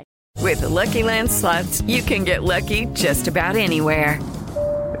NCUA. With the Lucky Land Slots, you can get lucky just about anywhere.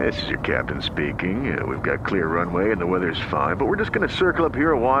 This is your captain speaking. We've got clear runway and the weather's fine, but we're just going to circle up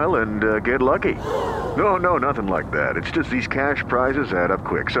here a while and get lucky. No, nothing like that. It's just these cash prizes add up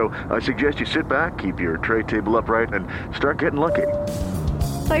quick. So I suggest you sit back, keep your tray table upright, and start getting lucky.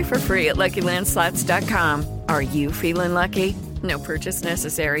 Play for free at LuckyLandSlots.com. Are you feeling lucky? No purchase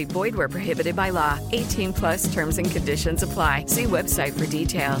necessary. Void where prohibited by law. 18+ terms and conditions apply. See website for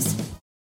details.